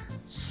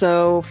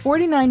 So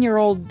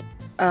 49-year-old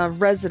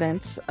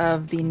resident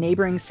of the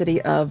neighboring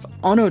city of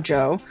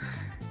Onojo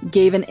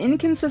gave an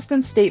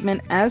inconsistent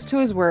statement as to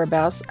his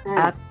whereabouts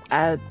at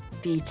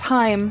the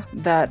time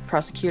that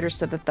prosecutors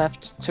said the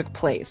theft took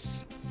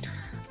place.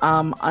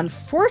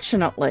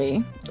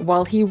 Unfortunately,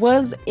 while he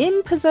was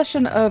in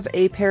possession of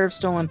a pair of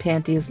stolen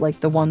panties like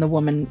the one the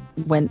woman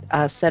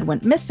said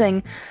went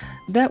missing,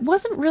 that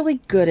wasn't really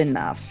good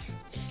enough.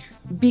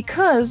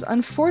 Because,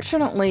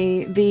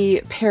 unfortunately,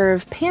 the pair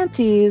of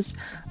panties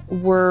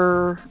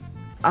were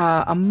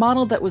a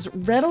model that was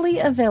readily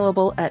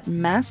available at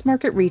mass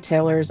market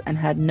retailers and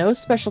had no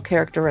special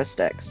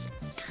characteristics.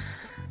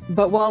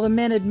 But while the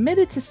man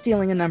admitted to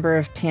stealing a number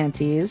of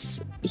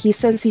panties, he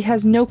says he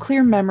has no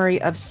clear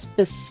memory of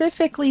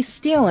specifically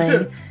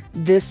stealing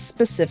this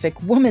specific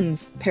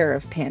woman's pair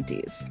of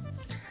panties.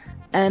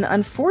 And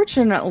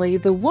unfortunately,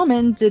 the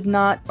woman did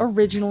not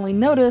originally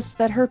notice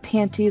that her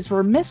panties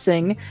were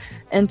missing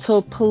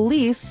until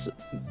police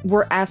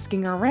were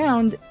asking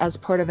around as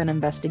part of an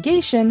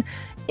investigation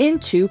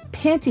into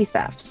panty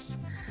thefts.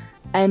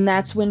 And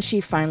that's when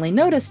she finally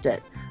noticed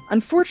it.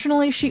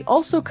 Unfortunately, she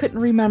also couldn't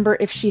remember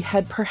if she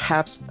had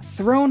perhaps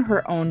thrown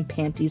her own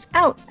panties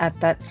out at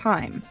that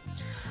time.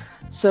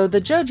 So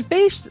the judge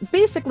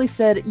basically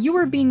said, "You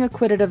are being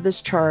acquitted of this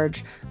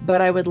charge,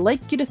 but I would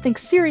like you to think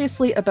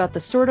seriously about the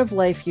sort of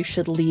life you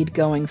should lead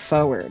going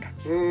forward."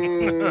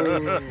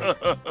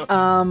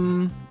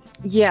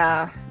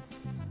 Yeah.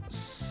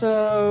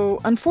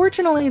 So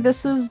unfortunately,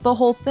 this is the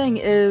whole thing,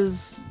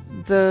 is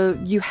the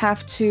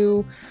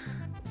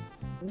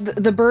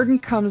burden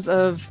comes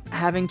of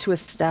having to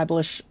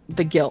establish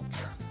the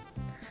guilt.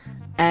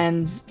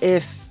 And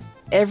if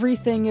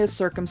everything is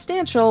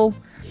circumstantial,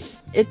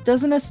 it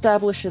doesn't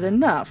establish it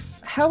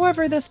enough.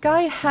 However, this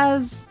guy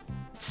has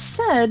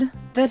said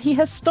that he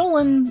has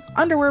stolen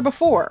underwear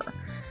before.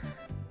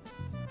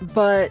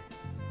 But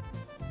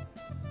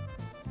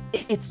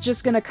it's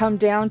just going to come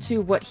down to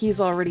what he's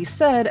already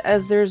said,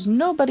 as there's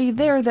nobody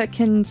there that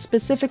can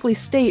specifically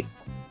state,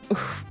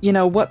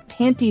 what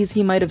panties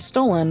he might have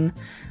stolen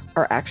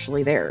are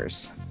actually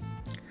theirs.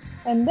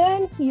 And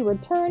then he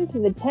returned to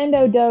the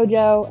Tendo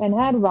Dojo and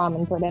had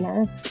ramen for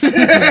dinner.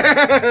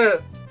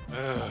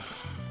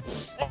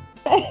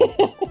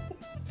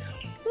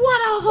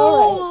 What a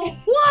hole! Right.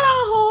 What a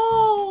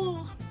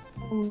hole!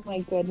 Oh my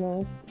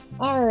goodness.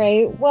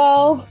 Alright,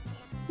 well,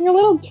 your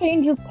little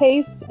change of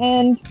pace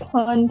and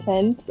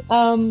content.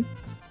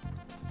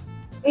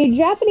 A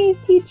Japanese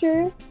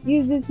teacher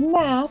uses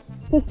math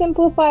to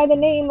simplify the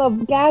name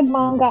of gag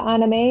manga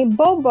anime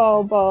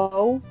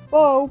Bobobo.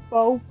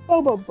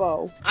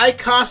 Bobobo. I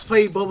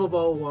cosplayed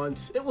Bobobo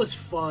once. It was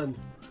fun.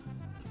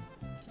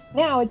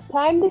 Now it's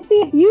time to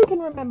see if you can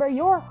remember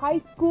your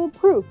high school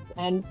proofs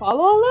and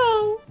follow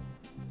along.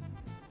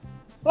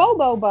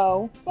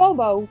 Bobo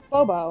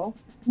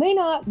may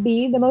not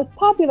be the most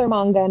popular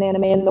manga and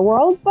anime in the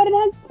world, but it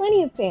has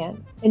plenty of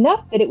fans.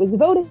 Enough that it was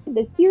voted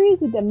the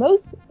series with the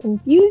most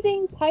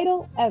confusing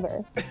title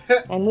ever.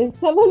 And with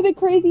some of the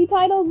crazy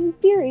titles in the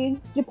series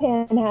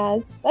Japan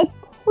has, that's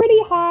pretty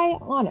high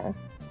honor.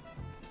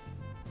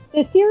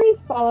 The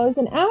series follows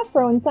an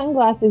afro and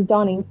sunglasses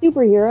donning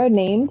superhero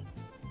named,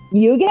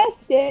 you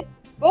guessed it,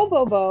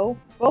 Bobo,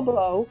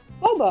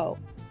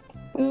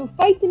 who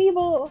fights an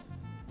evil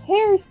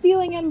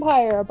hair-stealing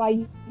empire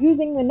by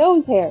using the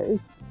nose hairs.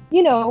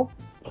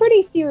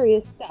 Pretty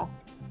serious stuff.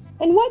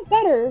 And what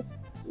better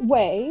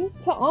way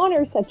to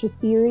honor such a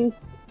serious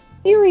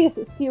series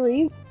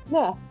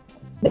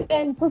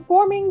than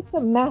performing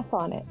some math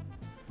on it.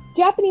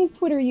 Japanese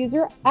Twitter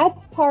user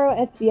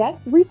 @TaroSVS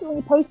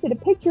recently posted a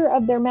picture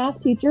of their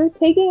math teacher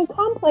taking a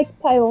complex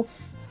title,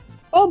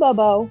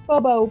 Bobo,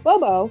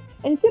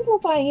 and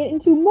simplifying it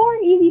into more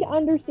easy to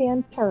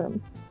understand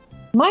terms.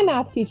 My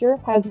math teacher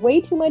has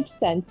way too much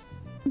sense.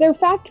 Their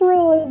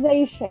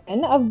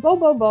factorialization of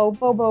Bobo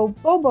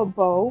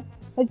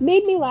has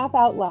made me laugh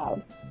out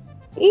loud.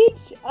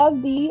 Each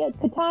of the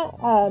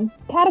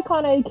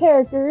katakana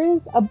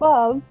characters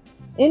above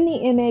in the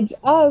image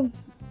of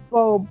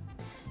Bo,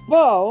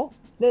 the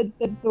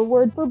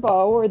word for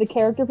bow, or the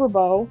character for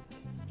bow,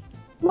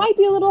 might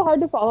be a little hard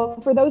to follow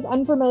for those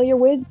unfamiliar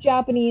with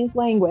Japanese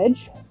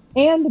language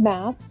and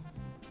math.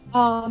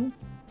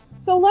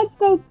 So let's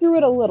go through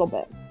it a little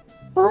bit.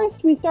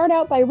 First, we start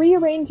out by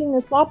rearranging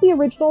the sloppy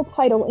original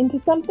title into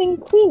something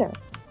cleaner.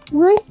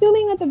 We're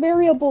assuming that the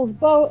variables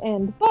bo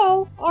and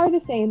bow are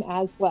the same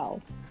as well.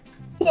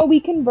 So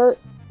we convert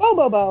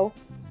Bobo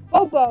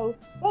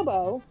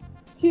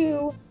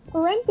to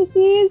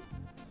parentheses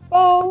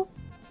bow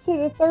to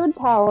the third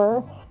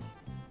power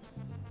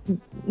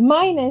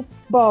minus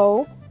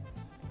bow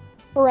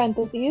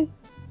parentheses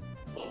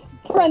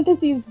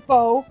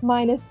bow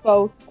minus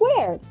bow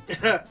squared.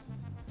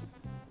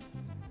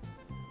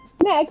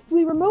 Next,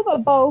 we remove a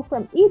bow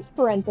from each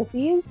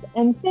parentheses,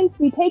 and since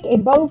we take a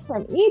bow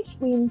from each,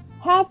 we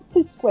have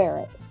to square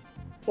it.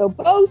 So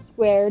bow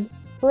squared,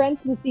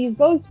 parentheses,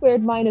 bow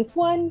squared minus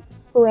 1,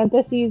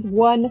 parentheses,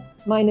 1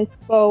 minus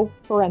bow,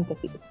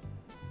 parentheses.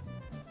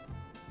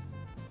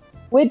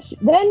 Which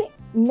then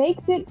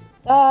makes it,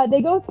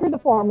 they go through the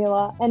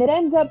formula, and it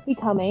ends up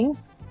becoming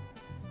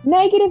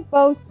negative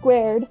bow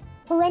squared,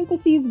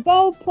 parentheses,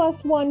 bow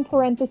plus 1,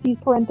 parentheses,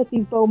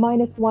 bow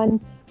minus 1,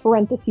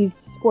 parentheses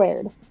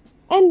squared.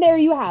 And there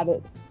you have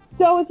it.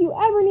 So if you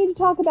ever need to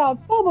talk about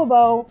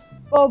Bobo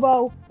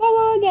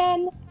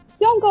again,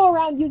 don't go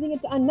around using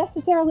its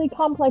unnecessarily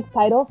complex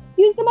title.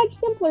 Use the much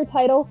simpler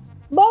title,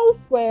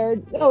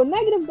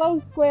 negative bow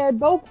squared,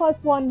 bow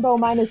plus 1, bow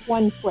minus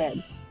 1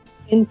 squared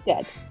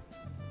instead.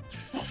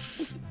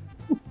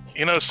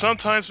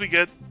 Sometimes we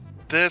get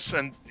this,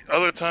 and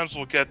other times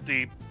we'll get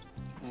the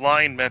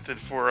line method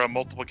for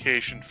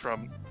multiplication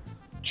from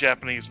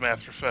Japanese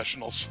math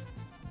professionals.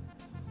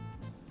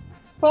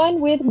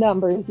 Fun with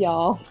numbers,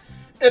 y'all.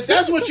 If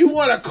that's what you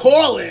want to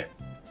call it.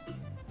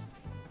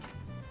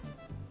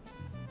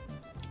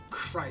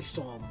 Christ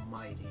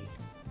almighty.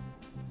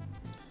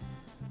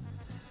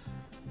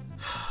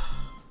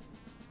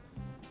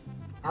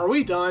 Are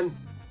we done?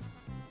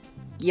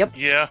 Yep.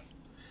 Yeah.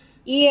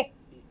 Yeah.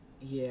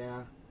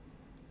 Yeah.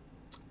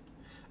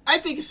 I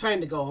think it's time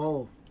to go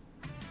home.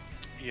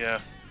 Yeah.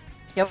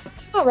 Yep.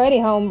 Already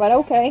home, but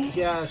okay.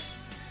 Yes.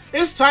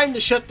 It's time to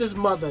shut this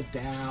mother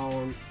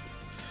down.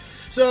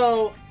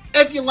 So,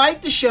 if you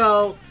like the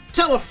show,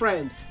 tell a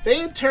friend.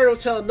 They in turn will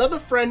tell another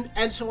friend,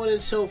 and so on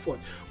and so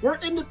forth. We're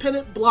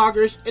independent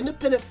bloggers,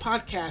 independent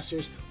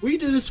podcasters. We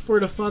do this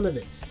for the fun of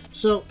it.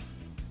 So,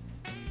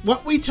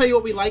 what we tell you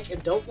what we like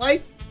and don't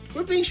like,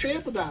 we're being straight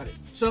up about it.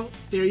 So,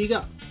 there you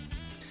go.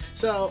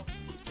 So,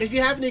 if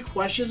you have any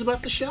questions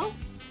about the show,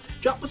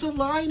 drop us a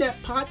line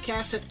at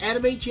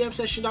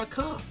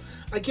podcast@animejamsession.com.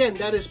 Again,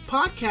 that is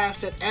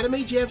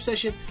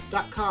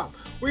podcast@animejamsession.com.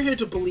 We're here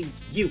to believe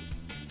you.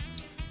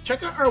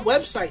 Check out our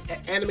website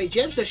at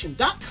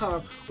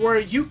animejamsession.com, where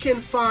you can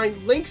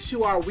find links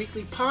to our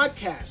weekly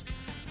podcast,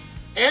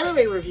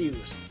 anime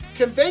reviews,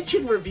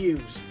 convention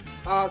reviews,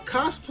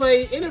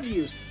 cosplay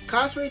interviews,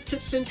 cosplay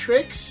tips and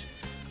tricks,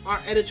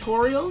 our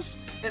editorials,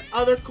 and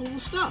other cool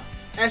stuff.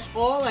 That's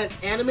all at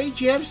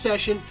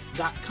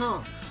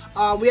animejamsession.com.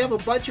 We have a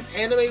bunch of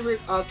anime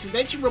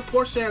convention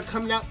reports that are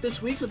coming out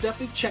this week, so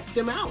definitely check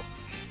them out.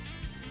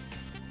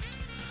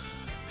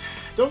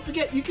 Don't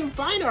forget, you can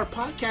find our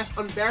podcast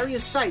on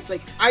various sites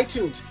like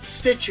iTunes,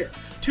 Stitcher,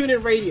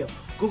 TuneIn Radio,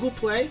 Google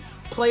Play,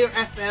 Player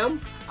FM.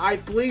 I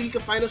believe you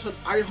can find us on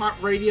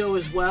iHeartRadio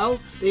as well.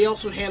 They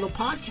also handle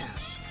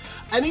podcasts.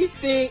 Any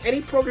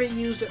program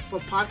you use for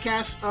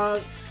podcast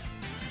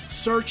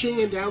searching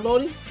and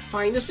downloading,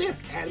 find us there,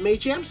 Anime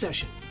Jam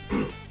Session.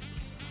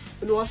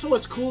 And also,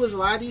 what's cool is a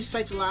lot of these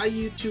sites allow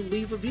you to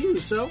leave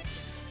reviews, so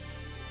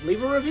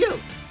leave a review.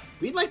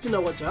 We'd like to know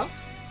what's up.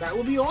 That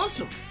would be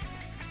awesome.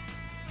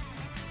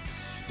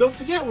 Don't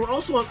forget, we're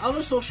also on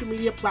other social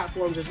media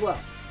platforms as well.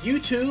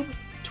 YouTube,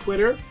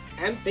 Twitter,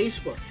 and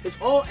Facebook. It's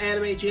all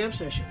Anime Jam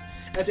Session.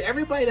 And to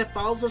everybody that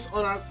follows us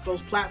on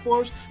those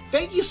platforms,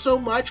 thank you so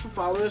much for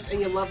following us and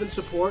your love and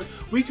support.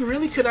 We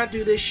really could not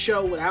do this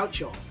show without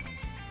y'all.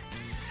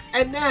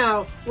 And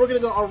now, we're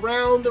going to go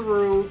around the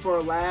room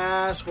for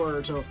last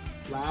words. So,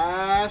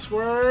 last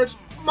words,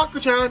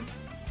 Mako-chan.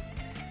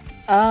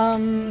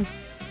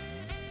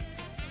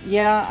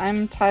 Yeah,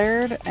 I'm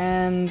tired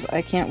and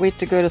I can't wait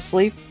to go to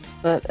sleep,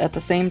 but at the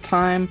same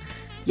time,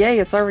 yay,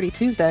 it's already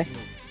Tuesday.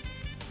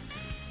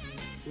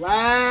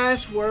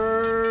 Last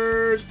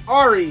words,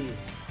 Ari.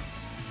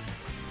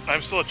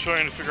 I'm still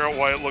trying to figure out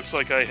why it looks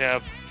like I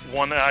have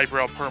one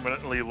eyebrow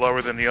permanently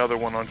lower than the other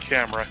one on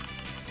camera.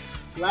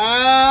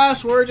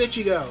 Last words,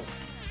 Ichigo.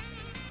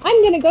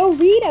 I'm gonna go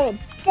read a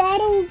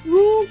battle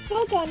rules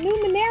book on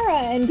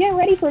Numenera and get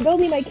ready for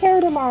building my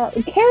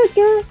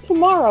character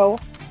tomorrow.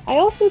 I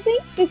also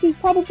think this is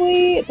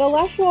probably the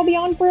last show I'll be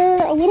on for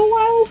a little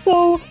while,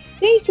 so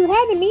thanks for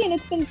having me, and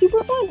it's been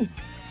super fun.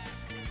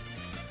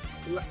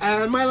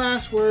 And my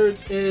last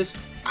words is,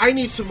 I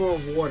need some more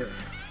water.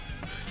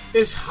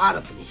 It's hot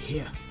up in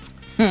here.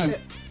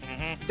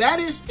 That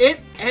is it.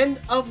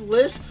 End of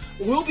list.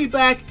 We'll be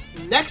back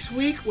next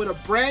week with a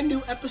brand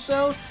new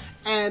episode.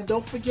 And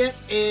don't forget,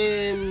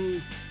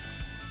 in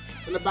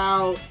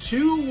about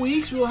 2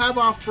 weeks, we'll have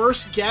our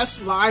first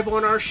guest live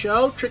on our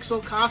show,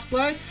 Trixel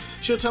Cosplay.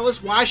 She'll tell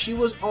us why she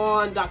was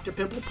on Dr.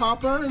 Pimple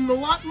Popper and a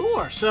lot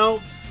more.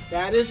 So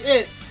that is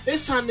it.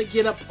 It's time to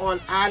get up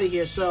on out of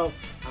here. So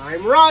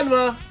I'm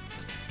Ranma.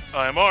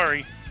 I'm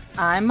Ari.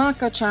 I'm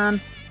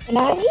Mako-chan. And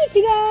I'm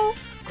Ichigo.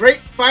 Great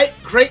fight,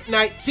 great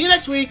night. See you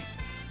next week.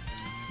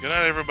 Good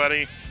night,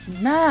 everybody.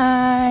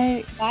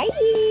 Night.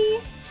 Bye.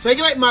 Say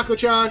goodnight,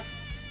 Mako-chan.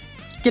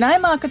 Good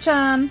night,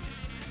 Mako-chan.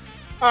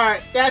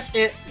 Alright, that's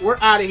it. We're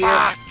out of here.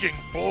 Fucking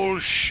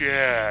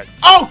bullshit.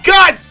 Oh,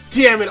 god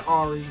damn it,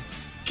 Ari.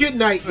 Good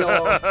night,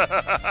 y'all.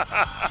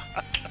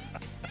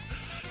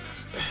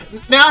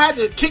 Now I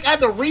had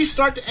to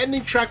restart the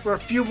ending track for a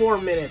few more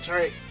minutes.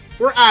 Alright,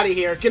 we're out of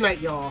here. Good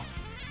night, y'all.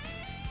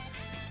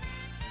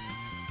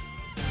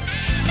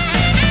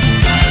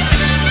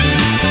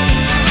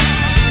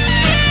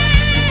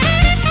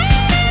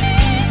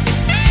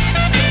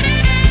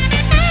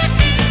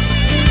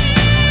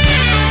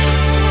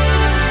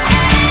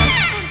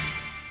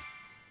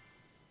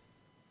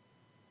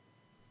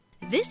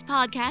 This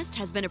podcast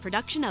has been a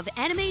production of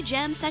Anime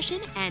Jam Session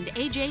and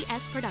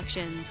AJS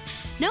Productions.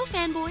 No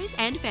fanboys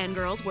and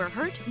fangirls were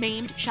hurt,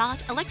 maimed,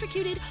 shot,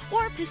 electrocuted,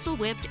 or pistol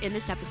whipped in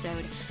this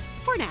episode.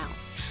 For now.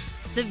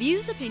 The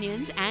views,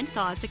 opinions, and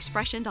thoughts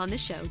expressed on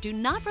this show do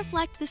not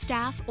reflect the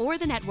staff or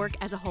the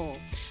network as a whole.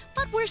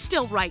 But we're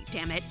still right,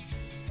 damn it.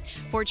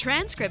 For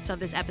transcripts of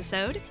this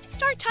episode,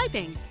 start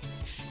typing.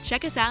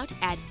 Check us out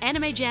at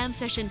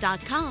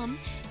animejamsession.com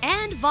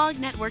and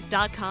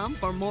vognetwork.com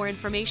for more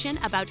information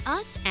about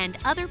us and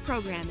other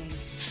programming.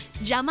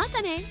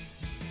 Jamatane!